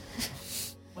ringing.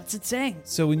 What's it saying?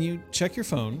 So when you check your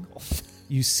phone,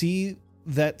 you see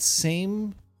that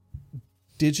same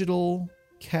digital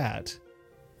cat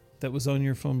that was on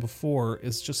your phone before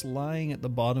is just lying at the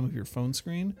bottom of your phone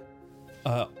screen,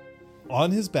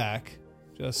 on his back,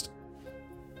 just,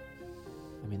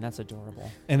 I mean, that's adorable.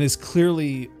 and is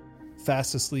clearly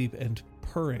fast asleep and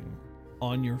purring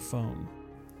on your phone.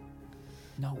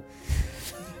 No.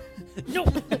 No.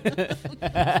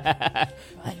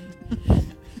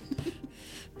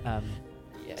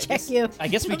 Yeah, Check you. I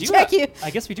guess we I'll do. check you. I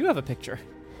guess we do have a picture.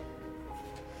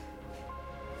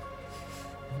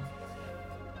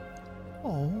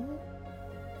 Oh.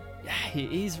 Yeah,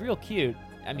 he's real cute.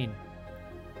 I mean,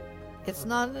 It's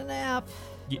not an app.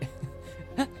 yeah,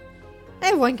 I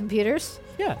have 1 computers.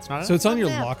 yeah it's not. So it's on your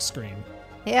Yeah. lock screen.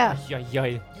 Yeah. Yeah.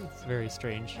 It's very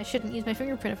strange. I shouldn't use my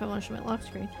fingerprint if I want to show my lock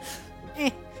screen. Eh.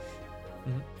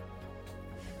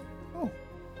 Oh,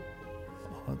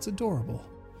 that's adorable.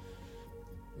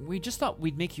 We just thought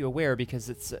we'd make you aware because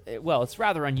it's it's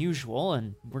rather unusual,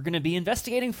 and we're going to be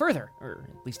investigating further, or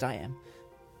at least I am.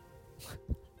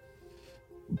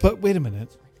 But wait a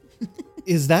minute.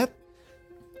 Is that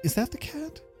the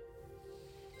cat?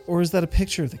 Or is that a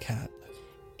picture of the cat?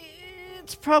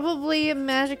 It's probably a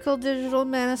magical digital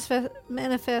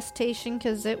manifestation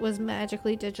because it was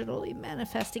magically digitally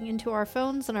manifesting into our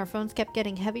phones, and our phones kept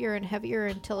getting heavier and heavier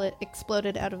until it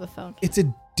exploded out of a phone. It's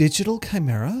a digital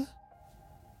chimera?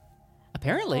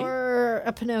 Apparently, Or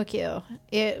a Pinocchio.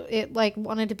 It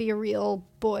wanted to be a real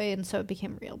boy, and so it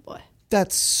became a real boy.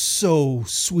 That's so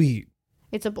sweet.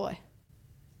 It's a boy.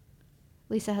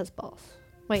 Lisa has balls.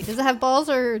 Wait, does it have balls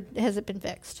or has it been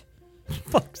fixed?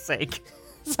 fuck's sake,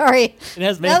 Sorry. it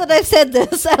has Now that I've said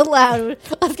this out loud,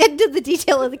 let's get into the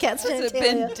detail of the cat's Has it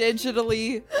been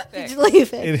genitalia. digitally fixed? Digitally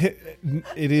fixed.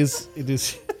 It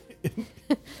is.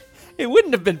 It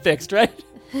wouldn't have been fixed, right?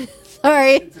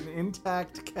 Sorry. It's an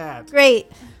intact cat. Great.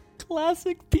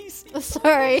 Classic PC.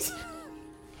 Sorry.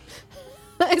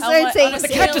 I On started a saying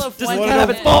scale six. of Do one you to want have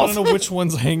its to balls. know which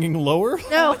one's hanging lower?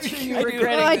 No, You I do.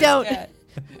 regretting No, I this don't. yet?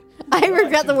 I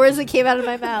regret the words that came out of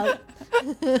my mouth.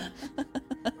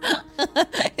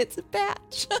 It's a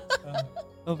batch.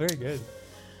 Oh, very good.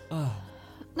 Oh,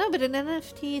 No, but an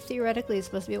NFT theoretically is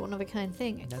supposed to be a one-of-a-kind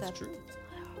thing. Except that's true.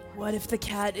 What if the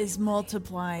cat is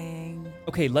multiplying?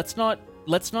 Okay, let's not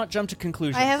jump to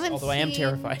conclusions. I haven't although I am seen-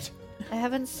 terrified. I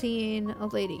haven't seen a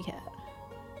lady cat,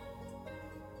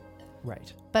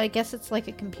 Right. but I guess it's like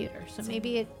a computer, so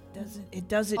maybe it It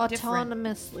does it different.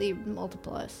 autonomously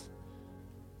multiplies.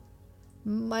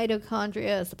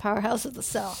 Mitochondria is the powerhouse of the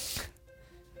cell.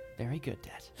 Very good,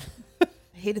 Dad. I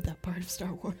hated that part of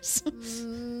Star Wars.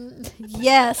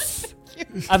 Yes.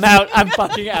 I'm out. I'm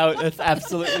fucking out. That's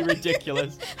absolutely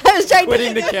ridiculous. I was trying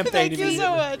Quitting to the campaign Thank you so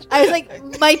immediately. much. I was like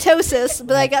mitosis,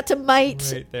 but I got to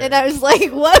mite, Right there. and I was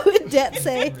like, "What would Det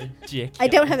say?" Ridiculous. I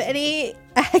don't have any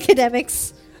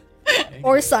academics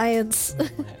or science. Oh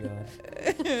my God.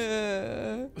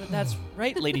 But that's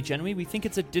right, Lady Genui. We think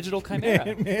it's a digital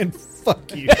chimera. Man,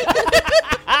 fuck you.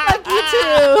 Fuck you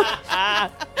too.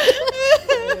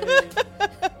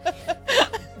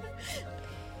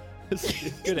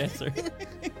 Good answer.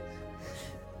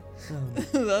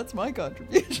 That's my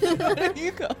contribution. What do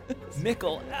you got?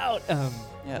 Mickle out.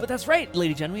 Yeah. But that's right,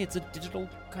 Lady Genui. It's a digital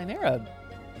chimera.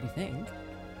 We think.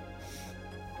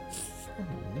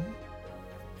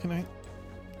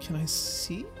 Can I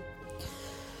see?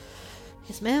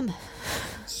 Yes, ma'am.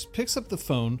 Just picks up the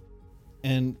phone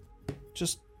and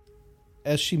just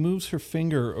as she moves her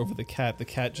finger over the cat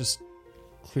just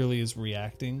clearly is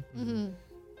reacting. Mm-hmm.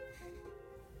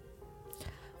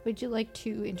 Would you like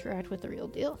to interact with the real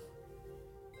deal?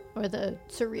 Or the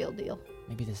surreal deal?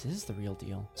 Maybe this is the real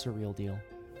deal. Surreal deal.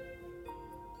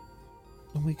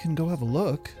 we can go have a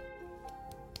look.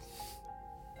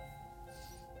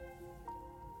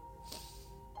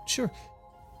 Sure.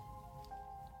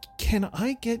 Can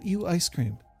I get you ice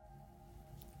cream?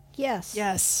 Yes.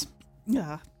 Yes.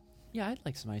 Yeah. Yeah, I'd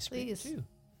like some ice cream Please. too.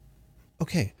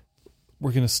 Okay.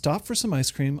 We're going to stop for some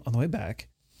ice cream on the way back.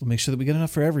 We'll make sure that we get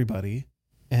enough for everybody.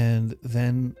 And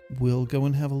then we'll go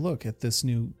and have a look at this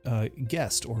new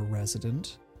guest or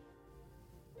resident.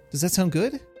 Does that sound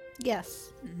good?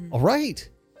 Yes. All right.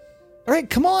 All right,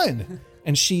 come on.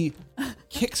 And she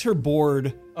kicks her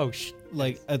board Oh,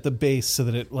 like at the base so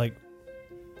that it like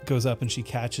goes up and she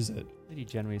catches it. Lady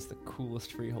Genway is the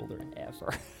coolest freeholder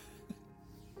ever.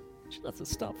 She lets us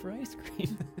stop for ice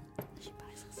cream. She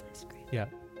buys us ice cream. Yeah.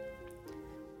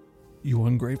 You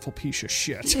ungrateful piece of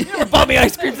shit. Never bought me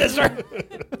ice cream, sister.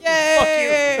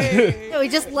 Yay! No, he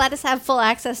just let us have full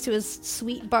access to his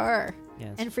sweet bar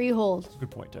Yes. and freehold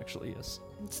Good point, actually. Yes.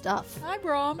 and stuff. Hi,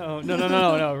 Brom.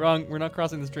 No. Wrong. We're not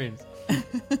crossing the streams.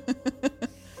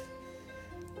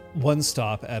 One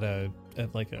stop at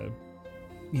like a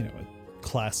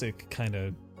classic kind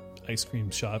of ice cream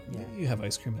shop. Yeah. You have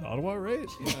ice cream in Ottawa, right?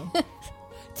 You know.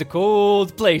 It's a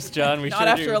cold place, John. We Not sure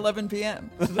after do. 11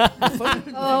 p.m.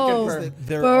 Oh,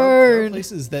 There are burn.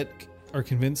 places that are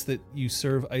convinced that you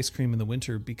serve ice cream in the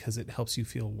winter because it helps you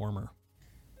feel warmer.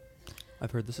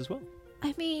 I've heard this as well.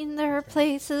 I mean, there are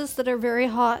places that are very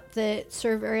hot that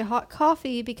serve very hot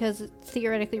coffee because it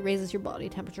theoretically raises your body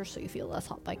temperature so you feel less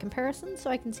hot by comparison. So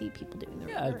I can see people doing the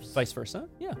Yeah, reverse. vice versa.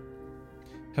 Yeah.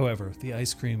 However, the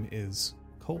ice cream is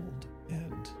cold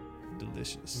and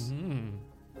delicious. Mm.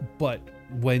 But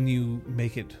when you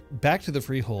make it back to the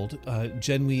freehold,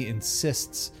 Genwee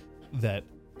insists that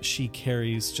she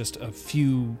carries just a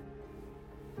few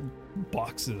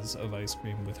boxes of ice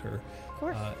cream with her. Of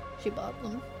course, she bought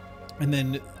them. And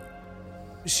then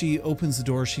she opens the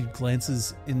door. She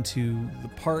glances into the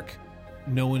park.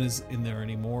 No one is in there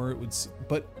anymore.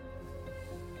 But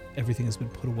everything has been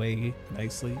put away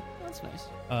nicely. That's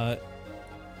nice.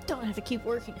 Don't have to keep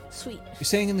working. Sweet. You're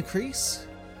staying in the crease?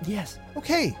 Yes.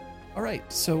 Okay. All right.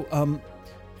 So,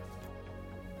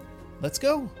 let's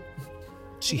go.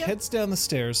 She Yep. heads down the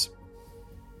stairs.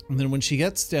 And then when she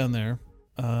gets down there,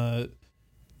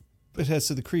 it heads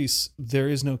to the crease. There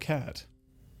is no cat.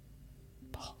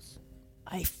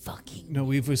 I fucking. No,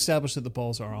 we've established that the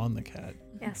balls are on the cat.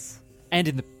 Yes. And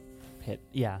in the pit.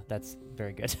 Yeah, that's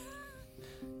very good.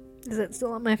 Is it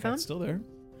still on my phone? It's still there.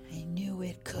 I knew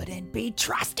it couldn't be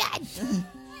trusted.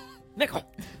 Nickel.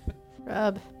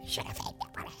 Rob. Should have had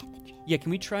that when I had the chance. Yeah,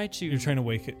 can we try You're to trying to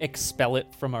wake it. expel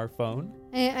it from our phone?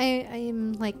 I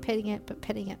am like petting it, but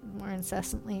petting it more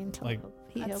incessantly until Like-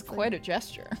 he That's hopefully- quite a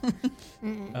gesture.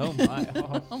 Mm-mm. Oh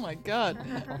my. Oh my god.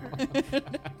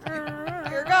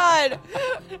 Dear God.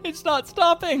 It's not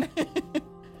stopping.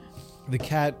 The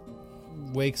cat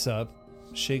wakes up,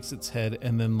 shakes its head,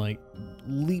 and then like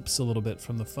leaps a little bit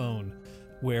from the phone,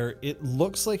 where it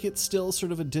looks like it's still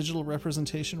sort of a digital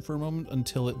representation for a moment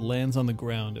until it lands on the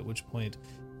ground, at which point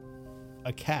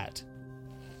a cat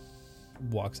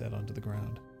walks out onto the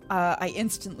ground. I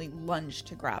instantly lunge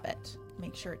to grab it.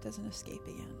 Make sure it doesn't escape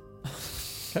again.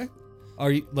 Okay.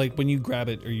 Are you like when you grab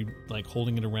it, are you like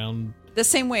holding it around? The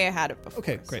same way I had it before.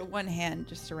 Okay, great. So one hand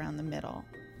just around the middle.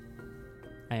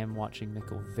 I am watching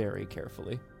Nickel very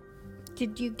carefully.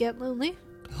 Did you get lonely?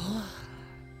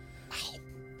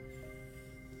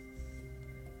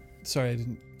 Sorry, I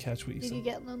didn't catch what you Did said. you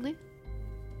get lonely?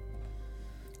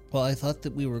 Well, I thought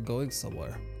that we were going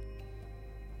somewhere.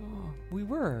 Oh, we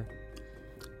were.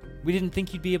 We didn't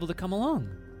think you'd be able to come along.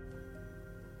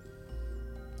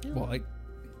 Well,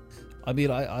 I mean,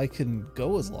 I can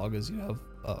go as long as you have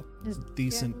a Just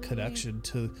decent get connection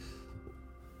to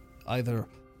either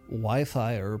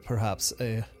Wi-Fi or perhaps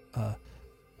a.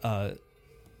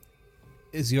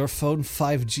 Is your phone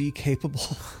 5G capable?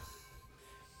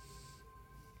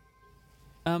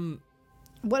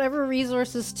 Whatever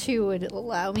resources too would it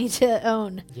allow me to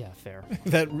own. Yeah, fair.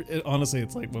 Honestly,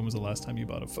 it's like, when was the last time you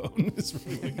bought a phone? It's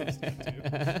really good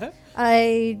to do.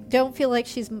 I don't feel like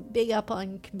she's big up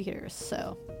on computers,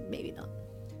 so maybe not.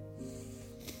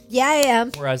 Yeah, I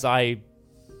am. Whereas I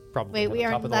probably Wait,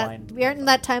 have a top of the line. we aren't in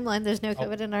that timeline. There's no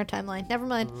COVID in our timeline. Never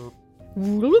mind.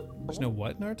 There's no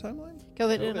what in our timeline?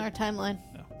 COVID in our timeline.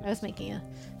 No. I was making a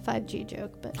 5G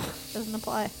joke, but it doesn't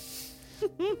apply.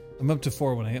 I'm up to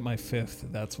 4. When I hit my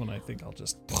 5th, that's when I think I'll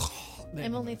just.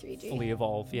 I'm only 3G. Fully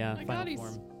evolve, yeah. my Final God, he's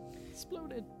form.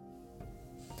 Exploded.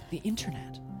 The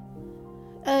internet.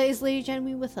 Is Lady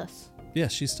Genwee with us? Yeah,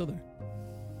 she's still there.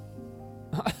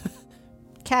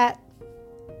 Cat.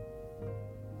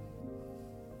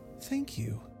 Thank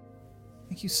you.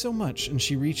 Thank you so much. And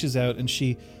she reaches out and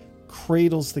she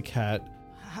cradles the cat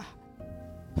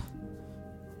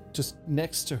just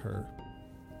next to her.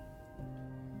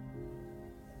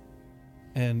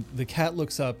 And the cat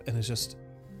looks up and is just,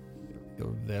 "You're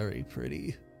very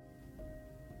pretty."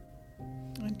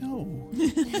 I know.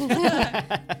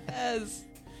 Yes.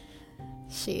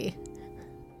 She.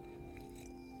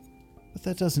 But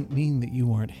that doesn't mean that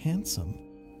you aren't handsome.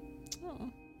 Oh.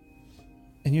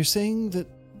 And you're saying that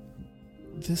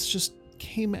this just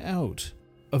came out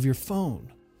of your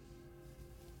phone.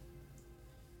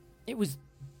 It was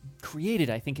created,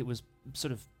 I think it was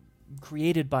sort of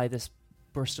created by this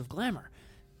burst of glamour.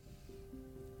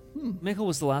 Mikkel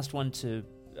was the last one to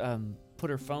put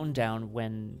her phone down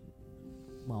when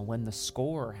the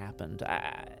score happened.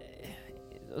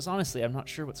 It was honestly, I'm not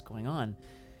sure what's going on.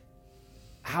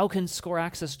 How can Score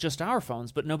access just our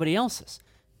phones, but nobody else's?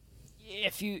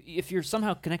 If you're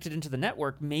somehow connected into the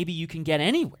network, maybe you can get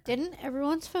anywhere. Didn't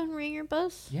everyone's phone ring or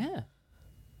buzz? Yeah.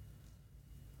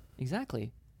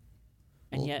 Exactly.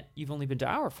 And Well- yet, you've only been to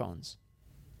our phones.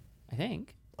 I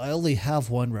think. I only have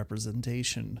one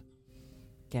representation.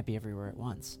 Can't be everywhere at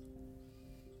once.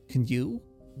 Can you?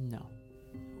 No.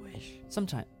 Wish.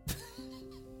 Sometime.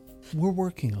 We're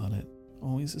working on it.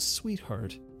 Always a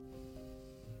sweetheart.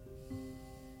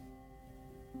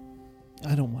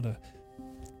 I don't want to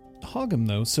hog him,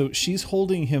 though, so she's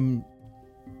holding him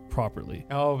properly.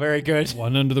 Oh, very good.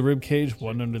 One under the rib cage,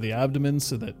 one under the abdomen,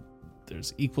 so that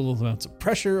there's equal amounts of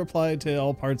pressure applied to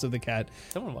all parts of the cat,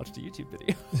 Someone watched a YouTube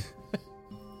video.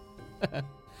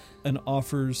 and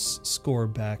offers Score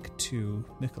back to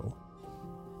Mikkel.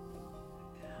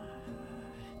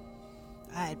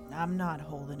 I'm not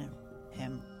holding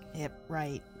him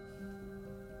right.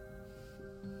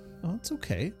 Oh, it's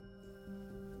okay.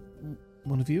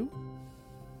 One of you?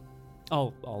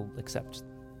 I'll accept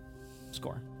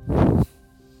Score.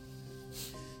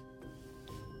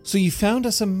 So you found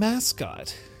us a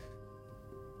mascot.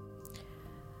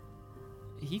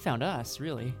 He found us,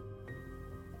 really.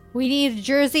 We need a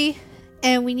jersey,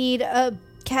 and we need a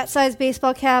cat-sized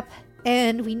baseball cap,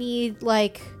 and we need,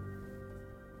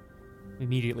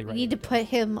 Immediately we right. need to put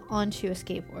him onto a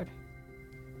skateboard.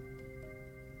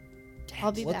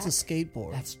 I'll be What's back. a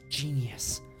skateboard? That's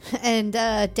genius. And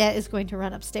Det is going to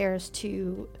run upstairs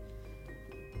to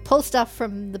pull stuff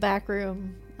from the back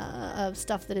room of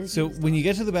stuff that is So used when on- you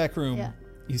get to the back room, Yeah.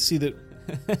 you see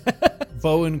that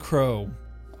Bo and Crow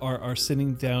are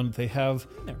sitting down. They have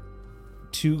There.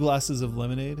 2 glasses of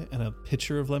lemonade and a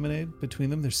pitcher of lemonade between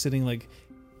them. They're sitting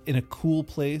in a cool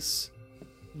place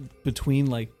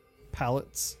between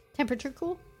pallets. temperature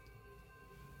cool,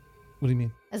 What do you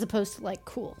mean? as opposed to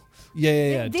cool.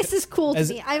 Yeah. This is cool to as-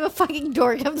 me. I'm a fucking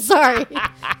dork. I'm sorry.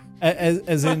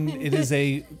 As in, it is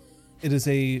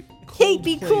a cold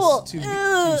be place cool. to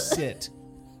Ugh. sit.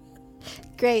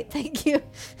 Great, thank you.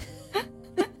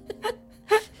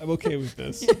 I'm okay with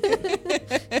this.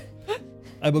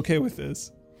 I'm okay with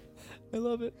this. I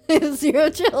love it. 0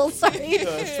 chill. Sorry.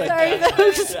 Sorry,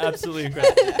 folks. Absolutely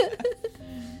incredible.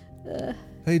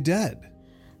 Hey, Dad.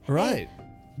 All right.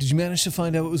 Did you manage to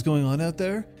find out what was going on out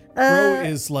there? Crow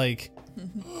is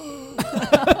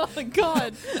Oh my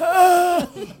god.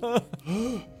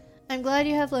 I'm glad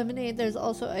you have lemonade. There's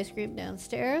also ice cream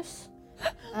downstairs.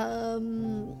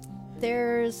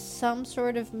 There's some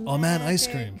sort of oh man, ice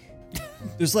magic cream.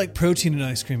 There's protein in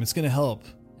ice cream. It's going to help.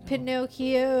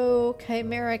 Pinocchio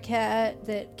chimera cat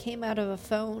that came out of a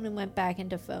phone and went back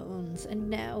into phones, and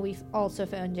now we've also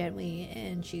found Jenny,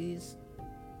 and she's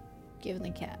given the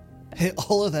cat. Hey,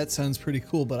 all of that sounds pretty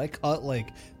cool, but I caught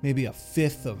maybe a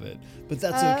fifth of it. But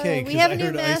that's okay. We 'cause have I a new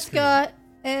heard ice cream. mascot,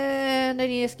 and I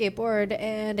need a skateboard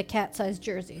and a cat-sized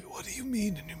jersey. What do you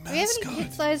mean a new Do we have any mascot?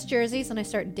 kid-sized jerseys? And I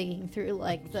start digging through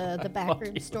the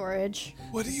backroom storage.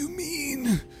 What do you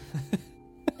mean?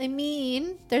 I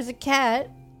mean, there's a cat,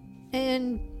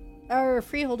 and our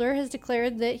freeholder has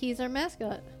declared that he's our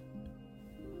mascot.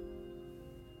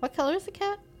 What color is the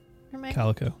cat? Or my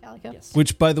Calico. Calico. Yes.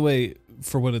 Which, by the way,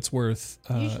 for what it's worth,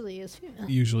 Usually is female.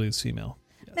 usually is female.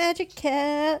 Magic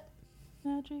cat.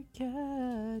 Magic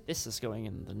cat. This is going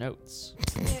in the notes.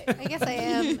 I guess I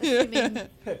am assuming.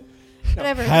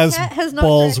 Whatever. the Has cat has not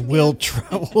balls cracked me will up.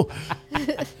 travel.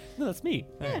 No, that's me.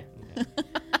 Okay.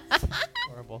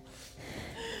 Horrible.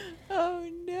 Oh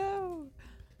no.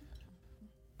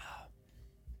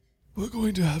 We're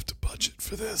going to have to budget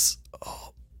for this.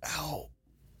 Oh, ow.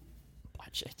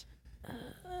 Watch it.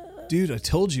 Dude, I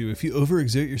told you, if you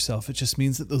overexert yourself, it just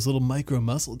means that those little micro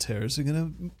muscle tears are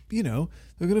going to,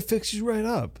 they're going to fix you right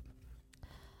up.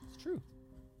 It's true.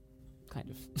 Kind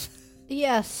of.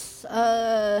 Yes.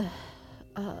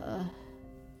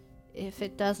 if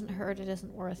it doesn't hurt, it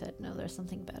isn't worth it. No, there's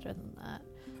something better than that.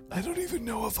 I don't even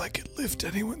know if I could lift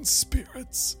anyone's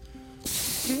spirits.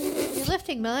 You're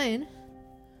lifting mine.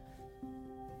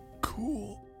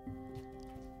 Cool.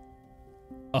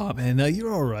 Oh man, now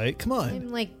you're all right. Come on.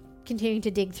 I'm like continuing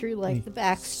to dig through like the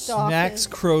back stalk. Smacks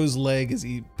Crow's leg as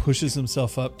he pushes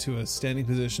himself up to a standing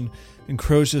position, and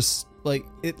Crow's just like,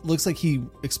 it looks like he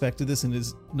expected this and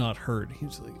is not hurt.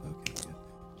 He's like, okay,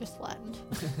 Just flattened.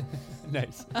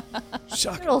 Nice.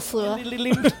 shocking. Little Slua.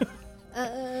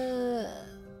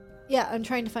 Yeah, I'm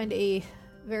trying to find a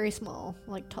very small,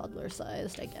 like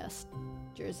toddler-sized, I guess,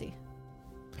 jersey.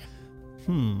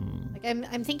 Like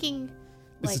I'm thinking.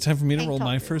 Is Like, it time for me to tank roll top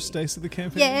my jersey. first dice of the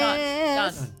campaign?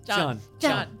 Yes. John.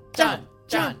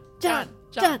 John.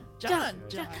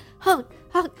 Honk.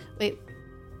 Wait,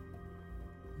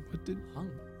 What did?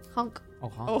 honk. Oh,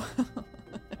 honk.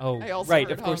 Oh, I also right.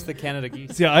 heard Of course, hung. the Canada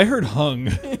Geese. Yeah, I heard hung.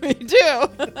 Me too.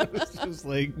 I was just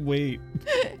like, wait.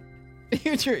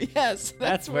 Future, yes.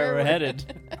 That's where we're headed.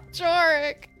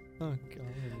 Jorik. Oh, God,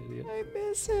 I'm an idiot. I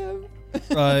miss him.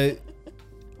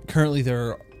 Currently,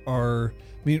 there are.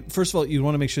 I mean, first of all, you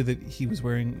want to make sure that he was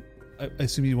wearing. I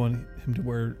assume you want him to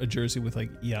wear a jersey with like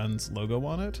Jan's logo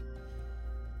on it.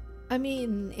 I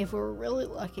mean, if we're really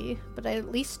lucky, but I'd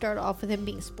at least start off with him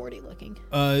being sporty looking.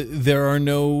 There are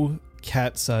no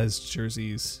cat-sized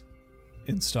jerseys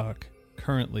in stock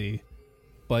currently,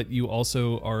 but you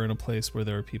also are in a place where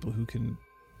there are people who can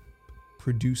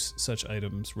produce such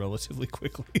items relatively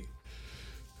quickly.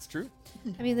 It's true.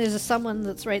 I mean, there's someone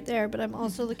that's right there, but I'm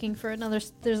also looking for another.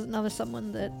 There's another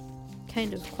someone that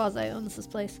kind of quasi owns this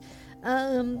place.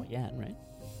 Oh, yeah, right?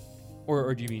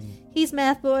 Or do you mean... He's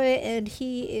Math Boy and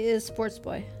he is Sports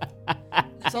Boy.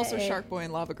 It's also Hey. Shark Boy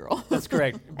and Lava Girl. That's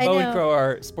correct. I Bo and know. Crow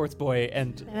are Sports Boy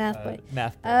and Math Boy.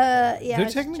 Math Boy. Yeah, They're I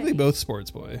was technically checking. both Sports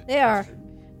Boy. They are,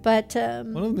 but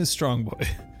One of them is Strong Boy.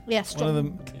 yeah, One of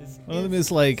them. One of them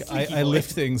is like I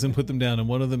lift things and put them down, and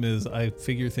one of them is I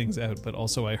figure things out, but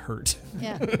also I hurt.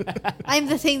 Yeah, I'm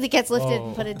the thing that gets lifted Whoa.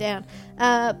 and put it down.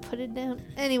 Put it down.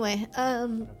 Anyway,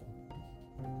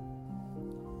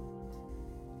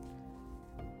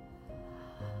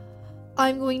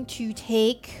 I'm going to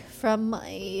take from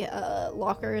my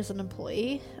locker as an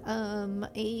employee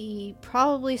a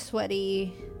probably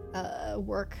sweaty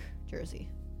work jersey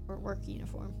or work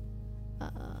uniform.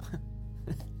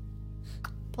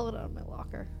 Pull it out of my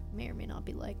locker. May or may not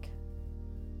be like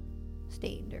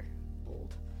stained or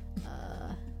old.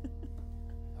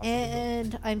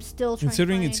 And I'm still trying.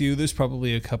 Considering to it's you, there's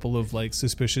probably a couple of like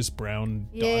suspicious brown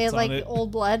Yeah, dots like on it.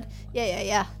 old blood.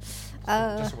 Yeah.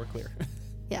 Just so we're clear.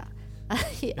 Yeah.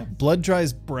 Yeah. Blood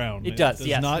dries brown. It does,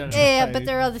 yes. not No, no, no. Yeah, dry- but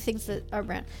there are other things that are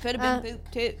brown. Could have been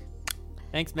poop too.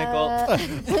 Thanks, Michael.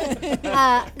 Then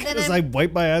Because I'm I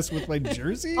wipe my ass with my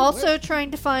jersey. also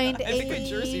trying to find I think a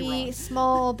jersey a wrong.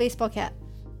 small baseball cap.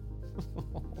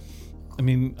 I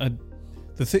mean,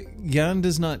 the thing, Jan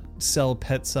does not sell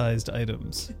pet-sized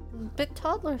items. But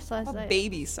toddler size. A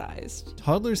baby sized.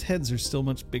 Toddlers' heads are still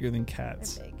much bigger than They're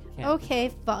cats. big. Can't-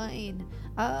 Okay, fine.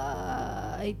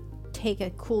 I take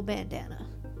a cool bandana.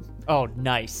 Oh,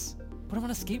 nice. Put him on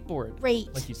a skateboard.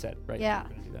 Great. Like you said, right? Yeah.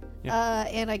 You're gonna do that. Yeah.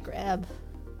 And I grab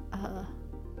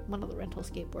one of the rental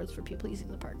skateboards for people using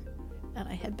the park, and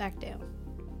I head back down.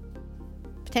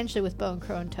 Potentially with Bo and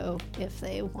Crow in tow if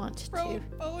they want to.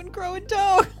 Bow and Crow and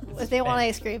Toe. If they want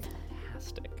ice cream.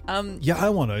 Fantastic. Yeah, I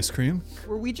want ice cream.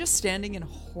 Were we just standing in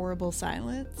horrible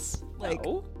silence? Like,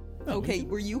 No. okay,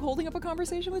 were you holding up a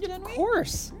conversation with Of Jenny?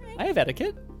 course. I have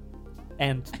etiquette.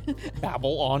 And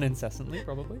babble on incessantly,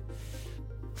 probably.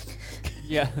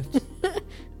 Yeah.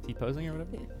 T-posing or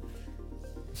whatever.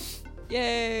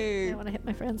 Yay! I want to hit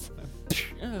my friends.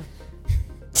 Yeah.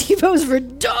 T-pose for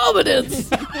dominance.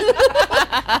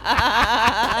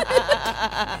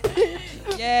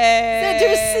 Yay!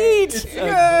 Center seat. It's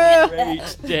a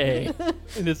great day.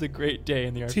 It is a great day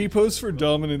in the RPG. T-pose for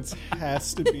dominance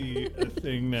has to be a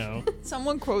thing now.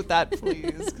 Someone quote that, please,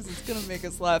 because it's gonna make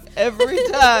us laugh every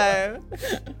time.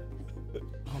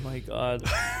 Oh my god.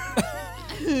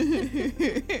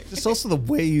 Just also the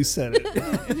way you said it.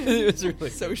 It was really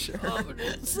So sure.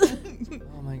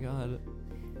 Oh my god.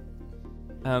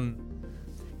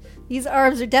 These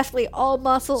arms are definitely all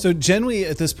muscle. So Genwy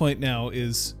at this point now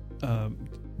is.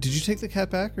 Did you take the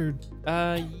cat back or?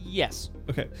 Yes.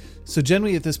 Okay, so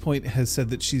Genwy at this point has said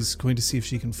that she's going to see if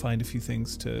she can find a few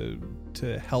things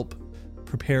to help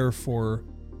prepare for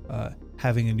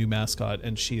having a new mascot,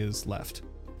 and she is left.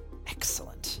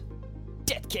 Excellent.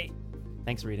 Dead Kate.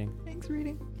 Thanks, reading. Thanks,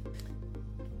 reading.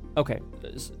 Okay,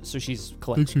 so she's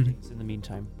collecting Thanks, reading. things in the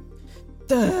meantime.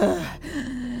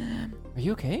 Are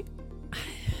you okay?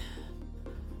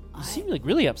 seem like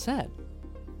really upset.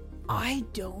 I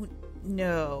don't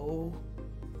know.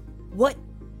 What?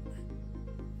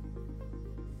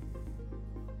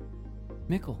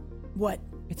 Mikkel, What?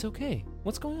 it's okay.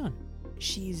 What's going on?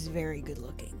 She's very good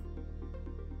looking.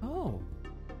 Oh,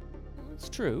 that's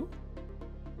true.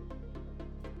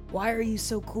 Why are you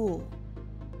so cool?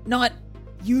 Not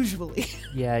usually.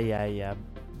 Yeah.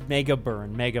 Mega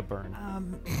burn.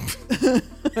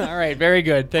 All right, very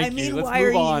good. Thank I mean, you. Let's why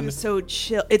move are on. you so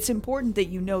chill? It's important that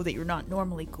you know that you're not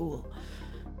normally cool.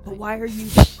 But why are you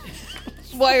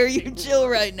why are you chill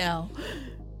right now?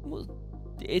 Well,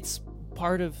 it's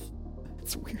part of.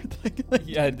 It's weird. Like,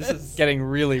 Yeah, this is getting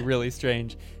really, really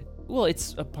strange. Well,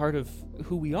 it's a part of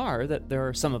who we are, that there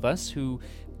are some of us who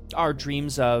are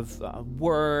dreams of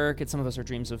work, and some of us are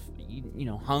dreams of,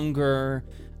 hunger,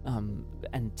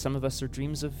 and some of us are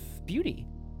dreams of beauty.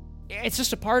 It's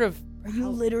just a part of... Are you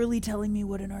literally telling me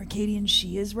what an Arcadian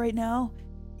she is right now?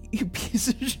 You piece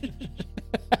of shit.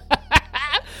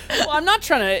 Well, I'm not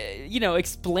trying to,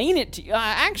 explain it to you.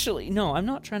 Actually, no, I'm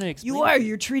not trying to explain You are.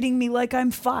 You're treating me like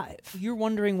I'm 5. You're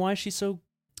wondering why she's so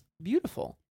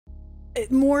beautiful.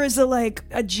 More as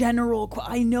a general.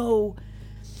 I know.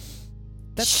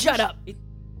 Shut up.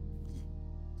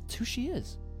 It's who she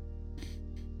is.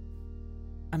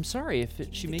 I'm sorry if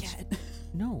she makes... Cat.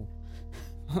 No.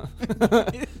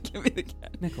 give me the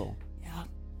cat. Mikkel, Yeah.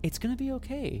 it's gonna be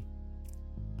okay.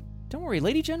 Don't worry,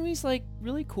 Lady Genwi's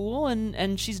really cool,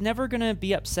 and she's never gonna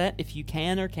be upset if you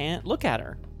can or can't look at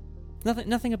her.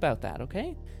 Nothing about that,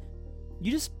 okay?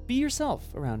 You just be yourself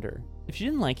around her. If she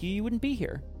didn't like you, you wouldn't be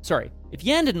here. Sorry, if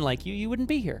Yan didn't like you, you wouldn't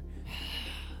be here.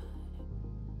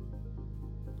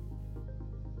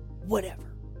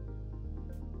 Whatever.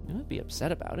 You would be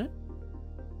upset about it.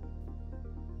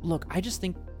 Look, I just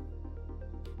think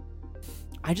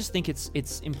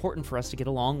it's important for us to get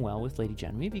along well with Lady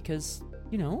Genwi because,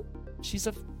 she's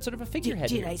a sort of a figurehead.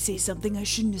 Did here. I say something I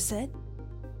shouldn't have said?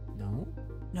 No.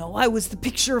 No, I was the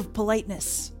picture of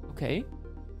politeness. Okay.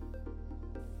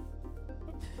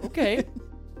 Okay.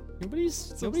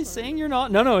 Nobody's saying you're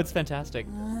not. No, it's fantastic.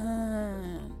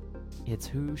 It's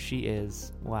who she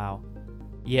is. Wow.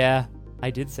 Yeah, I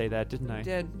did say that, didn't I? You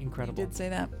did. Incredible. You did say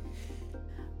that.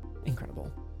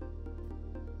 Incredible.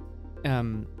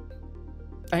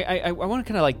 I want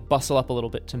to kind of bustle up a little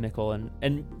bit to Mikkel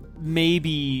and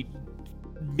maybe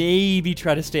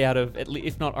try to stay out of,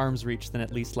 if not arm's reach, then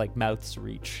at least mouth's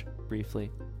reach briefly.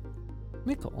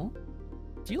 Mikkel,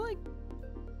 do you like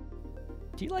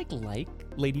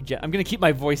Lady Gen? I'm gonna keep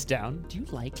my voice down. Do you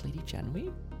like Lady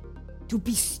Genwi? Don't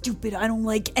be stupid. I don't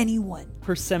like anyone.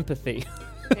 Her sympathy.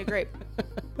 Okay, great.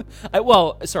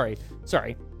 Sorry.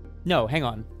 No, hang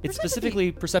on. It's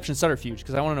specifically perception subterfuge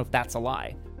because I want to know if that's a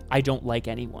lie. I don't like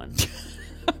anyone.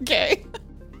 Okay.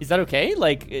 Is that okay?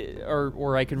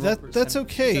 Or I can roll That's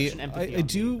okay. perception empathy I on me.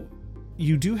 do.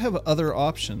 You do have other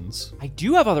options. I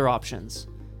do have other options.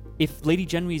 If Lady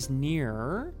Genwi's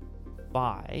nearby.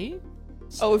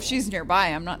 Oh, if she's nearby,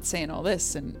 I'm not saying all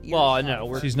this. Well,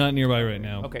 no, She's not nearby right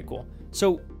now. okay, cool.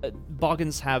 So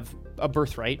Boggans have a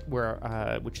birthright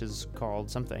which is called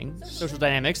something social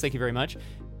dynamics. Thank you very much.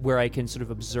 Where I can sort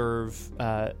of observe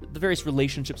the various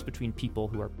relationships between people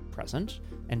who are present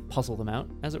and puzzle them out,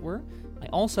 as it were. I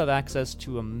also have access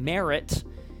to a merit,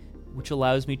 which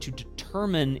allows me to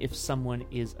determine if someone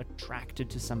is attracted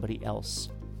to somebody else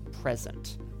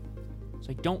present. So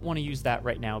I don't want to use that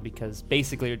right now because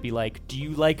basically it would be like, do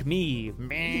you like me?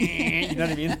 Meh. You know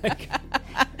what I mean?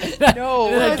 No.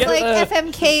 So it's like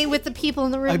FMK with the people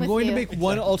in the room I'm with going you. to make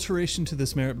one alteration to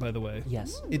this merit, by the way.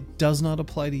 Yes. It does not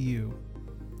apply to you.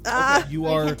 You Well, you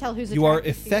are can't tell who's you are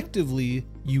attracted to you. effectively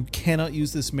you cannot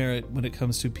use this merit when it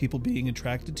comes to people being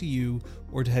attracted to you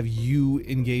or to have you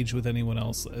engage with anyone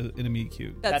else in a meet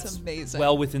cute. That's amazing.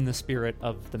 Well within the spirit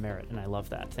of the merit, and I love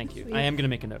that. Thank you. Sweet. I am going to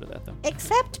make a note of that, though.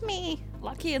 Except me.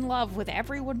 Lucky in love with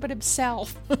everyone but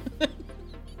himself.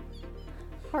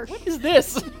 Harsh. What is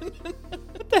this?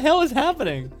 What the hell is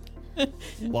happening?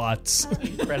 Lots.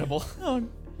 Incredible.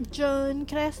 John,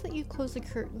 can I ask that you close the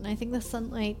curtain? I think the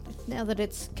sunlight, now that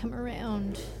it's come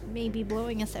around, may be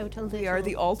blowing us out a little. They are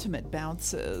the ultimate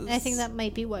bounces. I think that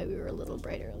might be why we were a little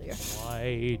bright earlier.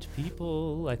 White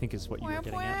people, I think is what you were Wow,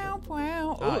 getting at. wow,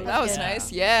 wow. Ah, Oh, that was good.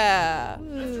 nice. Yeah.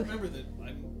 Ooh. Remember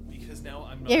that because now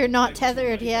I'm Yeah, you're not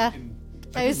tethered, yeah.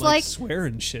 I was like, swear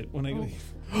and shit when I go.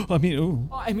 I mean,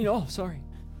 ooh. Sorry.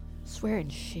 swearing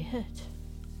shit.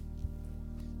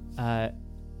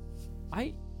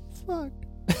 Fuck.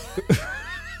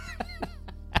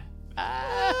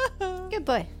 Good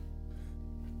boy.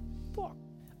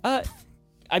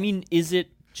 I mean, is it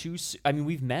too... I mean,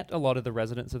 we've met a lot of the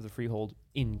residents of the Freehold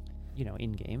in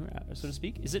in game, so to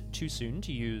speak. Is it too soon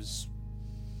to use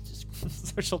just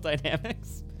social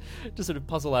dynamics to sort of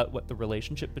puzzle out what the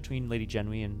relationship between Lady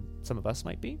Genwy and some of us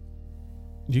might be?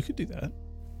 You could do that.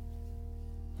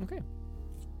 Okay.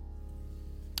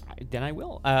 Then I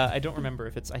will. I don't remember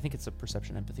if I think it's a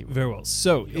perception empathy. Very well.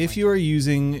 So You don't if mind. you are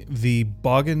using the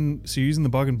Boggin, so you're using the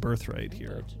Boggin birthright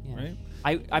here, Yeah. right?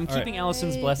 I'm All keeping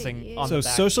Allison's blessing on So the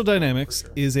back. social dynamics for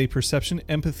sure. is a perception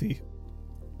empathy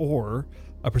or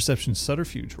a perception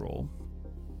subterfuge roll.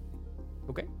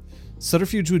 Okay.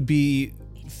 Subterfuge would be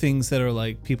things that are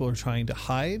like people are trying to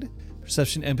hide.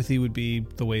 Perception empathy would be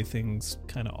the way things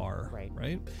kind of are.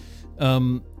 Right.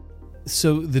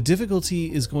 So the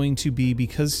difficulty is going to be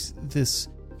because this.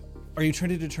 Are you trying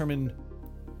to determine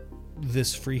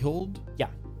this freehold? Yeah.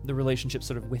 The relationship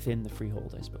sort of within the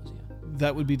freehold, I suppose. Yeah.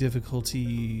 That would be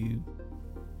difficulty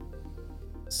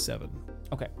 7.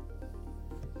 Okay.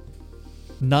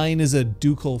 9 is a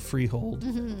ducal freehold.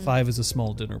 5 is a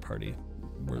small dinner party.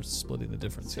 We're splitting the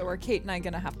difference So here. are Kate and I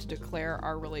going to have to declare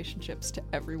our relationships to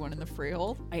everyone in the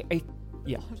freehold?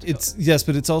 Yeah. It's yes,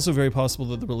 but it's also very possible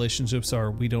that the relationships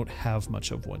are we don't have much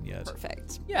of one yet.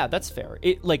 Perfect. Yeah, that's fair.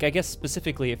 I guess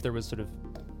specifically if there was sort of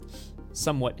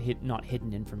somewhat not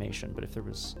hidden information, but if there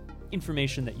was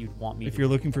information that you'd want me If to you're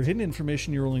looking for hidden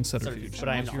information, you're rolling subterfuge. but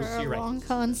I am not. For a You're right. long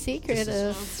con secretive.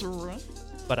 That's right.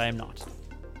 But I am not.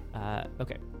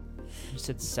 Okay. You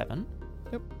said 7.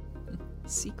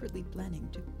 Secretly planning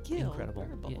to kill Incredible.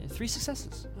 Burble. Yeah, 3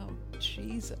 successes. Oh,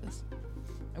 Jesus.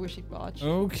 I wish he'd botched.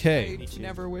 Okay. Me I too.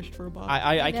 never wished for a botch.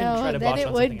 I can No, try to then botch it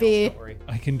on would something be. else, don't worry.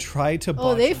 I can try to botch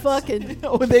Oh, they this. fucking.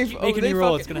 Oh, they Keep making me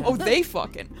roll, it's gonna Oh, happen. they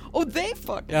fucking. Oh, they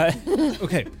fucking.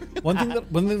 Okay. One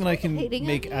thing that I can Hating on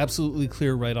make you? absolutely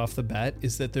clear right off the bat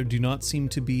is that there do not seem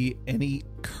to be any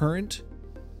current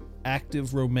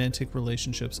active romantic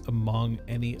relationships among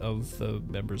any of the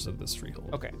members of this freehold.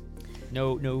 Okay.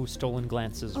 No stolen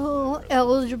glances. Oh,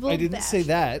 eligible. I didn't say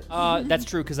that. That's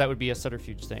true because that would be a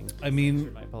subterfuge thing. I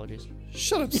mean, My apologies.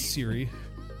 shut up, Siri.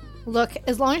 Look,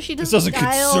 as long as she doesn't, doesn't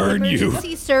dial concern you.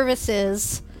 emergency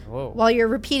services Whoa. while you're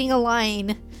repeating a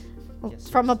line Yes,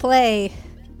 from a play.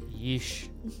 Yeesh.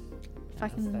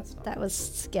 Fucking, that's not that was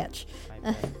sketch.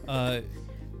 my bad.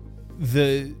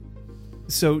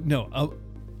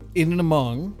 In and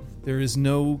among, there is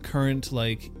no current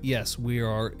yes, we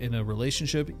are in a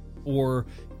relationship, or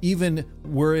even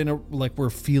we're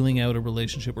feeling out a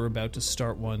relationship, we're about to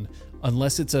start one,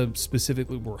 unless it's a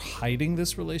specifically we're hiding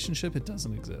this relationship, it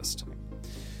doesn't exist.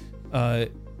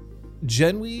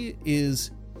 Genwy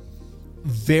is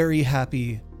very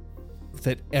happy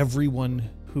that everyone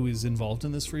who is involved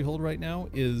in this freehold right now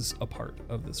is a part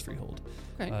of this freehold.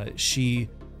 Okay. She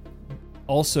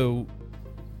also,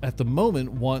 at the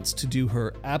moment, wants to do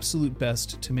her absolute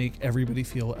best to make everybody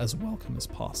feel as welcome as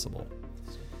possible.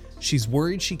 She's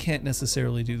worried she can't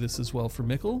necessarily do this as well for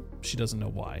Mikkel. She doesn't know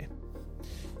why.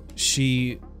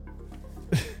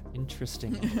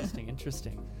 Interesting.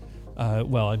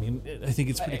 Well, I mean, I think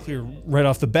it's pretty clear right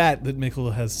off the bat that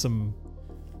Mikkel has some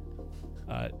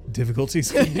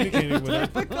difficulties communicating with her.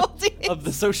 Difficulties. Of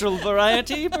the social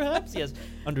variety, perhaps? Yes.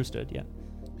 Understood, yeah.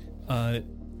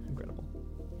 Incredible.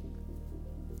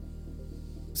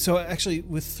 So actually,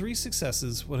 with 3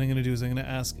 successes, what I'm going to do is I'm going to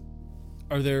ask,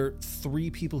 are there 3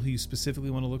 people who you specifically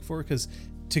want to look for? Because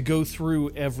to go through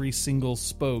every single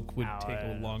spoke would take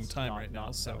a long It's time not- right now.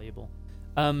 not So valuable.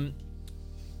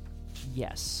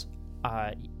 Yes.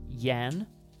 Yan,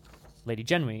 Lady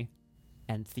Genwy,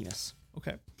 and Themis.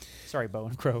 okay, Sorry, Bo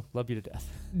and Crow. Love you to death.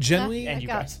 Genwy And I you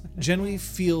got- guys. Genwy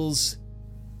feels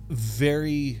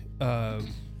very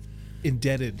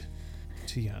indebted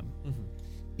to Yan.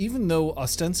 Even though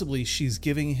ostensibly she's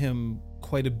giving him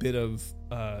quite a bit of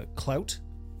clout,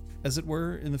 as it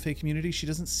were, in the Fae community, she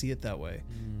doesn't see it that way.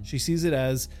 She sees it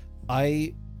as,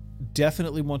 I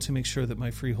definitely want to make sure that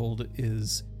my freehold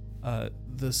is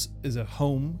this is a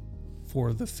home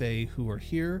for the Fae who are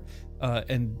here,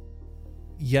 and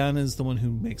Yan is the one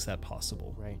who makes that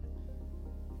possible. Right.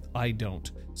 I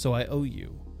don't, so I owe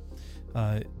you.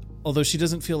 Although she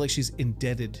doesn't feel like she's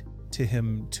indebted to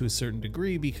him to a certain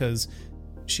degree, because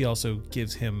she also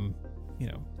gives him,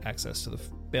 access to the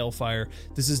balefire.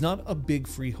 This is not a big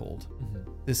freehold.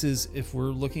 This is, if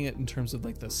we're looking at in terms of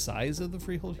the size of the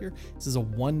freehold here, this is a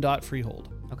 1-dot freehold.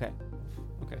 Okay.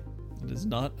 It is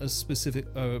not a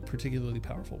specific, particularly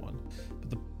powerful one. But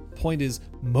the point is,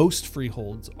 most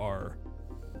freeholds are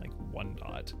 1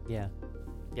 dot. Yeah.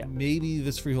 Yeah. Maybe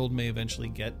this freehold may eventually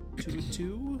get to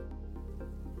 2.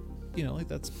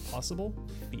 That's possible.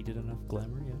 Beat it enough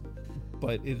glamour, yeah.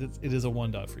 But it is a 1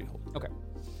 dot freehold. Okay.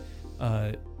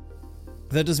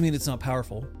 That doesn't mean it's not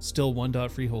powerful. Still,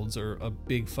 1-dot freeholds are a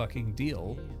big fucking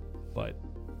deal. But,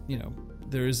 you know,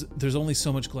 there's only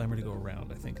so much glamour to go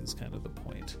around, I think, is kind of the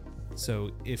point.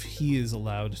 So if he is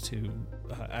allowed to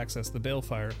access the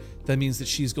Balefire, that means that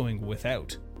she's going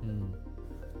without.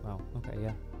 Wow. Okay.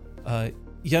 Yeah.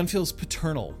 Yan feels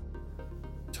paternal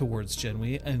towards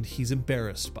Genwi, and he's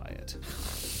embarrassed by it.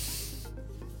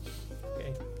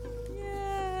 Okay.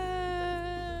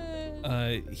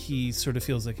 He sort of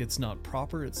feels like it's not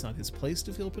proper, it's not his place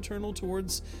to feel paternal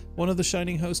towards one of the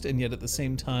Shining Host, and yet at the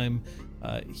same time,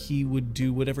 he would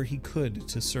do whatever he could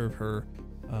to serve her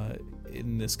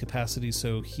in this capacity.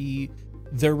 So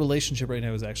their relationship right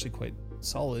now is actually quite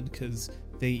solid because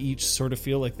they each sort of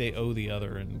feel like they owe the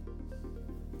other. And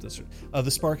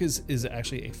the Spark is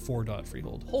actually a 4-dot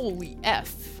freehold. Holy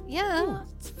F. Yeah,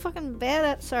 it's fucking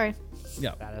bad. Sorry.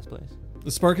 Yeah, Badass place.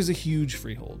 the Spark is a huge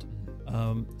freehold.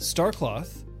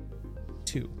 Starcloth,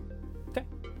 2.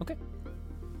 Okay.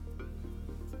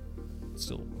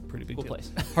 Still a pretty big Cool deal.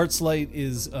 place. Heart's Light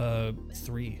is 3.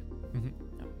 Mm-hmm.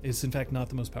 It's in fact not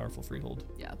the most powerful freehold.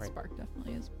 Yeah, Right. Spark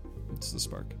definitely is. It's the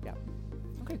Spark.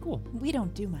 Okay. Cool. We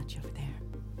don't do much over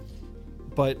there.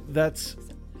 But that's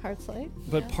Heart's Light.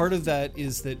 But part of that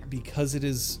is that because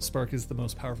Spark is the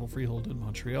most powerful freehold in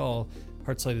Montreal,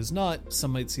 Heartslight is not.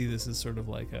 Some might see this as sort of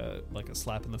like a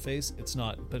slap in the face. It's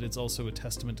not, but it's also a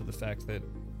testament to the fact that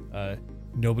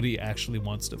nobody actually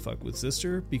wants to fuck with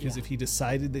Zister, because if he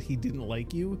decided that he didn't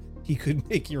like you, he could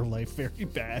make your life very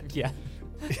bad Yeah.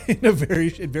 in a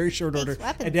very short order.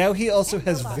 weapons. And now he also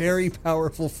has robots. very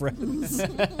powerful friends.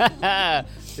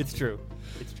 It's true.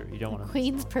 It's true. You don't want to.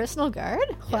 Queen's personal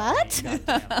guard? What?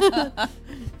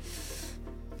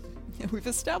 We've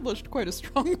established quite a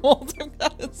stronghold, I've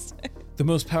got to say. The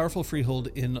most powerful freehold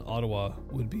in Ottawa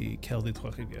would be Quai des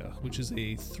Trois-Rivières, which is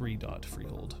a 3-dot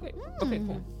freehold. Okay.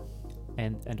 Cool.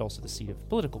 And also the seat of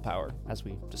political power, as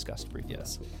we discussed briefly.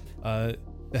 Yes.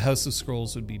 The House of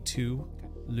Scrolls would be 2.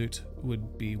 Lute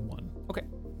would be 1. Okay.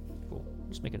 Cool.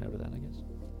 Just make a note of that, I guess.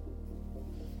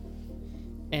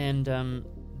 And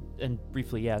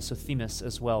briefly, yeah. So Themis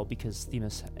as well, because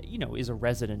Themis, is a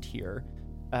resident here.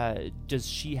 Does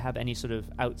she have any sort of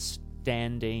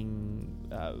outstanding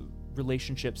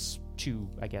relationships to,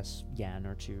 I guess, Yan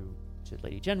or to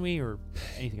Lady Genwi or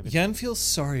anything of it? Yan feels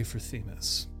sorry for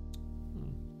Themis.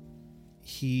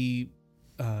 He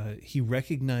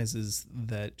recognizes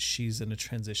that she's in a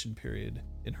transition period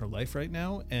in her life right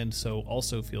now, and so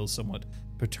also feels somewhat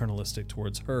paternalistic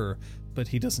towards her, but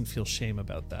he doesn't feel shame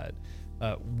about that.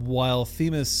 While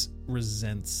Themis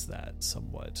resents that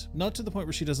somewhat. Not to the point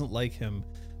where she doesn't like him,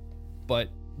 but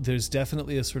there's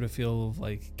definitely a sort of feel of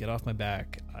like, get off my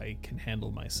back, I can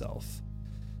handle myself.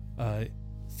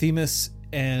 Themis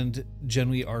and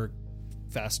Genwi are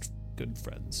fast, good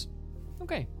friends.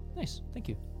 Okay. Nice. Thank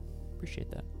you.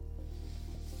 Appreciate that.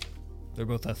 They're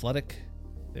both athletic.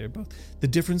 The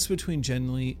difference between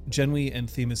Genwi and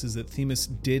Themis is that Themis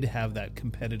did have that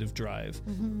competitive drive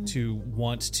to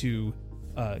want to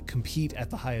compete at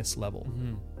the highest level.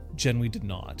 Genwi did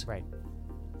not. Right.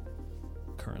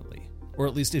 Currently. Or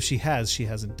at least if she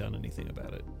hasn't done anything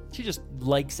about it. She just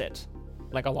likes it,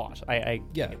 like a lot. I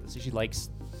Yeah. get this. She likes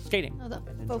skating. Oh, the and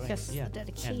enjoying focus, it. Yeah. the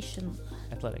dedication.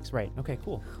 And athletics. Right. Okay.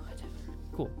 Cool.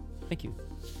 Cool. Thank you.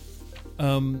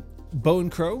 Bo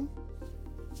and Crow,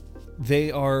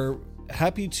 they are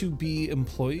happy to be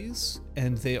employees,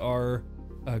 and they are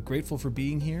grateful for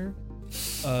being here.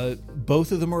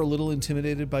 Both of them are a little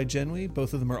intimidated by Genwi.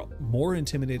 Both of them are more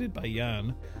intimidated by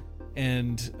Yan.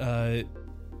 And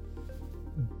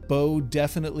Bo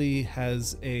definitely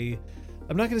has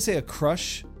I'm not going to say a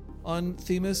crush on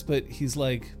Themis, but he's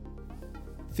like,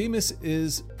 Themis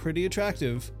is pretty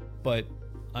attractive, but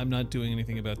I'm not doing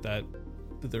anything about that.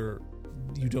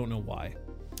 You don't know why.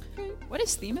 What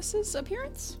is Themis's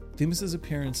appearance? Themis's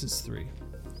appearance is 3.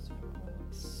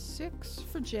 6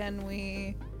 for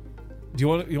Genwi. Do you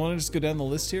want to just go down the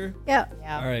list here? Yeah.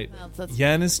 All right. Well, that's-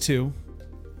 Yan is 2.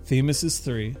 Themis is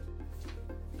 3.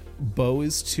 Bo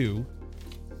is 2.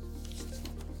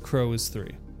 Crow is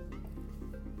 3.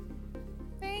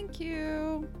 Thank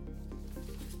you.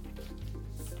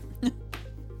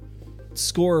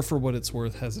 Score, for what it's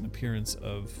worth, has an appearance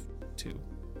of 2.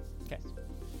 Okay.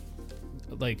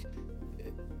 Like,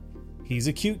 he's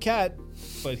a cute cat,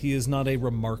 but he is not a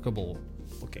remarkable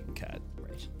looking cat.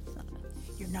 Right.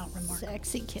 You're not remarkable.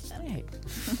 Sexy kid. Hey.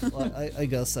 Well, I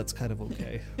guess that's kind of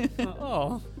okay.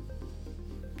 Oh.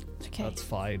 It's okay. That's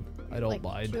fine. I don't like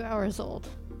mind. 2 hours old.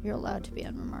 You're allowed to be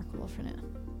unremarkable for now.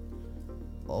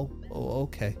 Oh,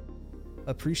 okay.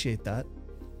 Appreciate that.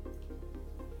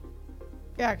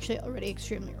 You're actually already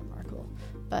extremely remarkable.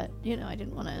 but I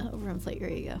didn't want to overinflate your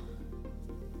ego.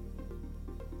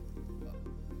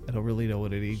 I don't really know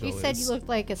what an ego She is. said you looked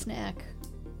like a snack.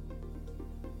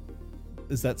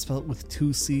 Is that spelled with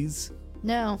 2 C's?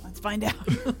 No. Let's find out.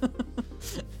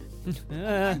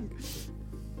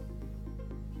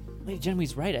 Lady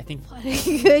Genway's right. I think What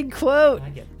a good quote. I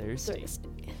get thirsty.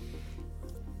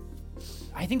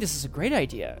 I think this is a great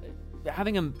idea.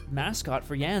 Having a mascot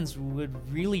for Yans would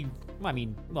really...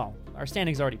 our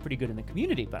standing's already pretty good in the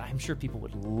community, but I'm sure people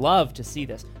would love to see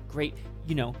this. Great,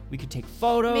 we could take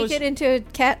photos. Make it into a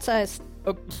cat size.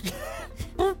 Oh.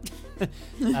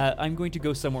 I'm going to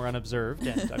go somewhere unobserved,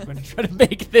 and I'm going to try to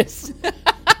make this.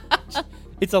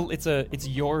 It's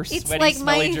your It's sweaty, like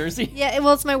smelly my jersey. Yeah,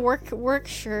 well, it's my work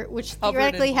shirt, which Covered in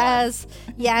theoretically blood. has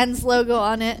Jan's logo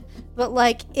on it, but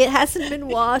like it hasn't been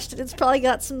washed, and it's probably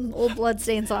got some old blood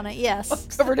stains on it. Yes,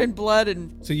 Covered in blood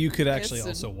and So you could actually Yes,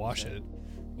 also and- wash it.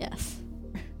 yes.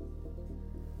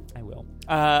 I will.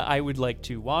 I would like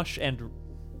to wash and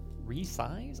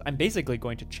resize. I'm basically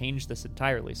going to change this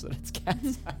entirely so that it's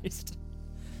cat-sized.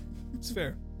 It's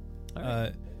fair. All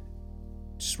right.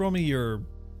 Just roll me your...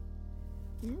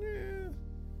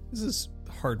 This is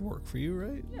hard work for you,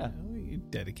 right? Yeah. You're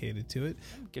dedicated to it.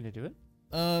 I'm going to do it.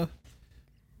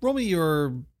 Roll me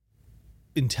your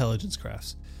intelligence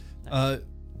crafts.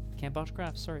 Can't botch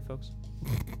crafts. Sorry, folks.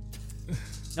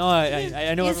 No,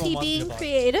 I know Is everyone he wants me to being botch.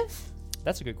 creative?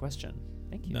 That's a good question.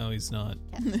 Thank you. No, he's not.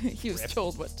 he was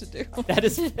told what to do.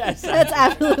 That's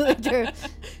absolutely true.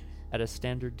 At a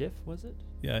standard diff, was it?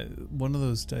 Yeah, one of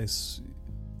those dice...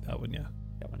 That one, yeah.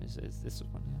 That one is this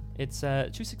one. Yeah. It's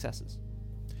 2 successes.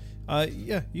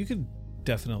 Yeah, you could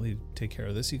definitely take care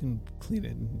of this. You can clean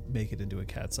it and make it into a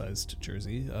cat-sized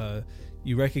jersey.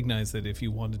 You recognize that if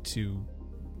you wanted to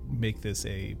make this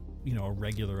a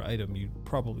regular item, you'd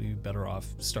probably be better off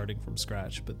starting from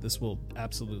scratch, but this will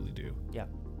absolutely do. Yeah,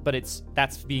 but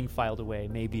that's being filed away.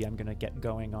 Maybe I'm gonna get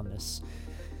going on this,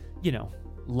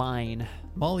 line.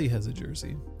 Molly has a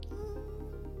jersey.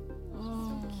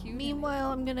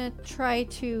 Meanwhile, I'm gonna try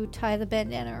to tie the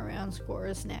bandana around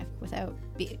Score's neck without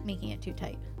making it too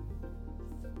tight.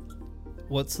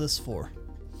 What's this for?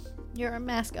 You're a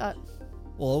mascot.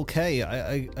 Well, okay,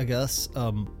 I guess.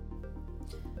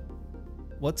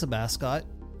 What's a mascot?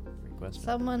 Great question.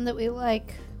 Someone that we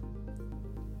like.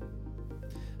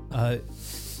 I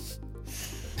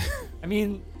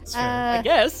mean, It's fair. I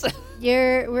guess.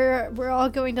 We're all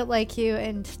going to like you,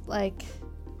 and like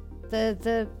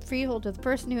the freeholder, the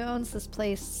person who owns this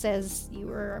place, says you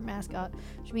were our mascot,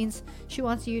 which means she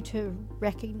wants you to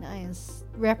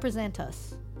represent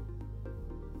us.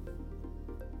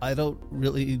 I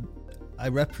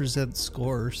represent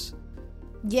Scores.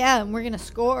 Yeah, and we're gonna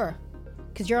score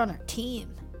because you're on our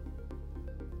team.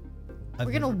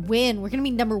 We're gonna win. We're gonna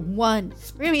be number 1.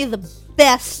 We're gonna be the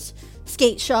best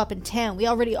skate shop in town. We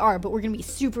already are, but we're gonna be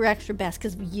super extra best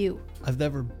because of you. I've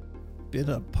never been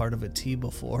a part of a team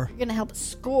before. You're gonna help us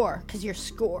score because you're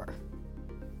Score.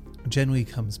 Genwee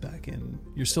comes back in.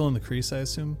 You're still in the crease, I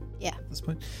assume, Yeah. at this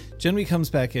point? Genwee comes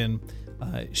back in.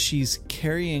 She's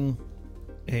carrying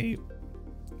a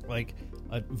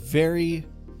very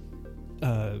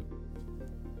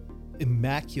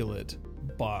immaculate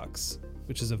box,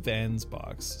 which is a Vans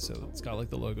box. So it's got like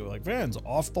the logo, like Vans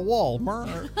off the wall.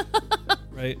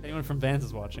 Right? Anyone from Vans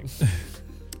is watching.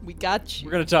 We got you.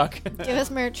 We're gonna talk. Give us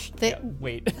merch that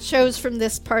Wait. shows from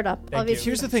this part up. you. Obviously,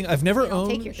 Here's the thing. I've never I'll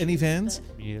take owned your any shoes, Vans.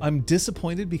 Yeah. I'm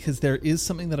disappointed because there is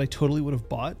something that I totally would have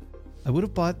bought. I would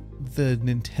have bought the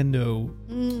Nintendo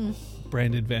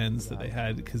branded Vans that they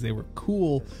had because they were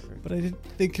cool, but I didn't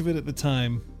think of it at the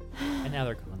time. And now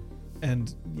they're gone.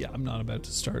 And yeah, I'm not about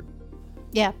to start.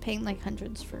 Yeah, paying like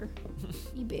hundreds for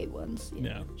eBay ones.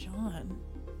 Yeah. John,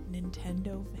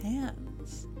 Nintendo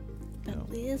Vans. A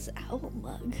Liz Owl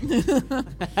mug.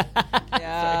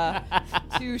 Yeah.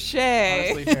 Touche.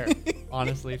 Honestly fair.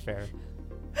 Honestly fair.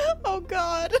 Oh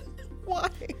God. Why?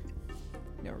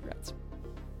 No regrets.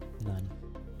 None.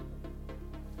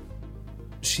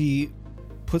 She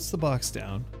puts the box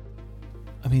down.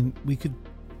 I mean, we could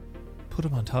put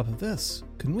them on top of this,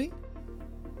 couldn't we?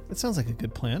 That sounds like a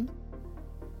good plan.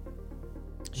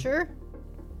 Sure.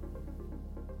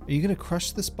 Are you going to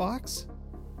crush this box?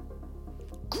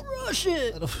 Crush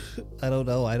it. I don't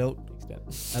know. I don't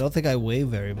think I weigh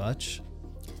very much.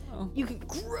 You can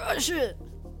crush it.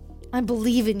 I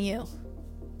believe in you.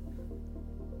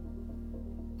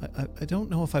 I don't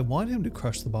know if I want him to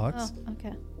crush the box. Oh,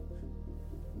 okay.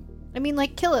 I mean,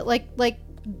 like, kill it. Like,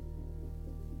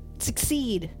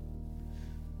 succeed.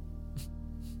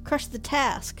 Crush the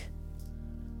task.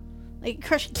 Like,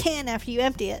 crush a can after you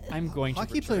empty it. I'm going to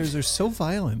Hockey return. players are so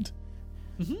violent.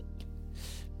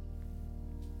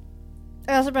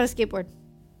 I also brought a skateboard.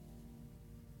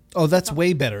 Oh, that's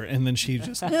way better. And then she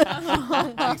just takes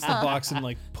the box and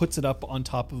like puts it up on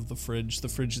top of the fridge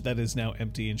that is now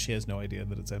empty, and she has no idea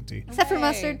that it's empty. Except for Hey.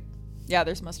 mustard. Yeah,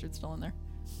 there's mustard still in there.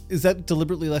 Is that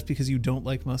deliberately left because you don't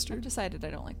like I've mustard? decided I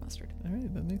don't like mustard. All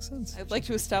right, that makes sense. I'd like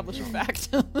to establish a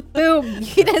fact. Boom.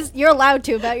 You're allowed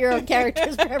to about your own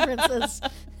character's preferences.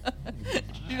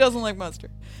 She doesn't like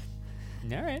mustard.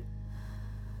 All right.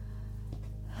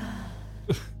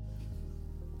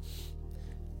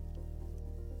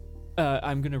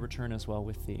 I'm gonna return as well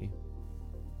with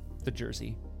the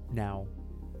jersey now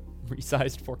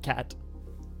resized for Cat.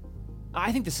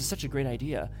 I think this is such a great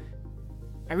idea.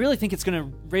 I really think it's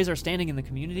gonna raise our standing in the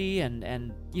community,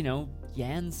 and you know,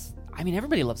 Yans. I mean,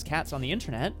 everybody loves cats on the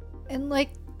internet. And like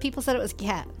people said it was a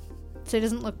cat. So it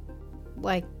doesn't look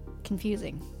like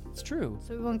confusing. It's true.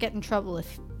 So we won't get in trouble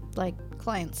if like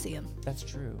clients see him. That's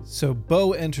true. So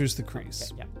Bo enters the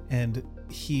crease, Okay, and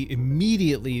he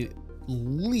immediately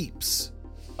leaps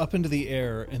up into the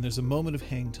air, and there's a moment of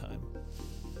hang time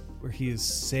where he is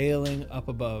sailing up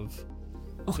above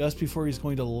just before he's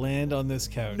going to land on this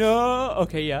couch. No.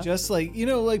 Okay. Yeah. Just like, you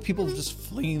know, like people just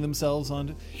flinging themselves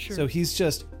onto. Sure. So he's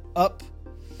just up,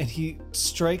 and he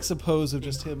strikes a pose of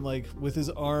just him like with his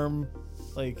arm,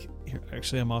 like here.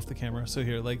 Actually, I'm off the camera, so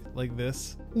here, like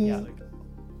this. Yeah. Like,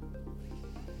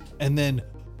 and then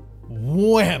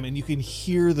wham, and you can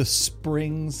hear the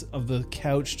springs of the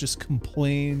couch just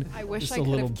complain. I wish just I a could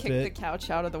little have kicked bit. the couch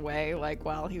out of the way, like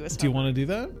while he was. Do you want to do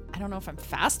that? I don't know if I'm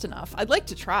fast enough. I'd like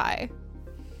to try.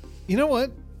 You know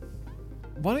what?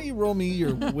 Why don't you roll me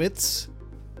your wits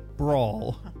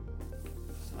brawl?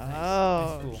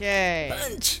 Oh, cool. okay.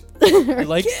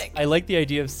 I like the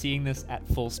idea of seeing this at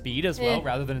full speed as well, Yeah.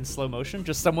 rather than in slow motion.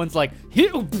 Just someone's like,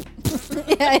 "Here."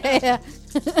 yeah.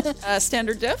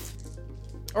 Standard diff,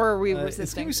 or are we It's going to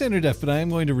resisting? be standard def, but I am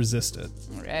going to resist it.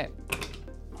 Okay.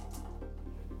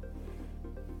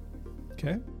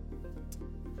 Okay.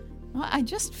 Well, I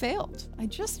just failed.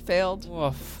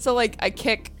 Woof. So like I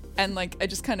kick and like I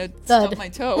just kind of Thud. stump my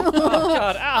toe. Oh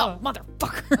God! Ow!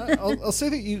 Motherfucker. I'll say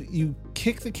that you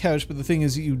kick the couch, but the thing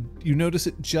is you notice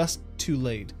it just too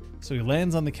late. So he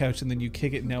lands on the couch, and then you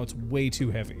kick it, and now it's way too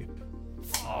heavy.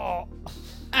 Ow.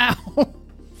 Uh,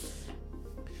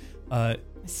 I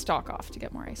stalk off to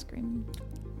get more ice cream.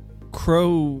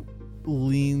 Crow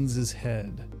leans his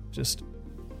head just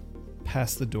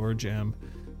past the door jamb.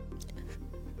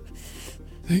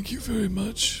 Thank you very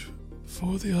much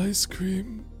for the ice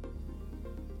cream.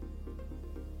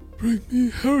 Bring me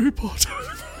Harry Potter.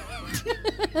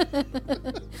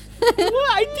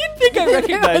 I did think I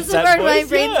recognized That that part of my voice.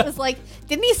 brain Yeah. was like,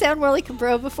 didn't he sound more like a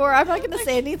bro before? I'm not going to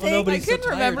say anything. no, but I he's so couldn't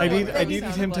remember. tired. I what needed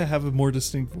that him sounded to like. have a more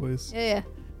distinct voice. Yeah.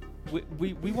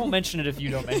 We won't mention it if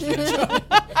you don't mention it. So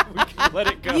we can let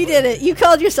it go. You did it. You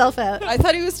called yourself out. I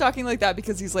thought he was talking like that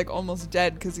because he's like almost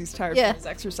dead because he's tired Yeah. from his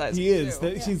exercise. He is.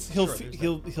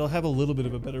 too. He'll have a little bit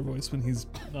of a better voice when he's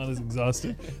not as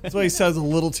exhausted. That's why he sounds a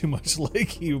little too much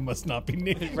like you must not be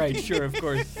named. Right. Sure. Of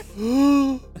course.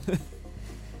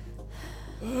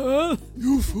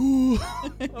 You fool,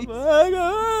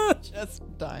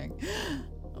 Just dying.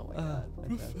 Oh my god.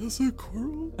 Professor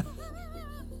Quirrell.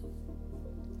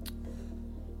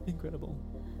 Incredible.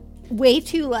 Way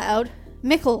too loud.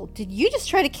 Mickle, did you just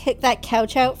try to kick that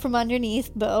couch out from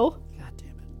underneath Bo? God damn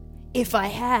it. If I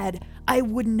had, I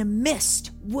wouldn't have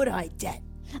missed, would I, Det?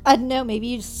 I don't know. Maybe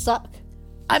you just suck.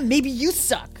 Maybe you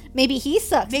suck. Maybe he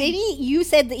sucks. Maybe- Maybe you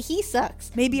said that he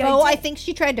sucks. Maybe I Bo, I did. think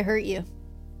she tried to hurt you.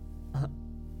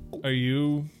 Are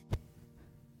you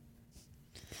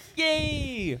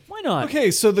Yay! Why not? okay?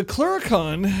 So the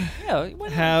Cluricon Yeah. Why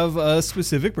not? have a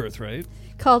specific birthright.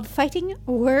 Called Fighting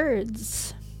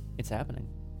Words. It's happening.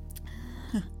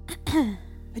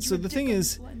 So the thing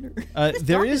is,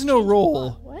 there is no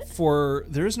roll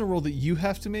What? there is no roll that you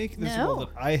have to make. There's a roll No.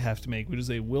 that I have to make, which is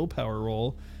a willpower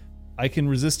roll. I can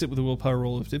resist it with a willpower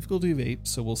roll of difficulty of 8.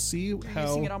 So we'll see Are you how.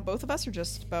 using it on both of us or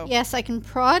just Bo? Yes, I can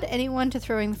prod anyone to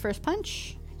throwing the first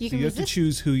punch. You So can you have to resist.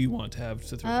 choose who you want to have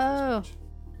to throw. Oh.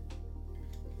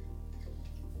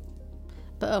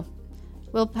 Bo.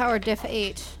 Willpower diff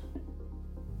 8.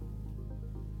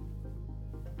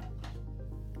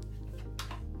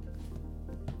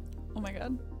 Oh my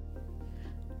god.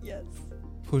 Yes.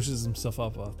 Pushes himself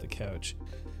up off the couch,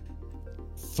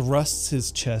 thrusts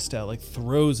his chest out, like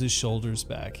throws his shoulders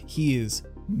back. He is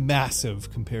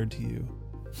massive compared to you.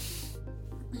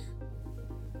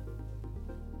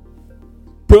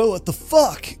 Bro, what the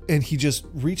fuck? And he just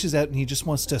reaches out and he just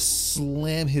wants to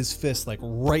slam his fist like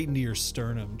right into your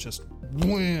sternum, just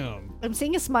wham. I'm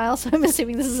seeing a smile, so I'm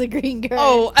assuming this is a green card.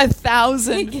 Oh,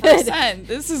 1,000%.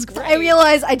 This is great. I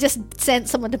realize I just sent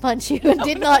someone to punch you and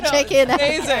did not check in.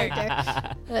 amazing.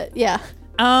 Yeah.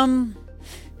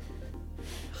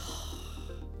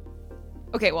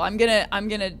 Okay, well, I'm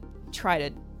gonna try to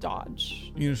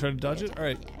dodge. You gonna try to dodge it? All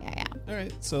right. Yeah. All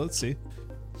right. So let's see.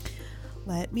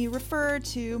 Let me refer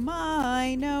to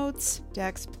my notes.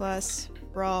 Dex plus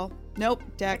brawl. Nope.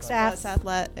 Dex plus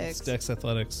athletics. It's Dex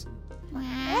Athletics.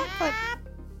 But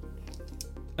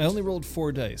I only rolled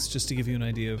 4 dice just to give you an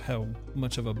idea of how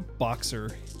much of a boxer.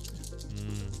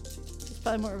 it's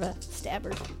probably more of a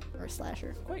stabber or a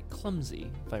slasher. Quite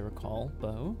clumsy, if I recall,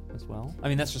 Bo, as well. I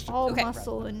mean, that's just All Okay.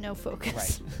 muscle and no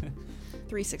focus. right.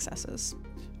 3 successes.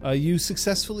 You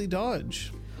successfully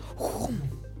dodge.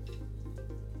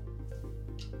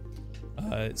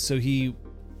 So he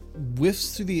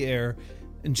whiffs through the air,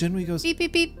 and Genwei goes, Beep,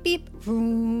 beep, beep, beep.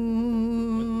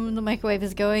 Vroom. The microwave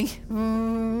is going.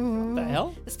 Vroom. The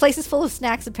hell? This place is full of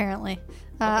snacks, apparently.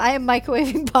 I am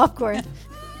microwaving popcorn.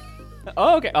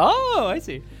 Oh, okay. Oh, I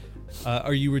see.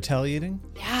 are you retaliating?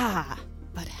 Yeah,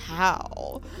 but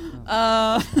how?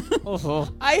 Oh.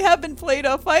 I haven't played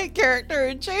a fight character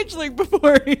in Changeling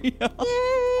before. I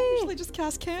usually just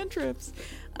cast cantrips.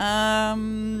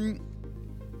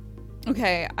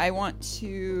 Okay, I want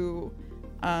to.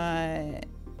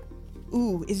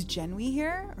 Is Genwei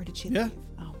here, or did she Yeah. leave?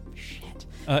 Oh shit.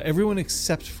 Everyone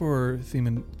except for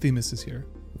Themis is here.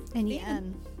 And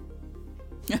Yan.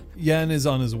 Yan is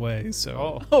on his way, so.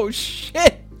 Oh, Oh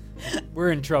shit.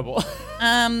 we're in trouble.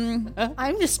 I'm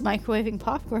just microwaving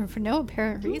popcorn for no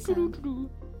apparent reason.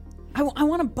 I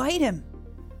want to bite him.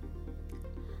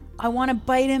 I want to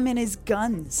bite him in his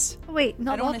guns. Wait,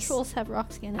 not don't all wanna s- trolls have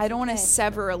rock skin. I don't want to Okay.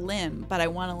 sever a limb, but I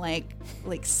want to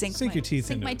like sink Your teeth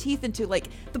sink into my it. teeth into like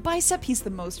the bicep he's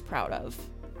the most proud of.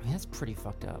 I mean, that's pretty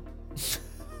fucked up.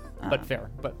 But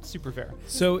fair. But super fair.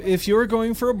 So if you're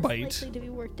going for a bite, Likely to be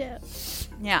worked out.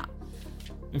 Yeah.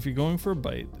 if you're going for a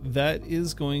bite, that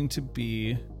is going to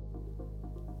be.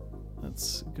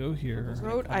 Let's go here.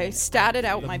 I statted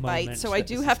out The my bite, moment so I that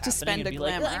do this have is to happening spend a and be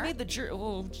like, glamour. I made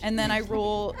the And then I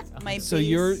roll my So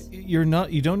base. you're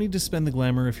not. You don't need to spend the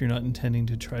glamour if you're not intending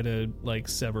to try to like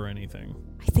sever anything.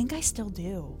 I think I still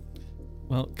do.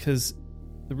 Well, because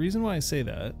the reason why I say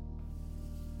that,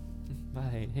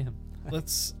 By him.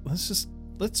 let's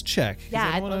check. 'cause Yeah,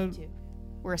 I I'd wanna- love to.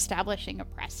 We're establishing a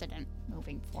precedent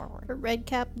moving forward. For red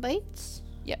cap bites?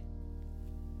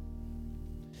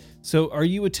 So, are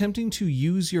you attempting to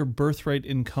use your birthright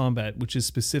in combat, which is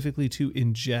specifically to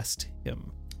ingest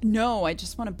him? No, I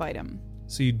just want to bite him.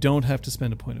 So you don't have to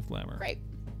spend a point of glamour. Right.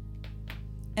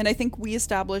 And I think we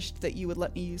established that you would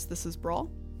let me use this as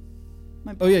brawl.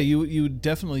 Oh yeah, you would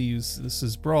definitely use this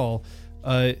as brawl.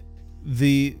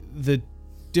 The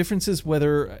difference is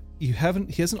whether he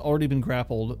hasn't already been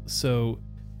grappled, so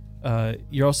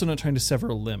you're also not trying to sever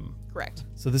a limb. Correct.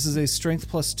 So this is a strength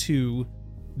 +2,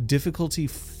 difficulty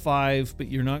 5, but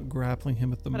you're not grappling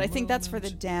him at the But moment. I think that's for the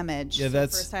damage. Yeah, So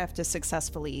that's- first I have to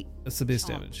successfully That's the base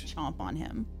damage. chomp on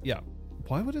him. Yeah.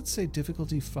 Why would it say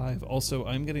difficulty 5? Also,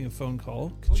 I'm getting a phone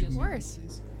call. Could you Of mute, course.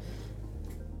 please?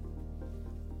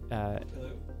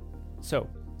 So,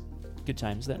 good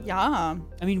times then. Yeah.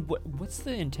 I mean, what's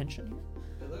the intention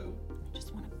here?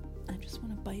 I just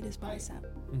want to bite his bicep.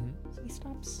 Mm-hmm. So he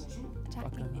stops Fuck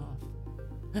attacking him me.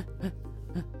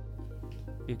 off.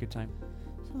 Be a good time.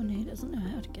 Someone who doesn't know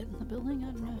how to get in the building?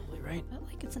 I don't know. Probably right. But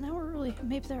like it's an hour early.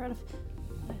 Maybe they're out of.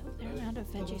 I hope they're out of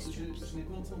veggie strips.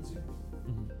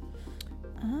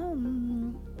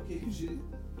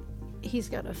 He's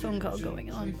got a phone call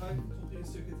going on.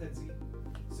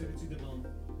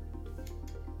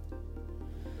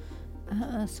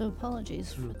 So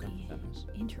apologies for the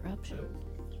interruption.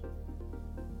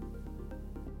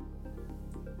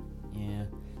 Yeah.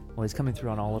 Well, he's coming through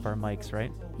on all of our mics,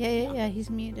 right? Yeah. He's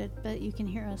muted, but you can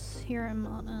hear him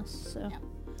on us. So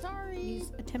Sorry.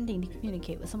 he's attempting to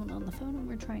communicate with someone on the phone, and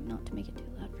we're trying not to make it too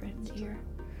loud for him to hear,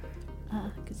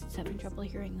 because it's having trouble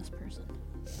hearing this person.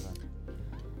 So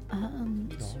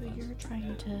you're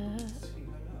trying to.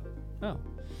 Oh.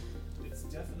 It's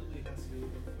definitely has to do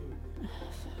with food.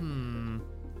 Hmm.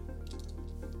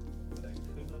 But I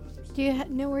could not understand. Do you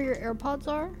know where your AirPods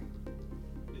are?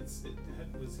 It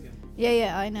was him.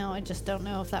 Yeah, I know. I just don't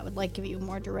know if that would like give you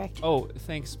more direct. Oh,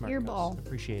 thanks, Marcos. Earball.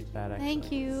 Appreciate that. Actually.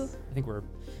 Thank you. I think we're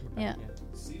Yeah. back,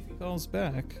 See if he calls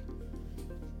back.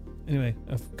 Anyway,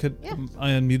 Yeah. am I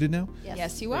unmuted now?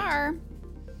 Yes, you are.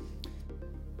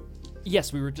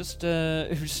 Yes, we were just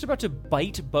about to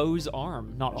bite Bo's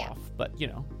arm, not Yeah. off, but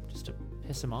just to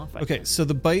piss him off. I Okay, guess. so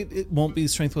the bite, it won't be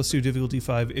strength +2, difficulty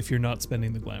 5 if you're not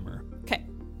spending the glamour. Okay.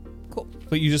 Cool.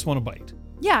 But you just want to bite.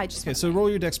 Yeah, I just Okay, so roll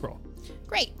your dex brawl.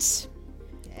 great.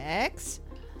 Dex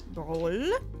roll.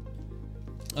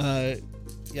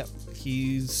 Yep.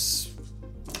 He's.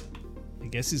 I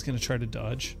guess he's gonna try to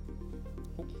dodge.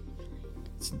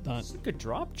 It's not. Good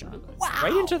drop, John. Wow.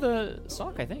 Right into the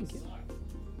sock, I think.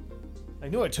 I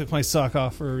knew I took my sock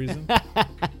off for a reason.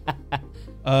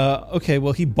 Okay,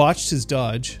 well he botched his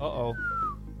dodge. Uh-oh.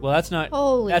 Well, that's not...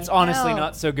 Holy that's honestly hell.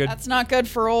 not so good. That's not good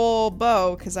for old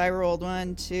Bo because I rolled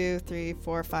 1, 2, 3,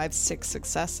 4, 5, 6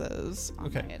 successes on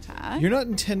Okay. my attack. You're not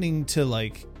intending to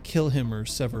like kill him or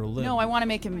sever a limb. No, I want to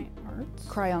make him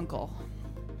cry uncle.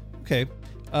 Okay.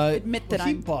 Admit that he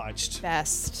I'm botched.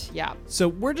 best. Yeah. So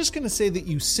we're just gonna say that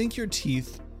you sink your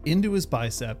teeth into his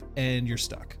bicep and you're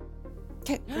stuck.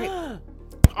 Okay, great.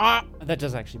 That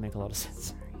does actually make a lot of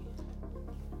sense.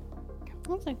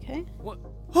 That's okay. What?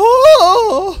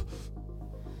 Oh!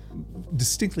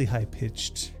 Distinctly high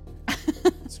pitched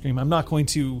scream. I'm not going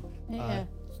to. Yeah.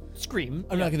 Scream.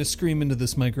 I'm not going to scream into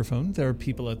this microphone. There are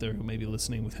people out there who may be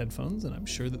listening with headphones, and I'm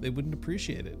sure that they wouldn't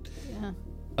appreciate it.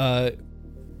 Yeah.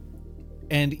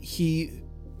 And he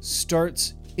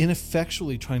starts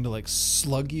ineffectually trying to like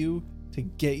slug you to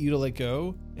get you to let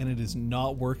go, and it is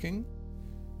not working.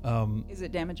 Is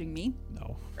it damaging me?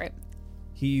 No. Great.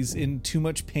 He's in too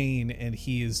much pain and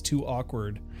he is too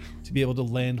awkward to be able to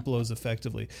land blows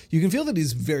effectively. You can feel that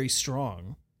he's very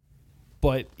strong,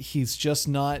 but he's just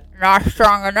not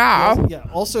strong enough. Yeah,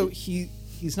 also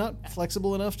he's not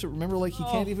flexible enough to remember, like he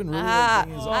can't even really like,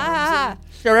 bring his arms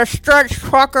in. Should have stretched,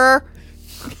 fucker.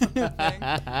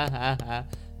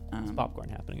 There's popcorn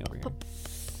happening over here.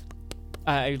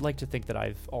 I'd like to think that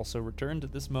I've also returned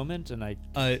at this moment, and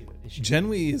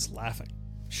Genwee is laughing.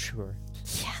 Sure.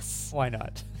 Yes. Why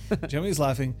not? Genwee's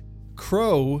laughing.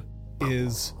 Crow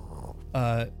looks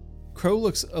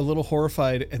a little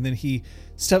horrified, and then he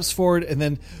steps forward, and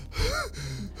then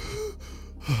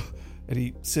and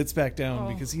he sits back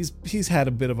down because he's had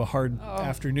a bit of a hard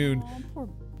afternoon.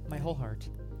 My whole heart.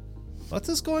 What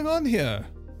is going on here?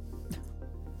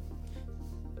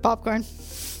 Popcorn.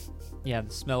 Yeah,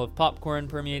 the smell of popcorn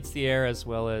permeates the air, as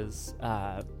well as,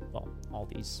 all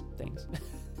these things.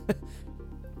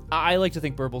 I like to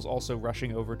think Burble's also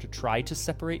rushing over to try to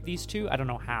separate these two. I don't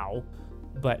know how,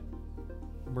 but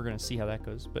we're going to see how that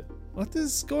goes. But What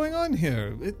is going on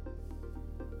here?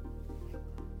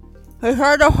 I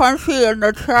heard a hunchy in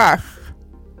the chest.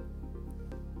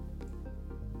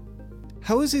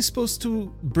 How is he supposed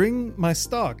to bring my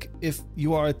stock if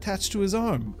you are attached to his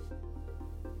arm?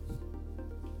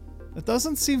 That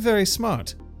doesn't seem very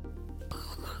smart.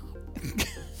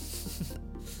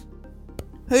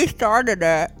 He started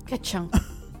it. Good chunk.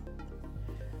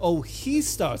 Oh, he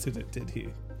started it, did he?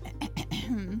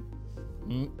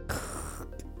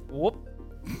 whoop.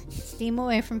 Steam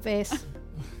away from face.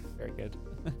 Very good.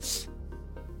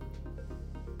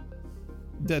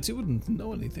 Dad, you wouldn't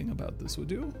know anything about this,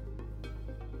 would you?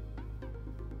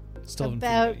 Still haven't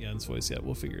About- figured out Jan's voice yet.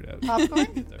 We'll figure it out. Popcorn?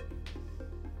 Get there.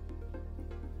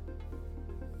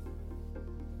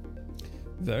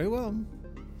 Very well.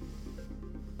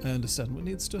 I understand what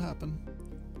needs to happen.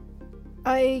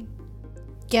 I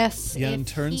guess Jan if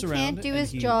turns he around can't do and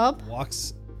his he job,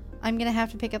 walks. I'm gonna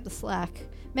have to pick up the slack.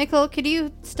 Mikkel, could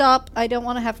you stop? I don't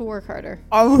want to have to work harder.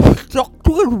 I'm stuck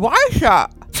to his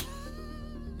bicep.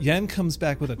 Jan comes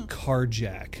back with a car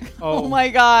jack. Oh my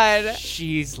god.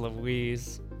 Jeez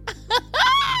Louise.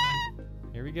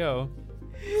 Here we go.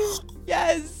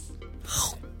 Yes.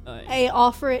 I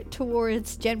offer it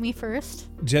towards Genwee first.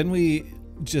 Genwee,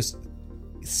 just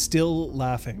still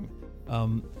laughing,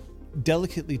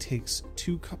 delicately takes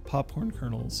two popcorn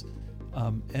kernels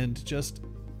and just,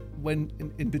 when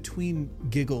in between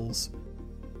giggles,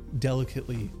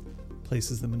 delicately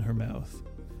places them in her mouth.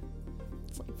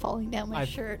 It's like falling down my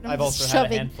shirt. and I'm I've just also had a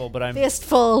shoving handful, but I'm...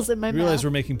 fistfuls in my I realize mouth. we're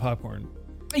making popcorn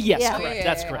Yes, Yeah. correct. Yeah,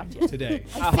 That's yeah, correct. Yes. today.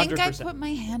 I think I 100%. put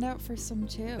my hand out for some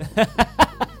too.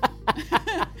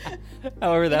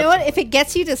 However, You that's... know what? If it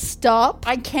gets you to stop,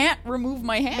 I can't remove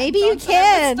my hand. Maybe you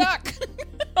can. I'm stuck.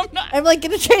 I'm not. I'm like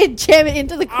gonna try and jam it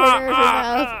into the corner of your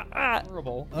mouth.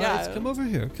 Horrible. All right, come over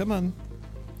here. Come on.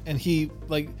 And he,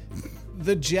 like,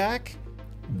 the jack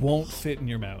won't fit in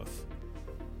your mouth,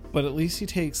 but at least he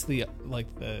takes the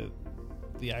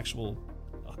actual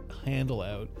handle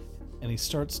out, and he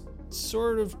starts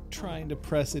sort of trying to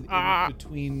press it in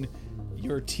between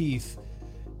your teeth,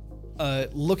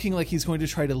 looking like he's going to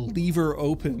try to lever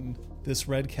open this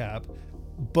red cap.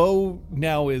 Bo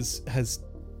now has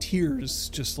tears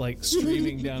just like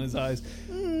streaming down his eyes.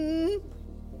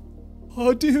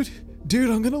 Oh, dude,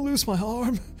 I'm gonna lose my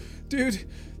arm. Dude,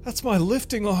 that's my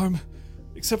lifting arm.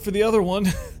 Except for the other one.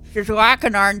 She's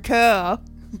whacking on too.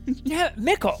 Yeah,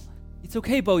 Mickle. It's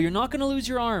okay, Bo. You're not going to lose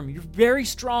your arm. You're very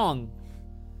strong.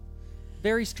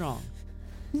 Very strong.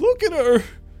 Look at her.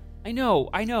 I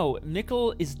know.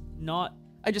 Mickle is not.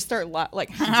 I just start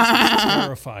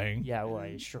Terrifying. Yeah, well,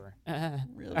 sure.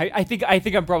 Really? I think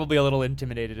I'm probably a little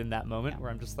intimidated in that moment where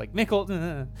I'm just like, Mickle,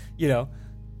 you know.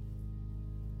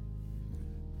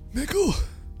 Mickle,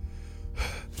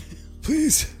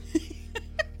 please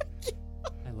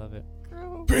I love it.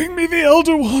 bring me the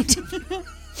Elder Wand.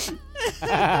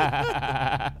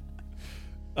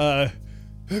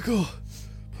 Mickle,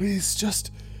 please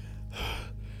just.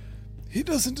 He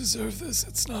doesn't deserve this.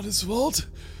 It's not his fault.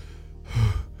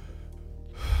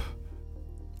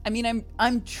 I mean,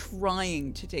 I'm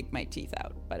trying to take my teeth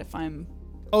out, but if I'm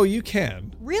Oh, you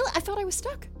can. really, I thought I was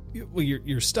stuck. Well,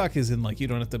 you're stuck as in like you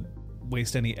don't have to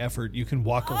waste any effort. You can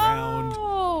walk around.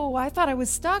 Oh, I thought I was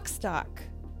stuck.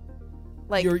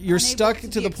 Like You're unable stuck to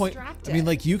be the point. I extracted. mean,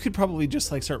 like you could probably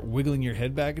just like start wiggling your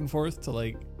head back and forth to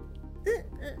like.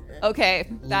 okay,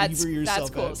 that's lever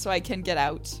yourself cool. out. So I can get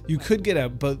out. You could get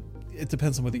out, but it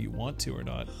depends on whether you want to or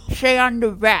not. Stay on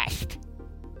the rest.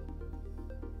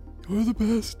 You're the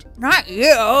best. Not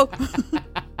you.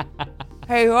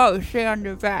 Hey, oh, stay on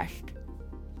the rest.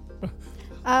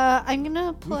 I'm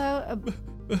gonna pull out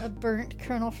a burnt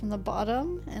kernel from the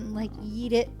bottom and like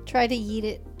try to yeet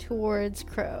it towards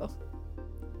Crow.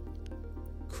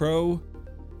 Crow,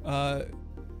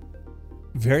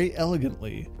 very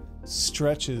elegantly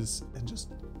stretches and just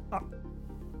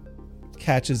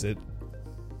catches it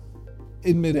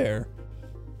in midair.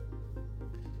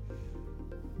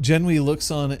 Genwi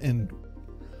looks on, and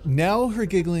now her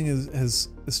giggling has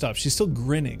stopped. She's still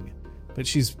grinning, but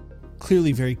she's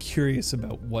clearly very curious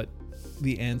about what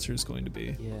the answer is going to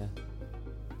be. Yeah.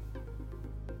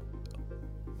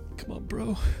 Come on,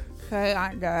 bro. Stay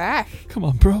on the rest. Come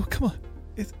on, bro. Come on.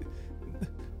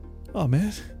 Oh,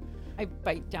 man. I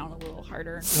bite down a little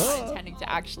harder, Oh. not intending to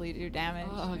actually do damage.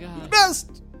 Oh god.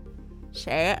 Best.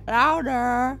 Say it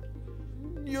louder.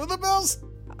 You're the best.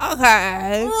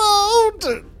 Okay.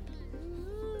 Road.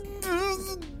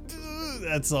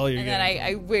 That's all you're And getting.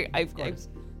 then I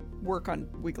work on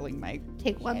wiggling my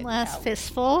Take one head last out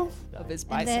fistful of his and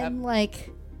bicep. then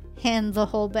like hand the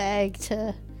whole bag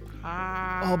to.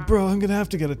 Oh, bro, I'm gonna have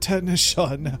to get a tetanus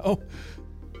shot now.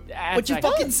 What'd you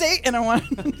fucking say? And I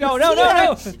want No.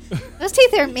 Those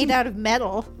teeth aren't made out of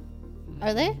metal,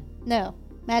 are they? No,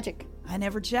 magic. I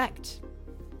never checked.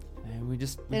 And we They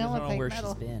don't don't look know like where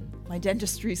metal. she's been. My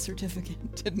dentistry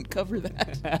certificate didn't cover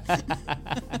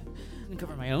that. Didn't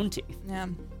cover my own teeth. Yeah.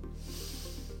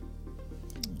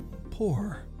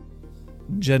 Poor.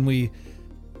 Genwi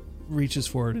reaches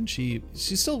forward and she's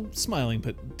still smiling,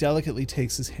 but delicately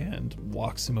takes his hand,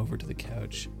 walks him over to the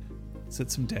couch,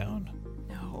 sits him down,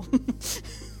 No.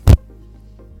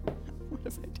 What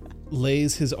have I done?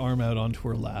 lays his arm out onto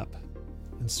her lap,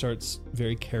 and starts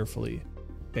very carefully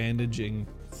bandaging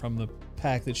from the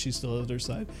pack that she's still at her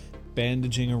side,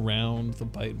 bandaging around the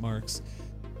bite marks.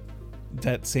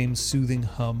 That same soothing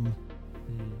hum.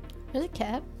 There's a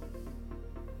cat.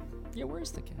 Yeah,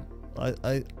 where's the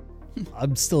cat?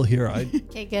 I'm still here.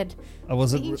 Okay, good. I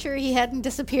wasn't. Making sure he hadn't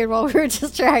disappeared while we were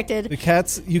distracted. The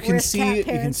cats. You can Where's see. cat You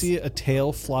can parents? see a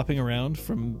tail flopping around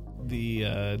from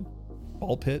the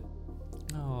ball pit.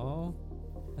 Oh,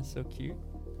 that's so cute.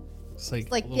 It's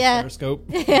like, Like, a little yeah. periscope.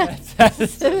 Yeah.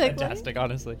 That's Like, fantastic,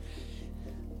 honestly.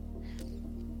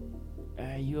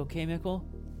 Are you okay, Mickle?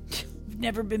 You've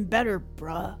never been better,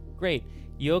 bruh. Great.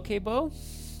 You okay, Bo?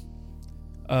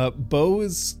 Bo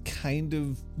is kind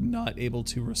of not able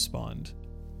to respond.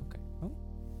 Okay. Oh.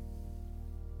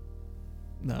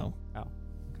 No. Oh.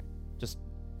 Okay. Just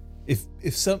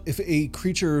If a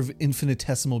creature of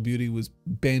infinitesimal beauty was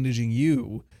bandaging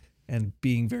you and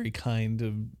being very kind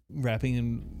of wrapping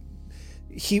him,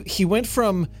 he went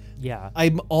from yeah.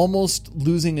 I'm almost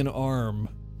losing an arm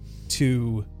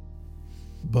to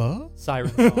Buh? Siren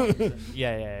song.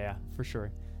 Yeah, for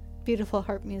sure. Beautiful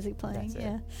harp music playing. That's it.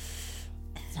 Yeah.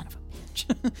 Son of a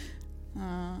bitch.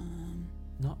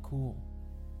 Not cool.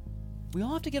 We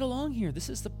all have to get along here. This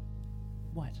is the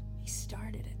what? He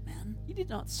started it, man. You did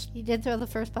not. He did throw the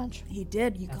first punch. He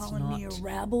did. You That's calling me a not-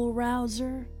 rabble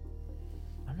rouser?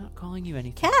 I'm not calling you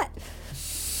anything. Cat.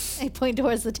 I point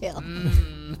towards the tail.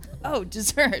 Oh,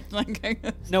 dessert. Like,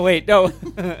 No, wait, no,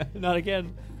 not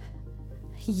again.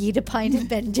 Yeet a pint of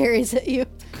Ben Jerry's at you.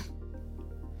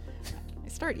 I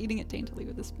start eating it daintily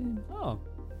with a spoon. Oh,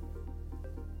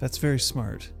 That's very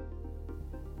smart.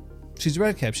 She's a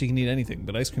red cap. She can eat anything,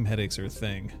 but ice cream headaches are a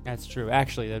thing. That's true.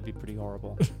 Actually, that'd be pretty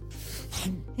horrible.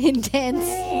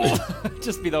 Intense.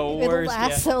 Just be the It'll worst. last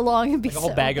Yeah. so long and be Like a whole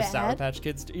so bag bad. of Sour Patch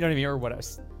Kids. You know what I mean? Or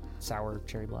what? Sour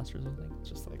cherry blast or something. It's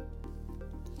just like.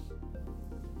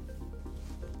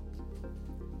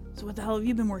 So what the hell have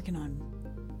you been working on?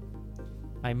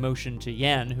 I motion to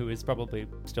Yan, who is probably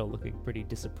still looking pretty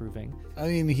disapproving. I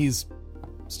mean, he's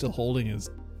still holding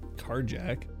his card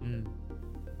jack.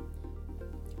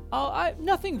 Oh,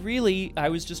 nothing really. I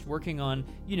was just working on,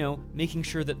 making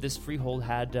sure that this freehold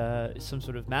had some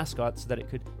sort of mascot so that it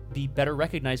could be better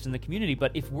recognized in the community.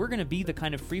 But if we're going to be the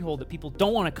kind of freehold that people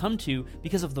don't want to come to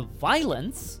because of the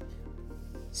violence...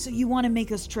 So you want to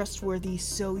make us trustworthy,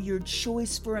 so your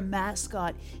choice for a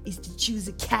mascot is to choose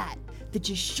a cat that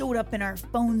just showed up in our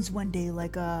phones one day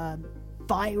like a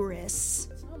virus.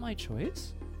 It's not my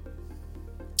choice.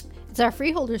 It's our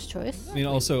freeholder's choice. I mean,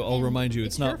 also, I'll remind you,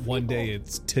 it's It's not her one day, freehold.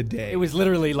 it's today. It was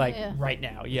literally like Yeah. right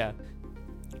now, yeah.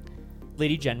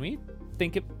 Lady Genwy,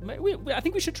 I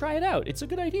think we should try it out. It's a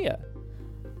good idea.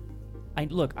 I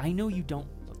know you don't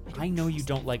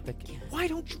like the cat. Why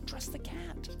don't you trust the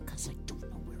cat? Because I don't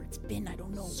know where it's been. I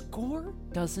don't know. Score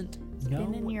doesn't know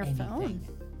Been in your anything. phone.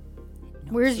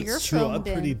 Where's It's your true, phone I'm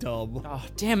been? pretty dumb. Oh,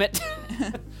 damn it.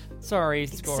 Sorry,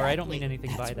 Score. I don't mean Exactly.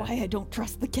 anything by That's that. why I don't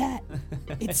trust the cat.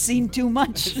 It's seen too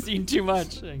much. I've seen too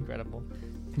much. Incredible.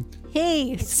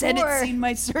 Hey, It said Score. it's seen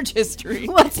my search history.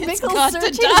 What's It's Mickle's got to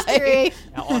search die. history?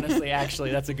 Now, honestly,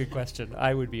 actually, that's a good question.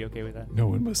 I would be okay with that. No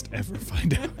one must ever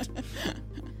find out.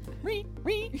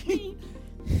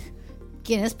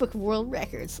 Guinness Book of World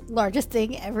Records. Largest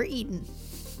thing ever eaten.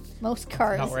 Most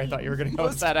cars. Not where I thought you were going to go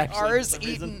with that, actually. for Cars some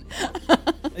reason. eaten.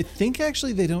 I think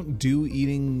actually they don't do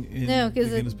eating in No, the because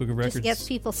Guinness it Book of Records. just gets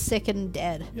people sick and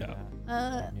dead. Yeah.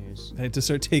 Bad news. I had to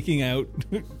start taking out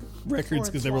records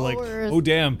because they were like, Swallowers. oh,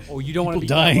 damn. Oh, you don't want to be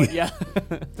People dying. Yeah.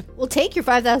 We'll take your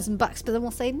 $5,000, but then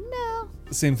we'll say no.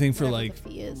 Same thing for Whatever like the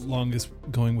fee is. longest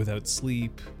going without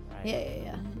sleep. Right.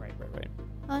 Yeah. Right.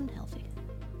 Unhealthy.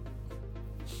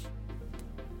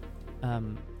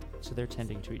 So they're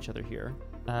tending to each other here.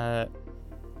 I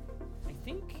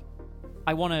think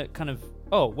I want to kind of...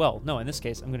 Oh, well, no, in this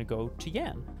case, I'm going to go to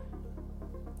Yan.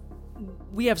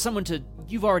 We have someone to...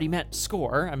 You've already met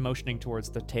Score. I'm motioning towards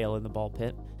the tail in the ball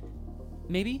pit.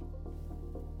 Maybe?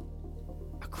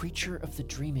 A creature of the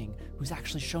dreaming who's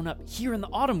actually shown up here in the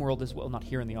Autumn World as well. Not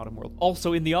here in the Autumn World.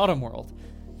 Also in the Autumn World.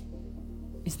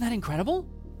 Isn't that incredible?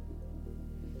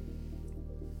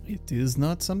 It is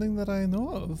not something that I know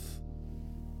of.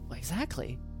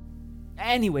 Exactly.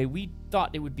 Anyway, we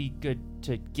thought it would be good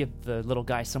to give the little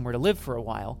guy somewhere to live for a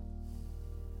while.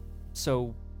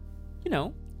 So,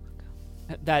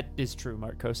 that is true,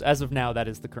 Marcos. As of now, that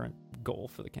is the current goal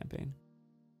for the campaign.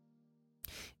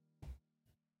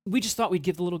 We just thought we'd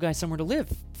give the little guy somewhere to live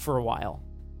for a while.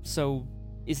 So,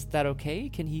 is that okay?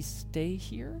 Can he stay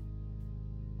here?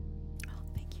 Oh,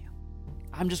 thank you.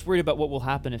 I'm just worried about what will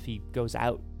happen if he goes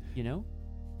out,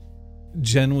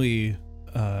 Genwy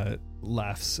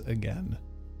laughs again,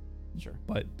 Sure.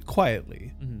 but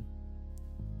quietly. Mm-hmm.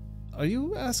 Are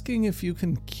you asking if you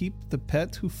can keep the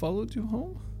pet who followed you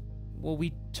home? Well,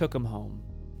 we took him home.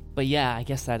 But yeah, I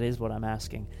guess that is what I'm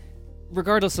asking.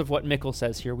 Regardless of what Mickle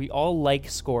says here, we all like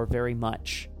Score very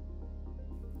much.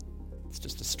 It's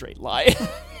just a straight lie.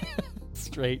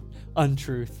 Straight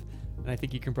untruth. And I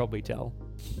think you can probably tell.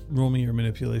 Roll me your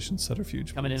manipulation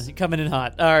subterfuge. Coming please. in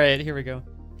hot. All right, here we go.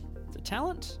 Is it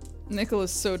talent?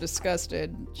 Nicola's so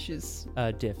disgusted. She's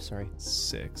Diff, sorry.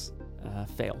 6.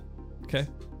 Fail. Okay.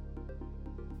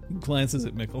 Glances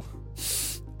at Mickle.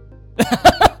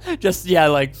 Just, yeah,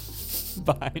 like,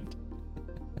 behind.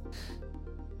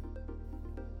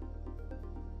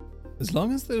 As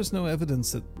long as there's no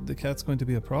evidence that the cat's going to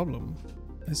be a problem,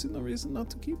 I see no reason not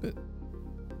to keep it.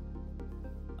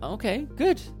 Okay,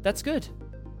 good. That's good.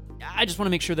 I just want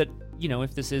to make sure that,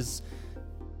 if this is...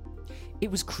 It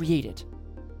was created,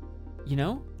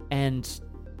 And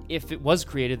if it was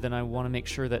created, then I want to make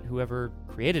sure that whoever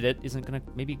created it isn't going to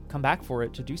maybe come back for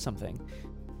it to do something.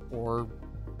 Or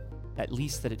at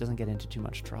least that it doesn't get into too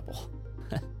much trouble.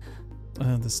 I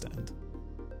understand.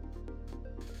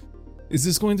 Is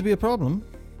this going to be a problem?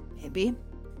 Maybe.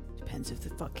 Depends if the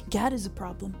fucking cat is a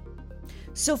problem.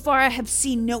 So far, I have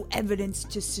seen no evidence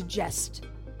to suggest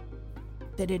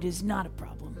that it is not a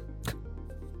problem.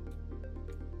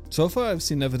 So far, I've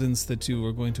seen evidence that you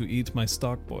were going to eat my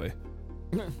stock boy.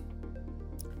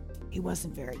 He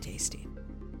wasn't very tasty.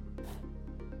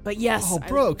 But yes. Oh,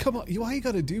 bro, come on. Why you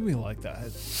gotta do me like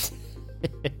that?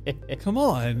 Come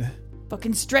on.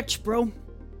 Fucking stretch, bro.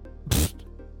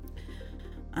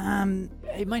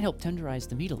 It might help tenderize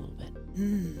the meat a little bit.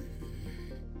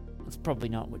 That's probably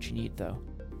not what you need, though.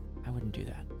 I wouldn't do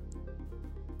that.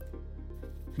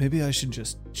 Maybe I should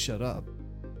just shut up.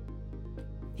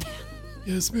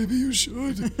 Yes, maybe you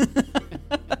should.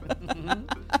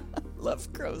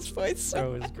 Love Crow's voice.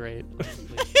 So is great.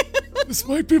 This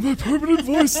might be my permanent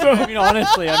voice now. I mean,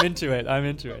 honestly, I'm into it.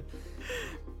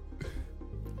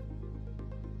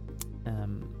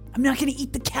 I'm not gonna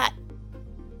eat the cat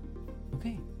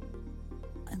Okay.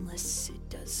 unless it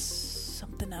does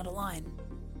something out of line.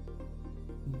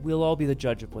 We'll all be the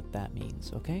judge of what that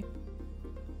means, okay?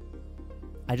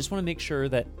 I just want to make sure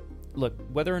that, look,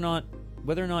 whether or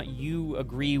not you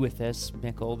agree with this,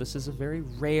 Mikkel, this is a very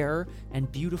rare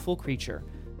and beautiful creature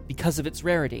because of its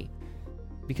rarity,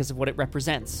 because of what it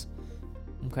represents,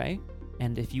 okay?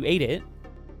 And if you ate it,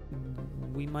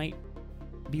 we might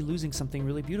be losing something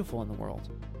really beautiful in the world.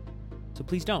 So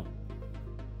please don't.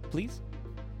 Please?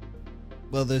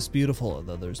 Well, there's beautiful and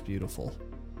then there's beautiful.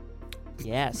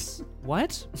 Yes.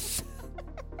 What?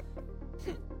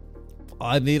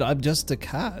 I mean, I'm just a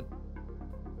cat.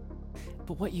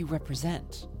 But what you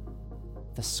represent,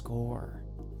 the score.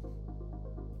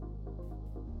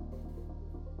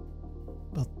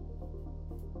 Well,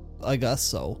 I guess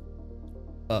so.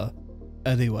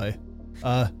 Anyway.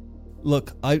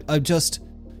 Look, I'm just...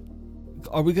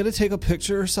 Are we gonna take a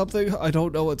picture or something? I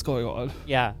don't know what's going on.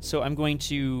 Yeah, so I'm going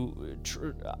to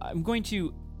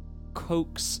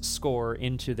coax Score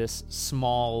into this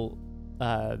small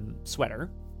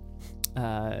sweater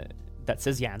that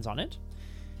says Yans on it.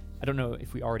 I don't know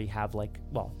if we already have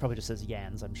probably just says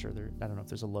Yans. I'm sure I don't know if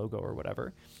there's a logo or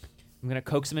whatever. I'm gonna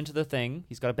coax him into the thing.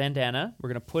 He's got a bandana. We're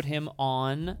gonna put him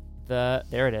on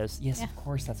there it is. Yes, Yeah. Of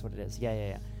course that's what it is. Yeah.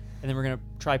 And then we're gonna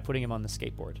try putting him on the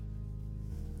skateboard.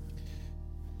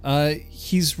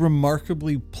 He's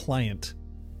remarkably pliant.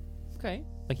 Okay.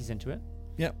 Like he's into it.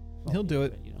 Yep, Well, he'll do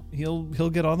it. but, you know. He'll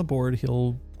get on the board.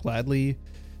 He'll gladly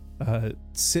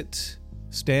sit,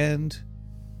 stand,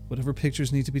 whatever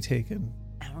pictures need to be taken.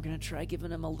 And we're gonna try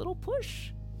giving him a little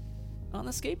push on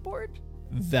the skateboard.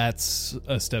 That's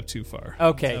a step too far.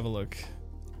 Okay. Let's have a look.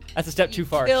 That's a step too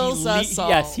far. kills us all.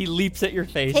 Yes, he leaps at your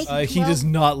face. Take- He Well- does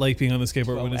not like being on the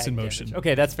skateboard 12 when it's in ag motion. damage.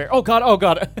 Okay, that's fair. Oh god.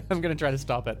 I'm gonna try to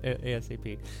stop it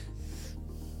ASAP.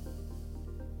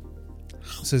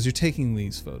 So as you're taking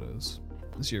these photos,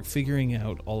 as you're figuring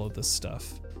out all of this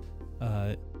stuff,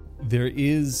 there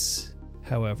is,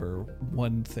 however,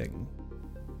 one thing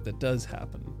that does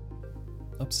happen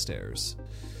upstairs.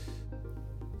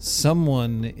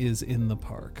 Someone is in the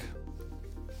park.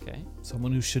 Okay.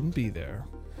 Someone who shouldn't be there.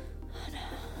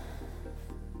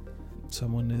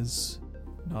 Someone is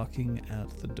knocking at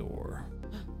the door.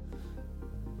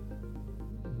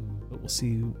 But we'll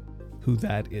see who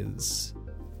that is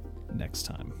next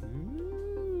time.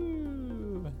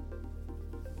 Ooh.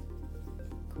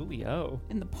 Coolio.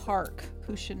 In the park,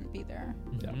 who shouldn't be there?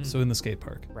 Yeah. Mhm. So in the skate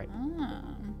park. Right. Ah.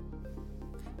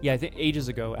 Yeah, I think ages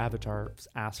ago Avatar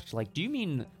asked, do you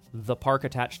mean the park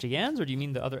attached to Yans, or do you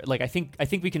mean the other? I think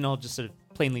we can all just sort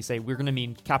of plainly say we're going to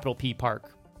mean capital P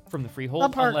Park from the Freehold, The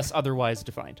park. unless otherwise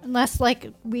defined. Unless,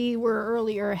 we were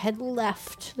earlier, had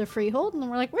left the Freehold, and then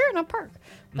we're like, we're in a park.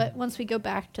 But once we go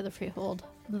back to the Freehold,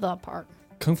 the park.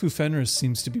 Kung Fu Fenris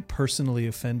seems to be personally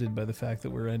offended by the fact that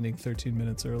we're ending 13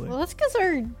 minutes early. Well, that's because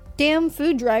our damn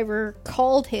food driver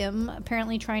called him,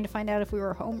 apparently trying to find out if we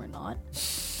were home or not.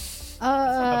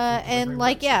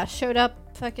 And showed up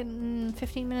fucking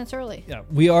 15 minutes early. Yeah,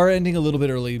 we are ending a little bit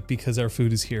early because our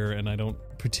food is here, and I don't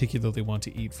particularly want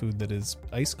to eat food that is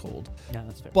ice cold. Yeah,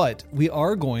 that's fair. But we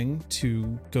are going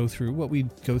to go through what we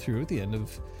go through at the end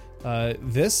of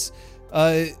this.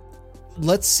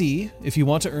 Let's see. If you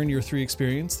want to earn your 3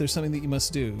 experience, there's something that you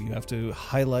must do. You have to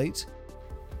highlight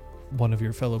one of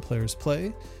your fellow players'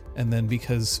 play, and then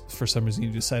because for some reason you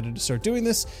decided to start doing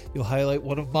this, you'll highlight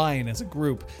one of mine as a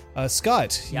group.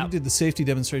 Scott, you Yep. did the safety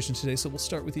demonstration today, so we'll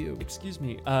start with you. Excuse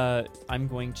me. I'm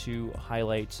going to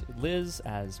highlight Liz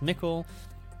as Mikkel.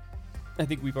 I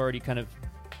think we've already kind of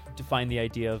defined the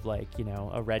idea of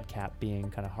a red cap being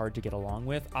kind of hard to get along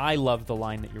with. I love the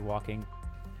line that you're walking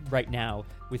right now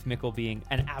with Mikkel being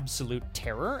an absolute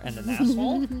terror and an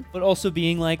asshole, but also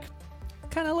being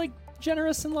kind of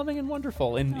generous and loving and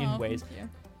wonderful in ways. Thank you.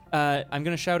 I'm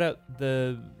going to shout out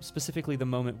specifically the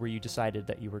moment where you decided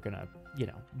that you were going to,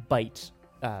 bite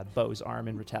Bo's arm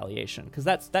in retaliation, because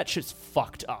that shit's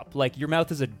fucked up. Your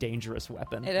mouth is a dangerous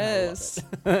weapon. It and I love is.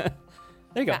 it.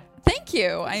 There you go. Thank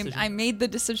you. Decision. I made the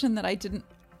decision that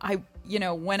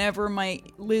whenever my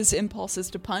Liz impulse is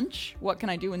to punch, what can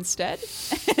I do instead?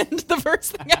 And the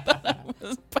first thing I thought of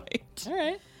was bite. All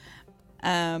right.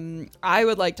 I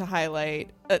would like to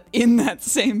highlight, in that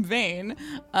same vein,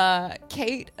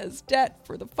 Kate as Det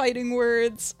for the fighting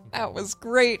words. That was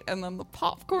great. And then the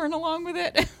popcorn along with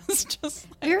it. It was just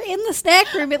like, We're in the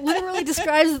snack room. It literally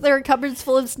describes that there are cupboards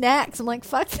full of snacks. I'm like,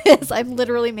 fuck this. I'm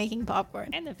literally making popcorn.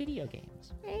 And the video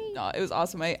games. no, it was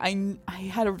awesome. I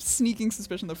had a sneaking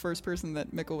suspicion the first person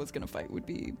that Mikkel was going to fight would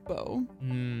be Bo.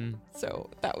 So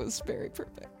that was very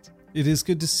perfect. It is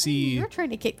good to see. You're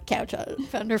trying to kick the couch out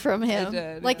thunder from him.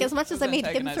 did. Like, I as much as was I made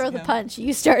him throw antagonizing the him. punch,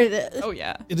 you started it. Oh,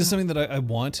 yeah. It is something that I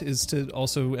want is to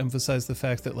also emphasize the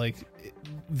fact that like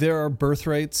there are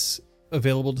birthrights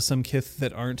available to some kith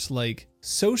that aren't like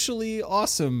socially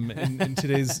awesome in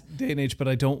today's day and age, but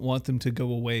I don't want them to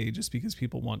go away just because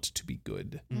people want to be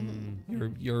good.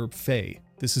 You're Fae.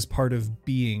 This is part of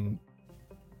being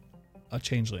a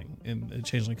changeling in a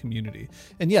changeling community.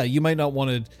 And yeah, you might not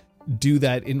want to do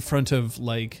that in front of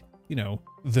like, you know,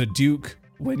 the Duke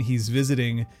when he's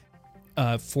visiting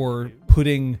for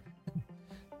putting,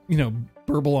 you know,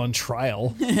 Burble on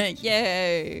trial.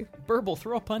 Yay. Burble,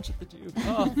 throw a punch at the Duke.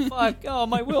 Oh, fuck. Oh,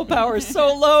 my willpower is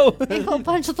so low. Big old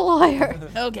punch the lawyer.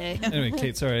 Okay. Anyway,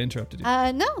 Kate, sorry I interrupted you.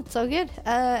 No, it's all good.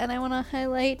 And I want to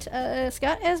highlight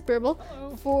Scott as Burble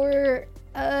for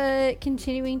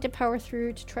continuing to power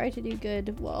through to try to do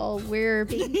good while we're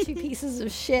being two pieces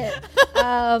of shit.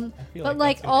 But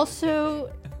like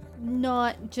also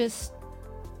not just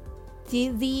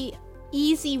the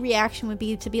easy reaction would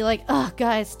be to be like, oh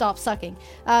guys, stop sucking,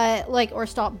 like, or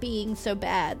stop being so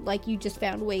bad. Like, you just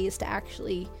found ways to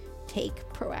actually take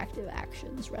proactive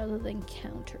actions rather than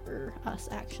counter us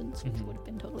actions, which would have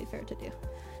been totally fair to do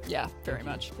Yeah, very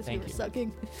much. because we Thank were you.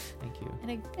 sucking Thank you.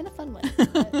 in a fun way.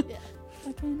 But, yeah.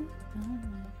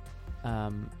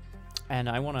 And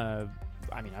I want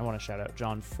to shout out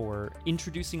John for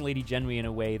introducing Lady Genwy in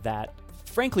a way that,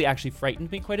 frankly, actually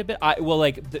frightened me quite a bit.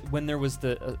 When there was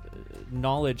the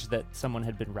knowledge that someone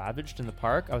had been ravaged in the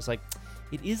park, I was like,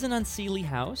 it is an unseelie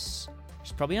house.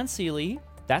 She's probably unseelie.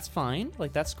 That's fine.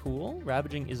 Like, that's cool.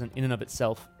 Ravaging isn't in and of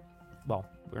itself. Well,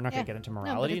 we're not going to get into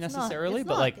morality necessarily,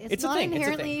 but like, it's a not thing. It's a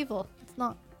inherently thing. evil. It's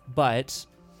not. But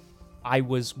I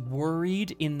was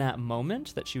worried in that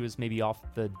moment that she was maybe off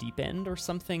the deep end or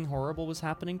something horrible was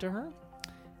happening to her.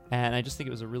 And I just think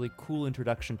it was a really cool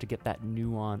introduction to get that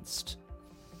nuanced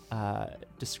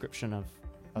description of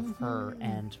her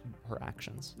and her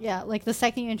actions. Yeah, like the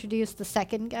second you introduced the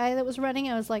second guy that was running,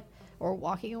 I was like, or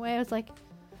walking away, I was like,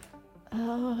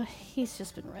 oh, he's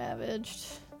just been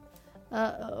ravaged.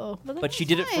 Uh-oh. But she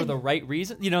did it for the right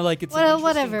reason. You know, like, it's Well, an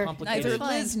interesting, whatever. complicated... Neither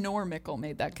fine. Liz nor Mikkel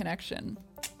made that connection.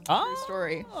 True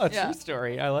story. Oh, Yeah. true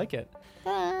story. I like it.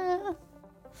 Yeah.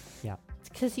 It's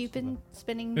because you've been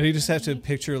spending... You just have to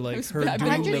picture like was her bad.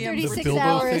 doing the 136 Bilbo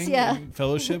hours, thing yeah. in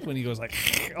Fellowship when he goes like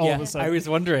all Yeah, of a sudden. I was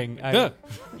wondering. Yeah.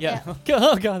 Yeah.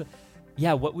 Oh, God.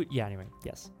 Yeah, what would... Yeah, anyway.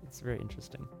 Yes. It's very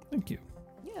interesting. Thank you.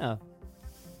 Yeah.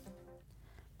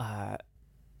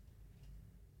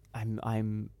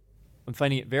 I'm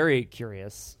finding it very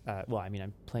curious. Well, I mean,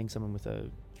 I'm playing someone with a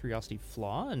curiosity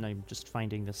flaw, and I'm just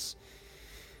finding this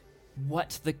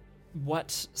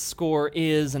what score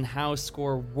is and how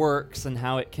score works and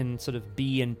how it can sort of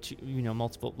be into, you know,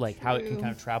 multiple, like how it can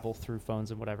kind of travel through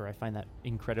phones and whatever. I find that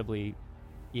incredibly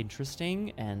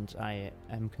interesting, and I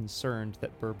am concerned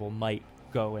that Burble might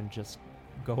go and just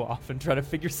go off and try to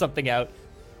figure something out.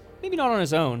 Maybe not on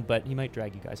his own, but he might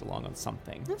drag you guys along on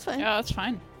something. That's fine. Yeah, that's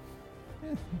fine.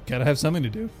 Gotta have something to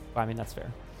do. I mean, that's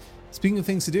fair. Speaking of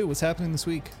things to do, what's happening this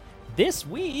week? This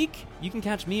week, you can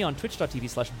catch me on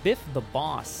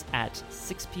twitch.tv/BiffTheBoss at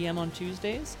 6 p.m. on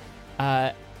Tuesdays.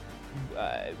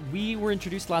 We were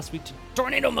introduced last week to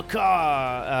Tornado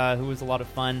Macaw, who was a lot of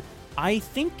fun. I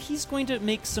think he's going to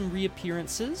make some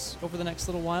reappearances over the next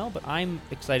little while, but I'm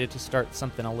excited to start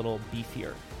something a little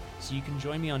beefier. So you can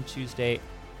join me on Tuesday.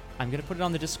 I'm going to put it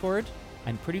on the Discord.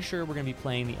 I'm pretty sure we're going to be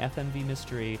playing the FMV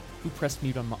mystery, Who Pressed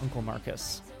Mute on Uncle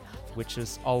Marcus, which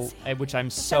is which I'm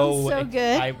sounds so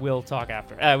good. I will talk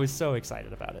after. I was so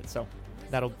excited about it. So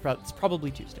it's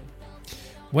probably Tuesday.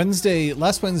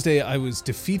 Last Wednesday, I was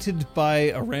defeated by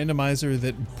a randomizer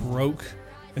that broke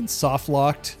and soft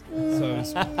locked. So I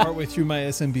was partway through my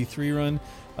SMB3 run.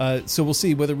 So we'll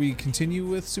see whether we continue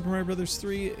with Super Mario Brothers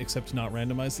 3, except not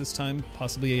randomized this time.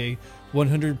 Possibly a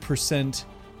 100%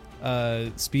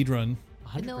 speed run.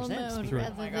 Vanilla 100% mode speed.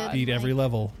 rather than Beat every like-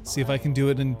 level. See if I can do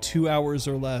it in 2 hours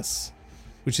or less,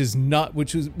 which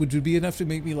would be enough to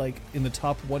make me like in the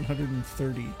top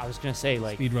 130 I was going to say,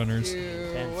 like, speedrunners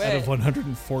intense. out of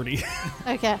 140.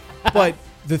 Okay. But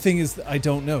the thing is, I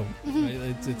don't know.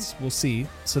 Right? It's we'll see.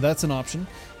 So that's an option.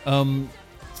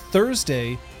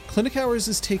 Thursday, Clinic Hours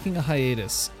is taking a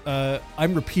hiatus.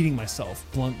 I'm repeating myself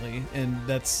bluntly, and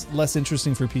that's less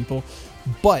interesting for people.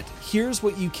 But here's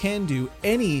what you can do.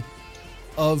 Any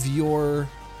of your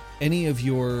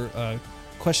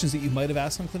questions that you might have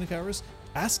asked on Clinic Hours,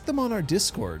 ask them on our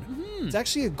Discord. It's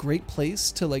actually a great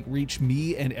place to like reach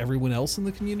me and everyone else in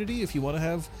the community. If you want to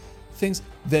have things,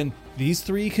 then these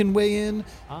three can weigh in.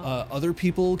 Other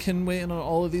people can weigh in on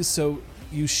all of these. So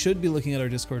you should be looking at our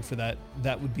Discord for that.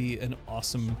 That would be an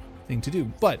awesome thing to do.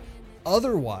 But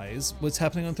otherwise, what's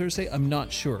happening on Thursday, I'm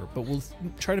not sure. But we'll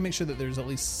try to make sure that there's at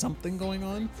least something going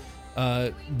on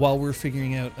while we're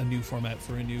figuring out a new format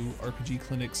for a new RPG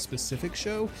Clinic specific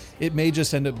show. It may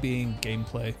just end up being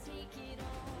gameplay.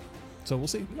 So we'll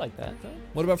see. You like that, though?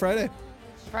 What about Friday?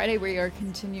 Friday, we are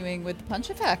continuing with the Punch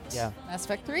Effect. Yeah. Mass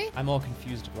Effect 3. I'm all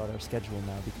confused about our schedule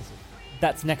now because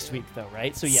that's next week, though,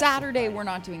 right? So yes, Saturday, Friday. we're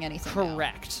not doing anything. now.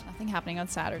 Correct. Nothing happening on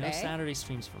Saturday. No Saturday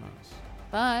streams from us.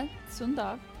 But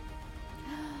Sundag.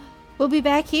 We'll be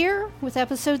back here with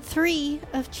episode 3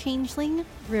 of Changeling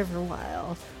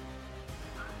Riverwild.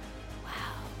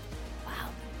 Wow.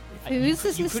 Who's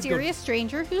this You could go- mysterious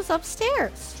stranger who's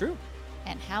upstairs? It's true.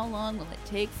 And how long will it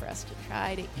take for us to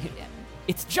try to eat him?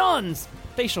 It's John's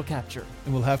facial capture.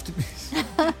 And we'll have to be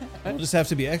we'll just have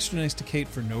to be extra nice to Kate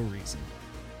for no reason.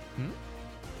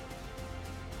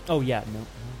 Oh yeah, no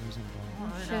reason why.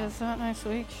 Oh, shit, it's not next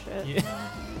week. Shit. Yeah.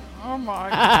 Oh my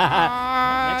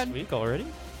god. Next week already?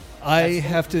 I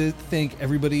have to thank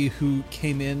everybody who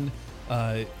came in.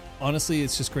 Honestly,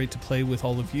 it's just great to play with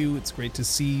all of you. It's great to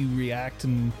see you react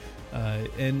and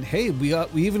hey, we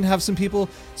even have some people.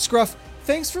 Scruff,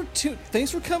 thanks for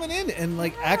coming in and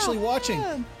like actually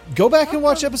watching. Go back and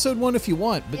watch episode 1 if you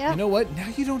want, but Yeah. you know what? Now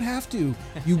you don't have to.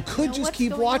 You could Know just what's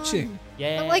keep going watching. on.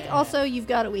 Yeah. But like also you've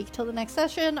got a week till the next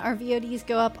session. Our VODs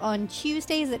go up on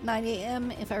Tuesdays at 9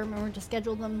 a.m. if I remember to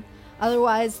schedule them.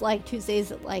 Otherwise, like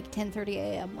Tuesdays at like 10:30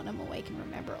 a.m. when I'm awake and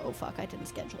remember, oh fuck, I didn't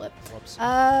schedule it. Whoops.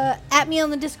 At me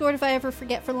on the Discord if I ever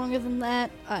forget for longer than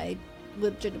that. I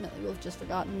legitimately will have just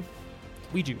forgotten.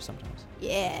 We do sometimes.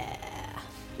 Yeah.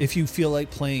 If you feel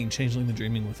like playing Changeling the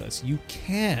Dreaming with us, you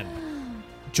can.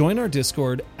 Join our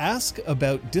Discord, ask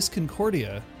about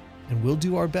Disconcordia, and we'll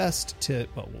do our best to...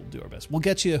 Well, we'll do our best. We'll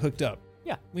get you hooked up.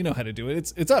 Yeah. We know how to do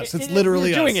it. It's us. It's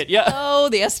literally We're doing us. it, yeah. Oh,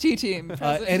 the ST team.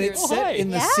 And it's Oh, hi. set in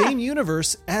the Yeah. same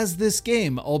universe as this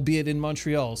game, albeit in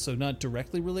Montreal. So not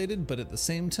directly related, but at the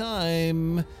same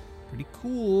time, pretty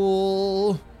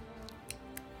cool.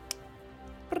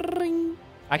 Actually,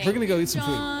 We're going to go eat some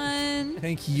food. John.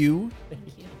 Thank you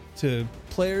to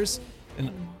players.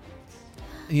 And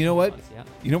you know what? Yeah.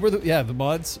 You know where the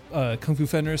mods, Kung Fu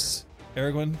Fenris,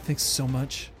 Aragorn, thanks so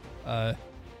much.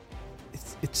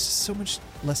 It's just so much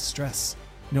less stress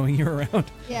knowing you're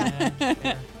around. Yeah.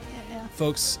 yeah.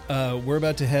 Folks, we're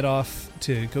about to head off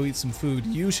to go eat some food.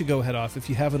 You should go head off. If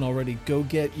you haven't already, go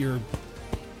get your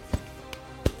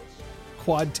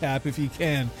quad tap if you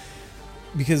can.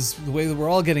 Because the way that we're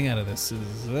all getting out of this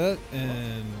is that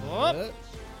and that.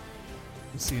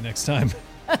 We'll see you next time.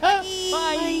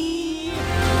 Bye.